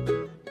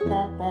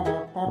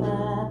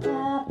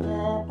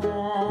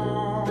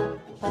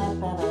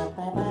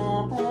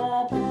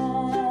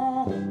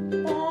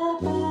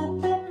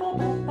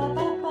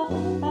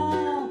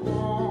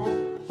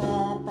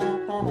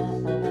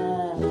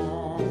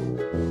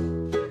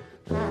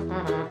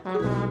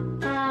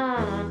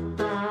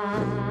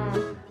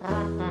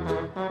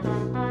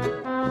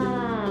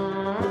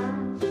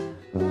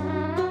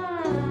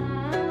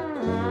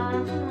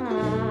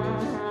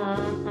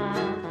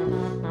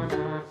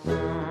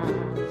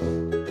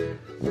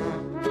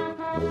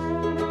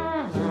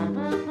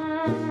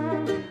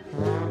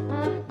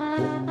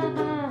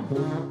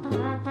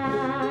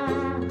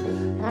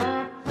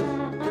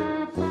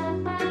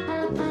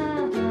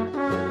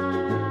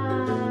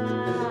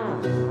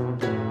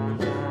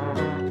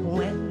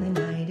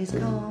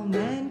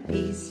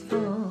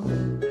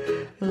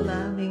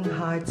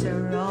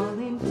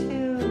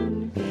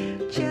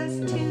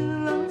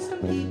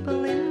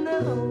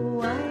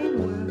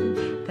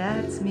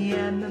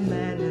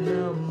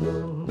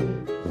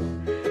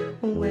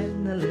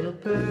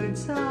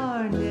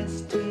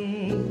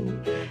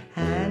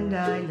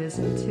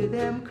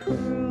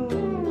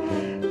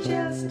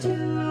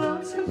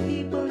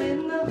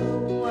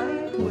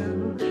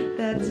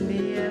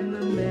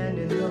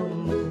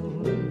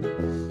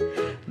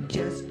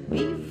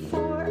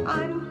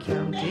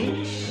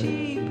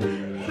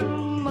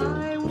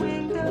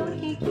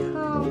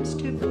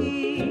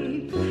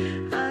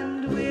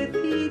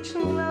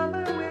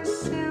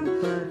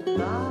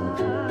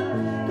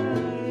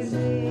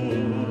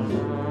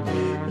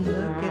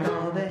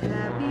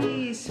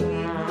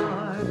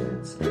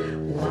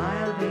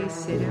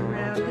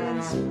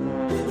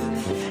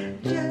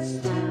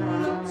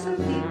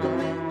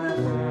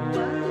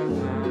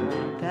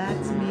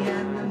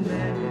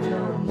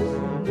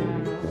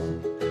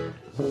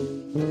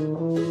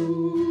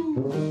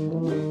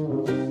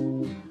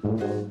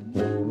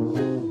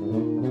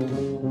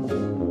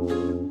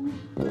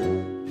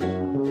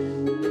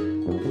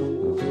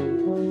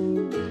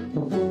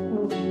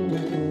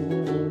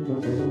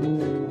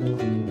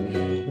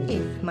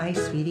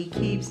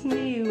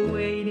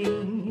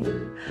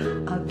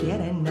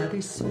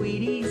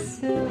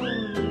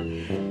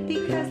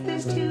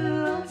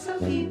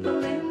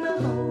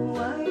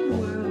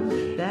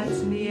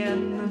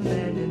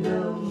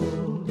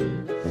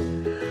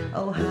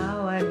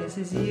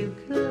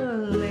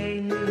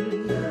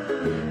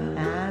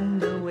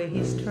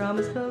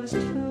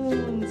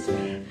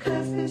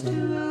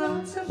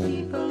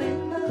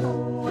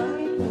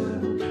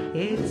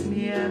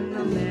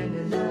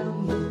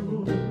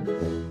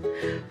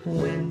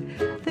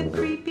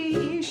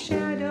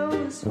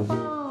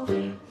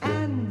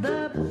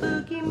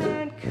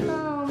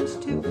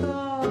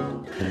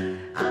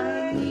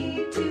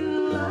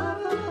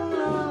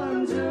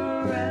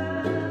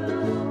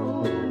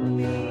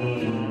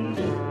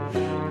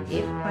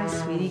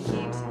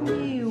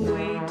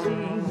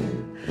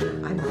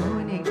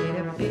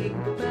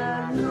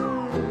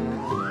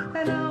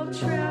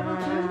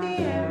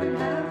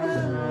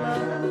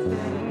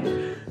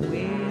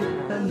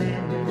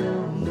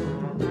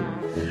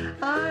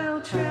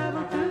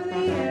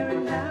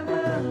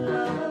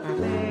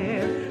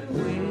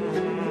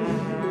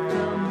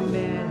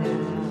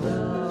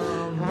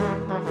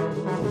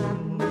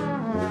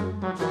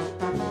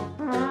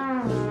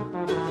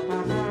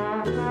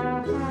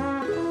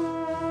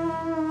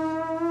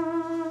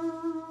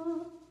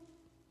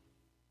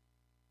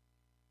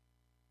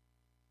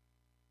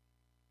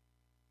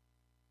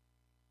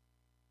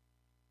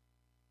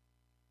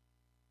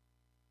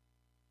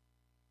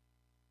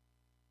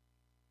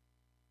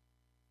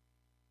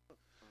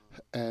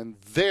 And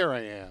there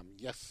I am.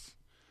 Yes.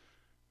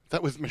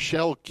 That was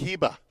Michelle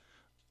Kiba,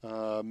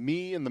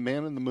 Me and the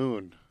Man in the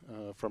Moon,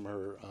 from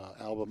her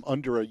album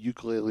Under a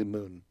Ukulele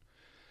Moon.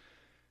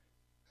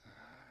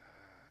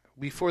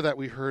 Before that,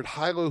 we heard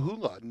Hilo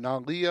Hula,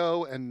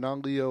 Nalio and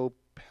Nalio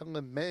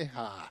Pelemehana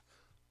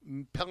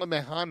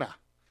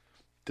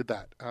did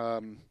that.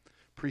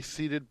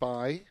 Preceded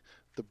by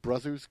the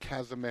Brothers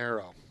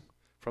Casimiro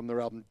from their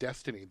album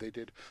Destiny. They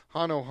did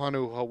Hano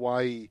Hanu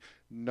Hawaii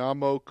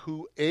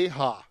Namoku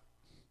Eha.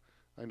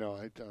 I know,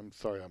 I'm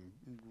sorry, I'm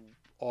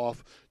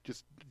off,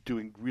 just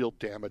doing real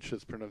damage to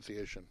this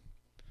pronunciation.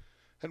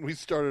 And we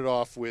started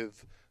off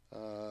with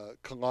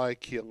Kalai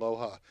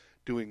Kialoha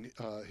doing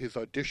his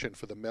audition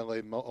for the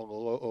Mele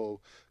Mo'olo'o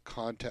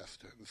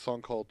contest, a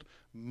song called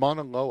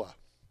Mauna Loa.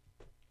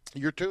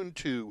 You're tuned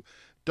to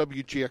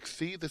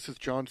WGXC. This is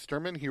John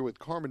Sturman here with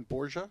Carmen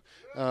Borgia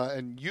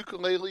and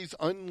Ukuleles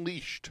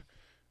Unleashed.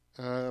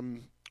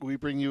 We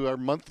bring you our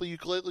monthly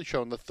ukulele show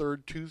on the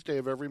third Tuesday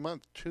of every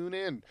month. Tune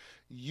in.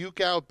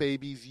 Uke out,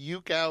 babies.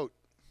 Uke out.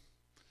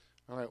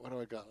 All right, what do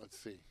I got? Let's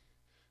see.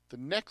 The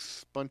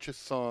next bunch of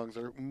songs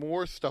are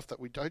more stuff that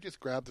I just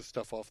grabbed the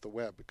stuff off the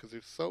web because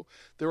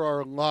there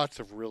are lots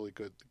of really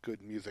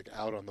good music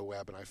out on the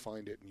web, and I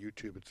find it in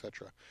YouTube,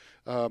 etc.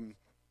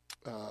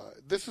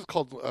 This is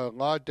called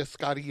La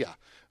Descarria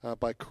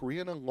by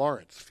Karina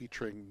Lawrence,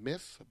 featuring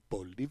Miss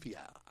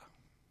Bolivia.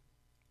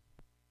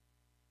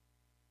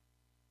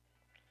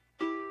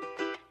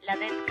 La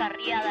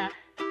Descarriada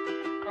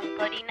con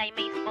Corina y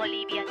Miss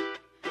Bolivia.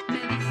 Me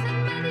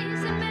dicen, me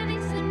dicen, me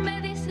dicen,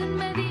 me dicen,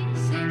 me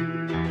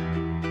dicen.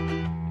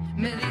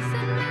 Me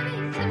dicen, me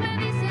dicen, me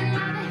dicen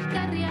la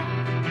descarriada.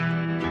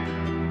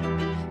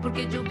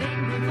 Porque yo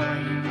vengo y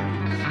voy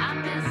a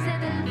merced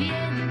del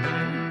viento.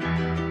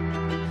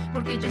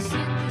 Porque yo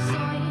siento y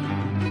soy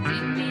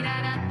sin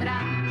mirar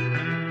atrás.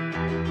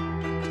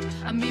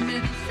 A mí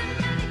me dicen,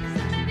 me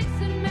dicen, me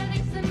dicen, me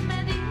dicen,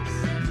 me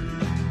dicen.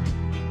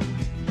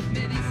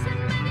 Me dicen,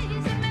 me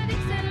dicen, me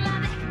dicen la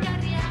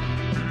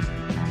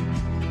descarriada.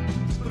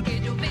 Porque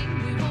yo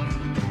vengo y voy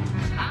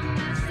a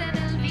merced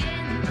del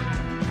viento.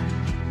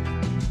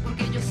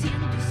 Porque yo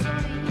siento y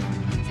soy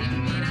sin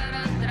mirar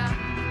atrás.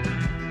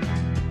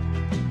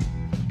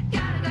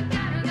 Carga,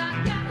 carga,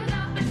 carga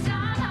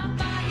pesada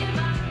para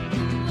llevar.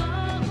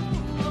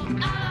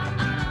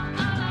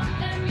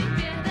 En mis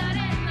pies de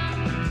arena.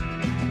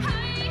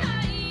 Ay,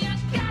 ay,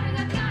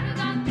 carga,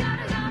 carga,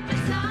 carga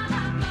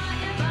pesada para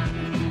llevar.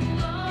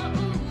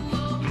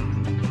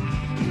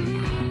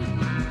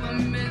 A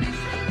mí me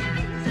dicen, me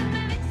dicen,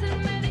 me dicen,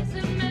 me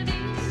dicen, me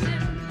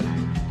dicen.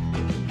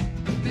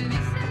 Me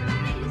dicen, me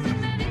dicen,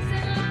 me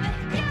dicen la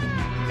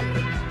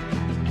descarria.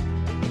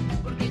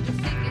 Porque yo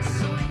sé que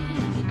soy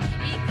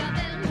hija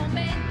del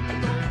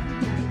momento.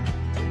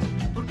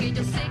 Porque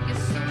yo sé que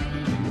soy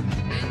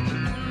en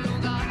ningún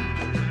lugar.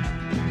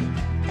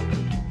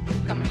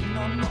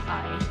 Camino no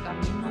hay,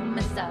 camino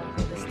me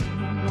salgo.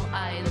 Destino no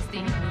hay,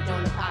 destino yo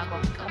lo hago.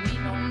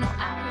 Camino no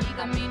hay,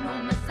 camino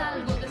me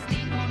salgo.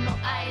 Destino no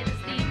hay,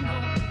 destino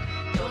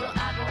yo lo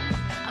hago.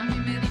 A mí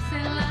me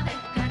dicen la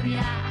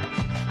descarria.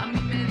 A mí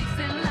me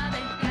dicen la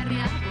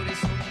descarria. Por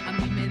eso a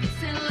mí me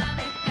dicen la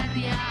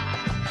descarria.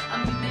 A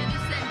mí me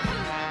dicen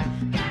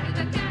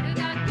carga,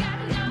 carga,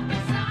 carga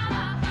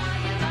pesada para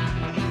llevar.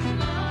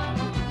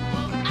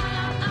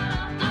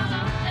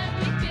 En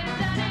mis pies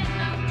de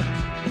arena.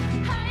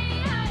 Ay,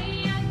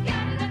 ay,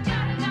 carga,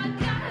 carga,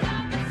 carga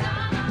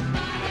pesada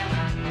para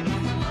llevar.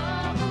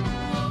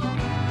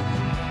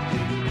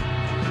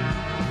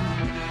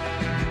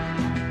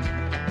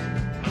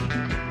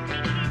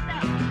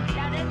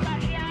 La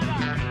descarriada.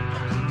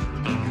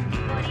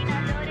 Corina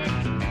Lores.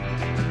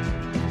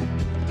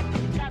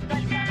 Canto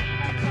al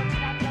pianino y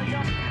tocando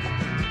yo.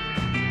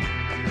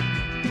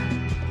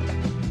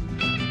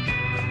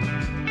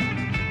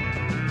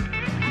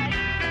 Ay,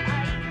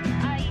 ay,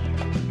 ay.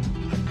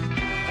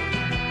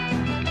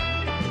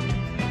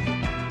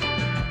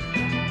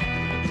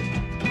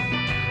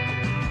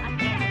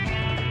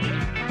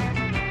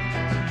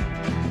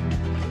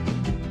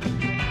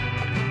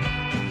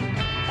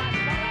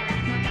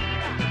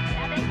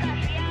 La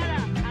descarriada,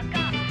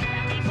 acá,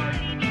 la mi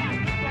Bolivia,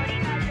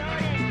 Corina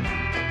Lores.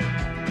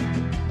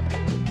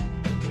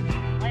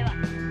 Mueva,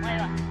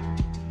 mueva,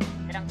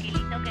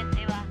 tranquilito que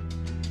se va.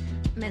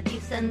 Me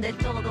dicen de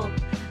todo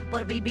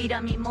por vivir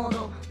a mi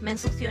modo. Me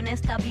ensucio en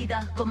esta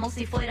vida como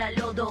si fuera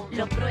lodo.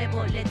 Lo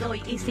pruebo, le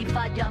doy y si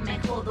falla me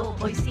jodo.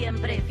 Voy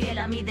siempre fiel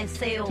a mi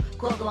deseo,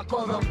 codo a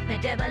codo. Me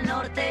lleva el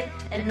norte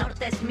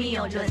es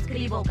mío. Lo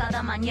escribo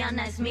cada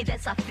mañana, es mi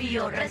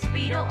desafío.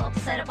 Respiro,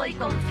 observo y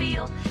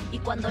confío. Y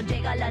cuando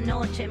llega la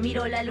noche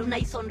miro la luna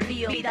y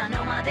sonrío. Vida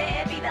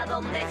nómade, vida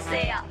donde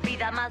sea.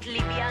 Vida más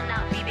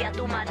liviana, vive a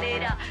tu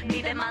manera.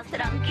 Vive más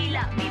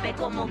tranquila, vive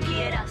como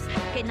quieras.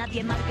 Que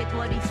nadie marque tu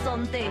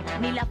horizonte,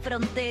 ni la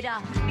frontera.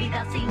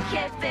 Vida sin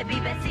jefe,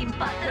 vive sin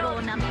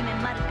patrón. A mí me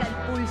marca el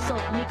pulso,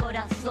 mi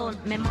corazón.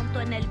 Me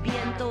monto en el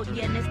viento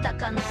y en esta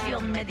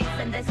canción me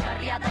dicen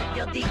descarriada y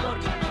yo digo.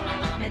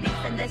 Me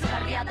dicen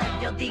descarriada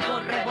y yo digo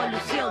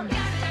revolución.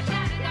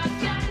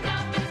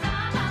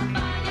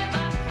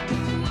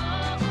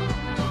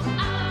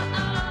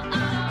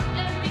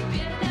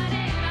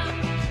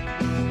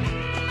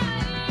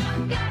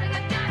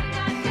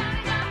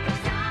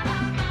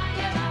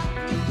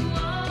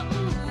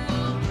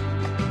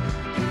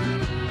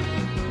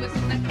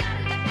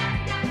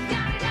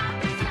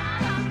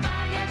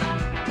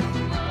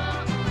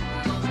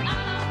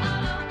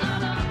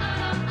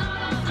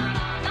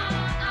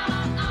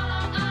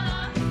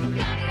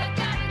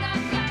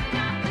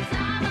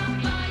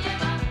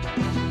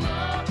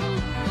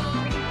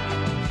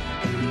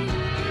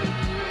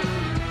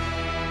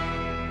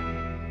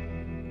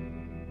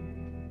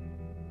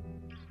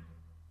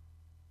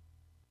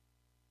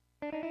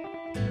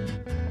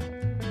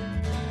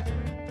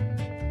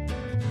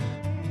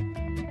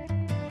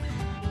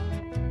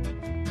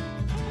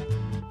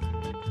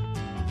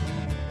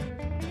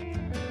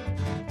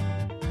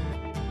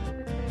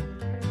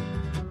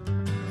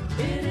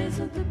 It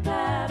isn't the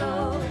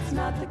paddle, it's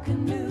not the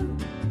canoe.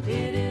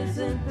 It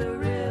isn't the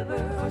river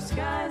or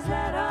skies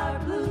that are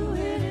blue.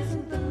 It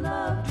isn't the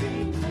love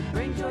dreams that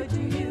bring joy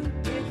to you.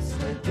 It's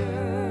the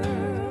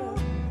girl.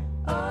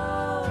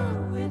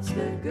 Oh, it's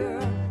the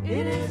girl.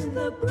 It isn't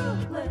the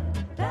Brooklyn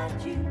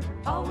that you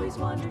always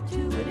wander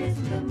to. It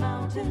isn't the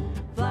mountain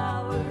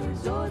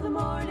flowers or the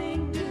morning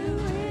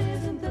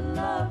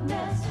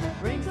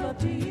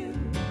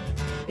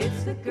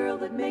a girl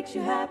that makes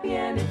you happy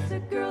and it's a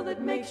girl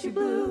that makes you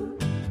blue.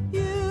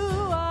 You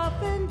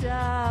often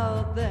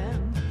doubt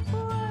them.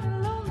 What a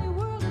lonely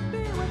world it'd be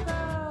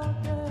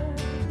without them.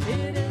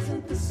 It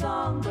isn't the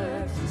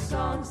songbirds and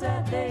songs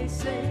that they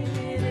sing.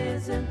 It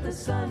isn't the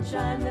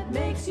sunshine that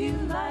makes you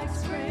like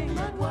spring.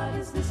 But what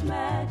is this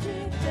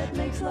magic that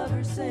makes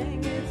lovers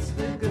sing? It's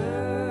the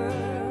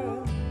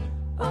girl.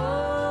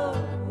 Oh,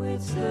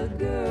 it's the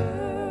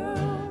girl.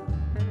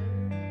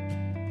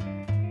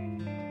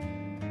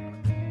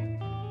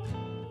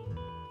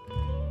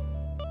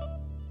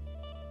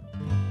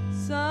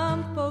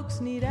 Some folks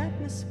need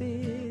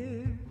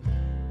atmosphere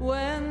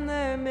when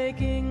they're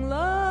making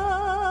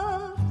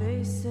love.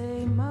 They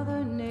say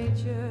Mother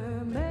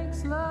Nature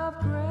makes love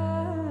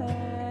grand.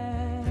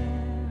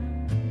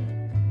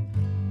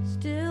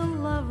 Still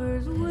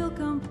lovers will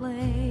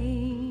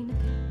complain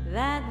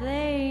that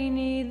they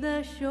need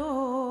the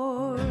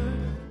shore.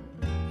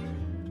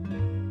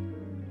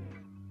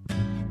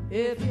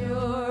 If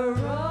you're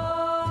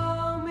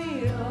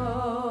Romeo,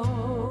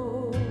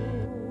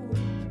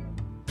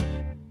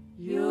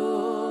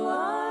 you'll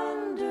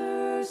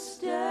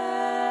understand.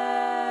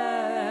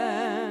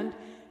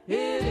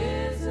 It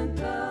isn't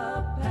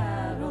the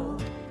paddle,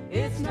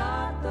 it's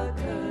not the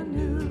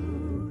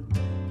canoe.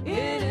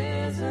 It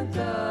isn't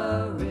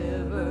the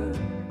river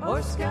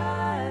or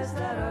skies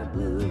that are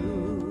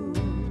blue.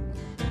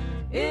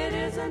 It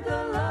isn't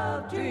the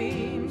love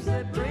dreams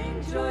that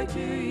bring joy to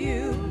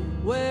you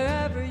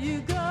wherever you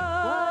go.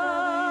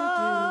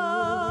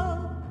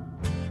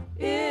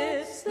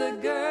 It's the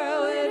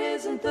girl, it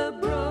isn't the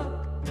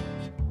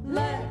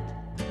brooklet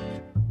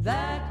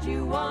that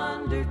you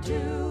wander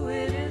to.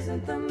 It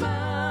isn't the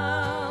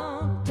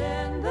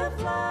mountain, the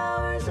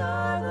flowers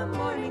are the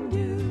morning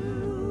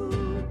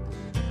dew.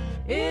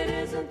 It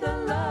isn't the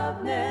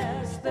love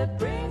nest that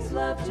brings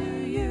love to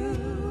you.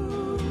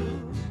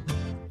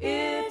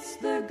 It's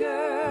the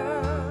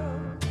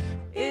girl,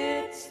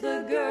 it's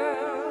the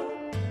girl.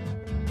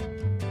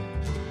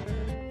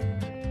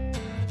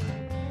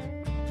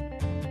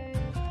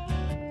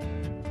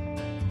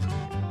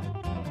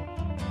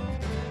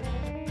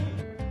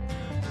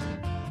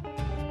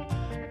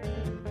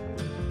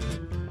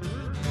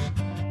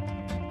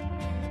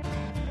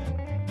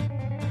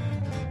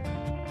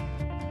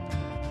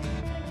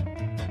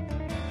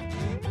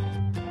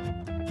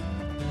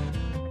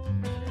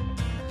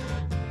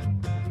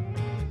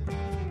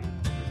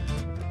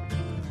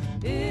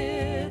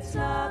 It's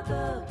not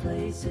the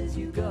places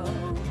you go,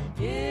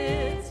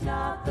 it's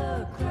not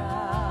the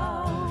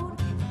crowd,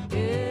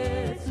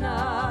 it's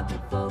not the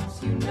folks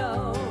you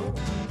know.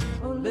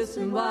 Oh,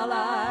 listen while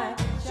I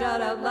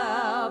shout out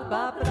loud.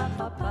 Ba ba da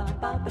ba ba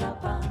ba ba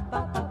ba ba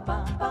ba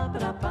ba ba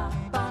da ba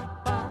ba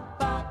ba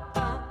ba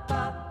ba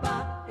ba ba.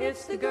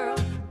 It's the girl.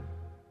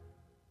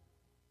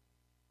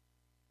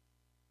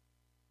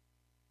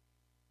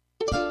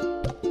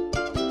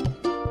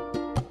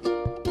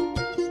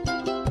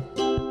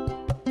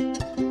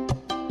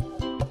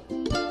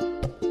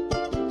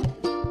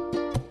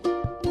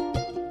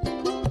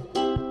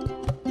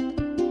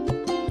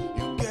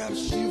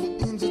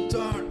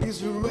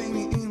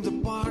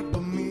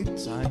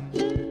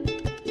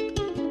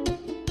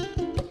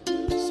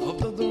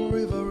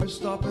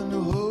 Stopping to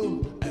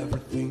hold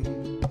everything.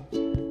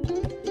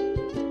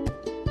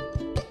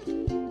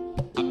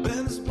 I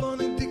been this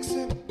blonde in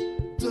Dixie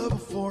double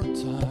 4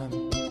 time.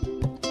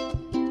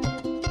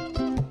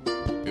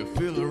 You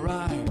feel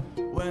alright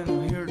when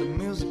you hear the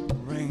music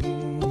ring.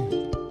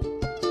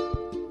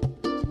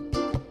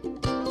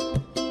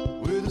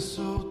 With the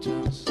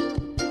sultans,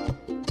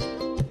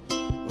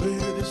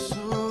 with the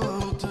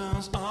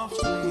sultans of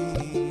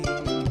swing.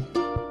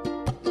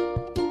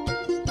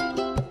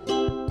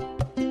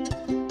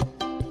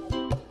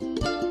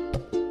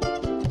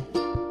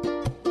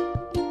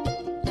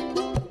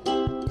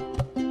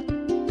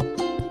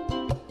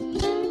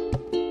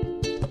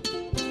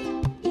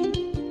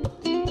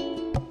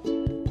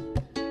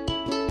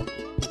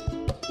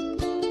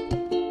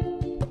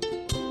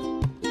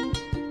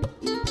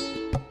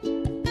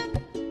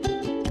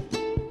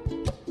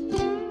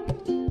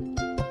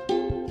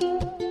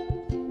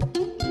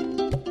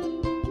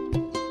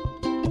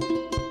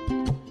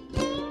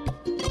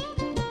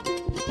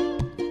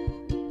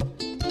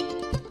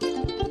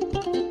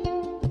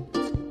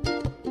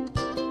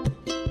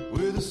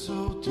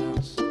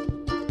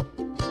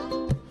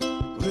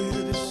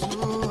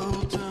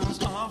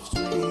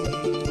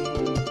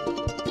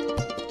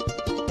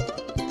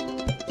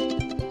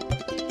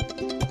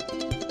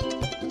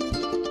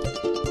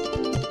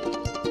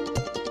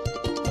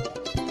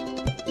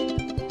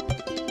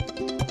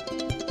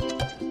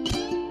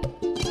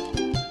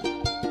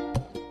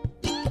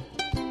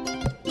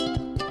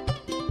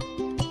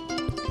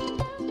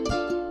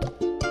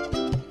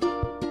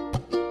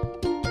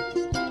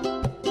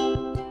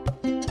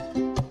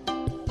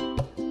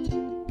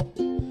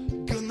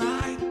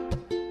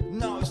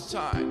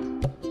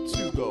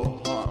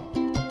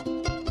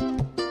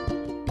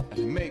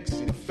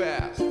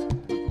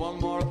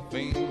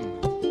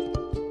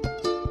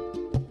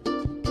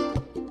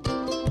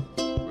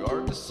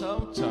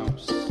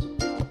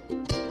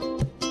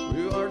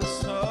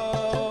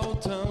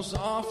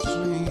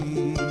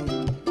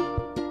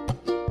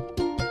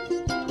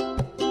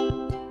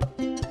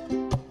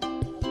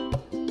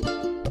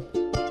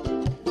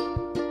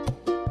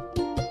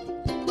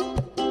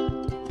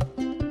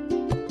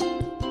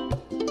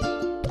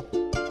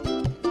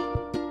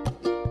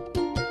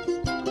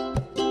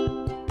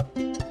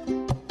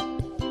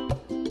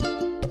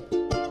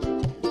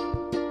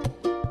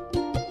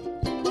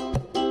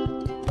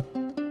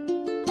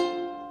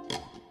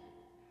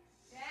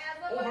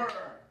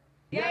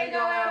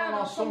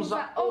 Somos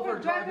a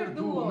Overdriver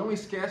Duo. Não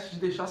esquece de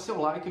deixar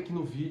seu like aqui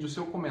no vídeo,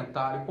 seu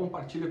comentário,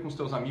 compartilha com os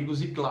teus amigos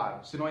e,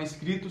 claro, se não é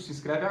inscrito, se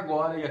inscreve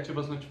agora e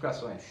ativa as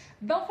notificações.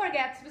 Don't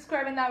forget to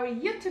subscribe on our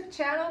YouTube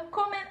channel,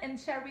 comment and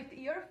share with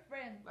your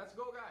friends. Let's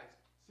go, guys.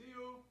 See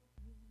you.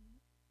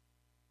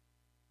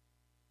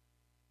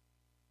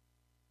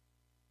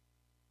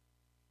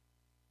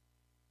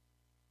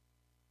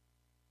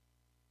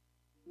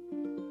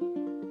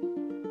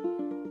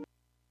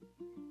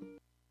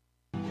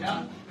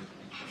 Yeah.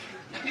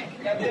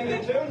 Got the end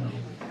of the tune?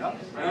 Yep.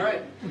 All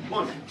right.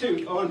 1,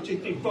 2, 1, 2,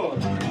 3, 4.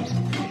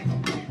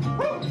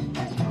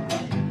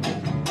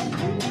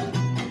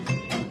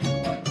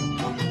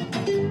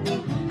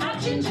 Hot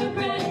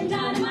gingerbread and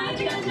dynamite,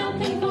 you got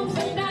nothing, folks,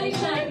 but daddy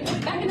shine.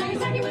 Back in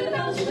Nagasaki with the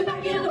bells, just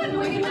back in the wind,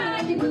 wiggy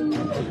wacky boo.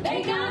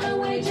 They got a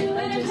way to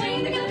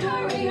entertain, they got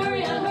hurry,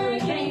 hurry, a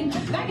hurricane.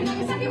 Back in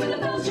Nagasaki with the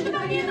bells, just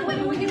back in the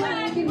wind, wiggy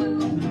wacky boo.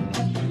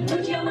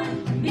 Uchioma,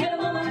 get a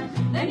mama,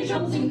 then your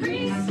troubles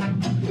increase.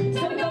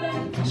 So we go to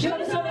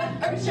soda, soda,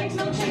 earth shakes,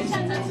 milkshakes,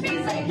 10 cents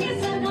fees. They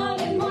kiss and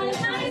hug and boy,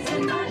 it's nice,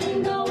 and I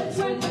can go, it's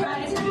worth the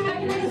price.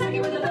 Back in Nagasaki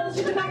with the bells,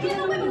 just back in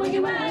the wind, wiggy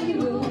wacky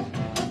boo.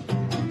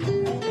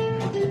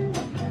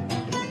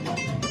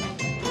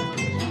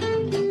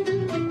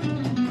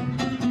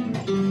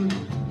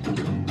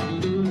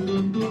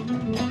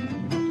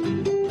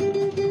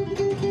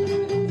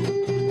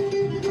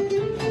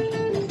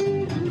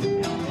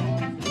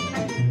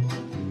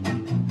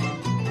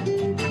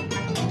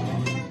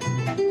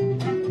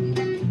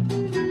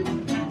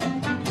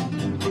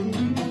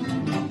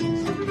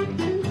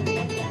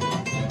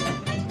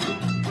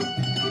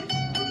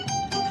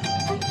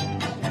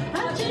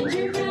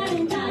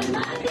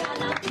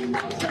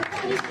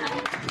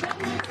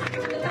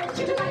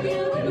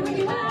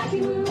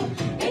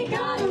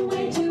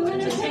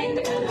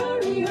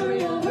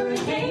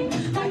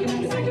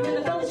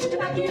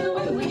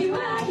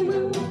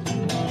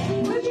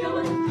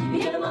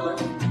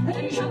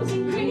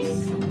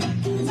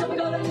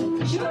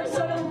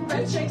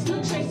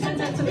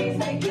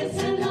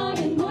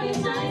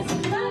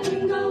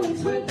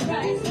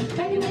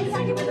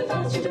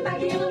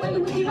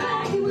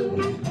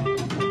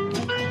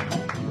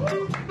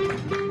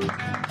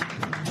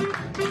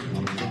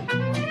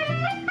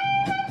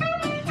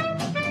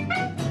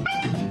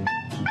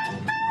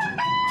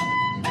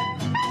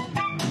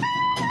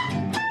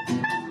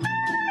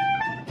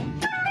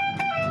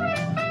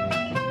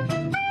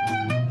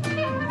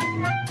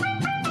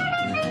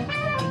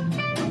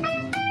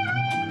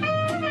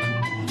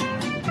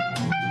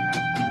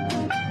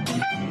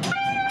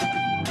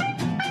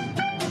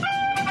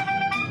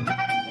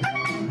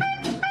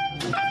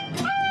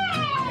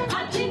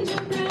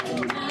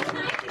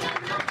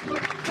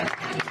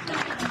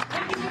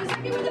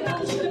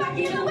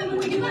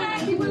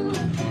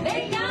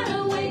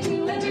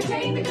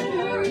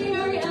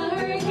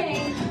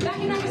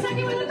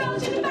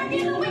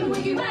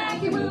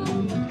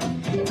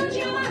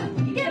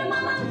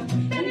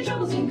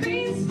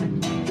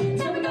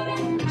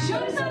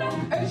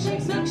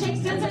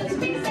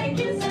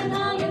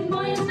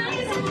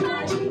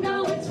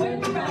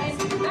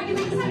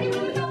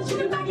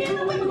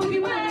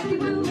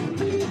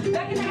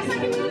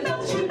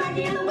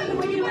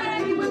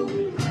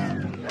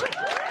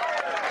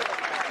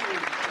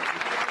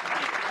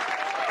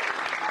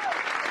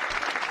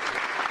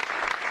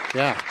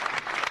 Yeah.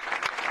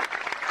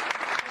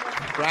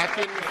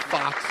 Kraken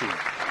Foxy.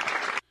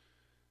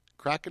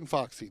 Kraken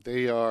Foxy.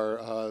 They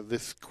are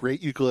this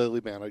great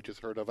ukulele band I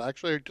just heard of.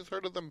 Actually, I just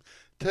heard of them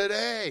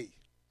today.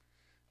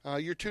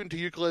 You're tuned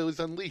to Ukuleles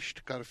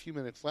Unleashed. Got a few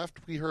minutes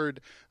left. We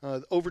heard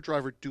the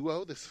Overdriver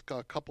Duo. This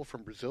couple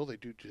from Brazil. They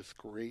do just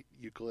great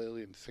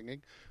ukulele and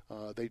singing.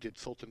 They did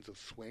Sultans of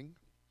Swing.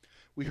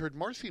 We heard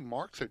Marcy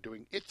Marks are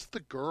doing It's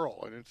the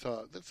Girl, and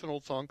that's an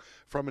old song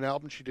from an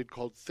album she did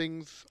called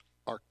Things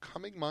Are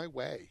Coming My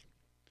Way.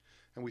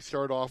 And we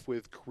start off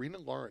with Karina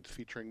Lawrence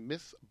featuring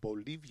Miss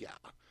Bolivia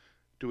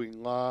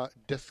doing La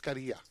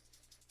Descaria.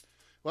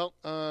 Well,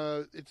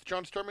 it's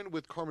John Sturman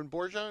with Carmen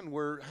Borja, and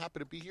we're happy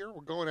to be here.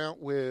 We're going out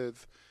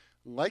with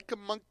Like a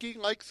Monkey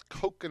Likes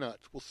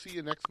Coconuts. We'll see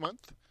you next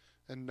month,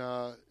 and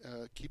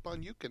keep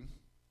on uking.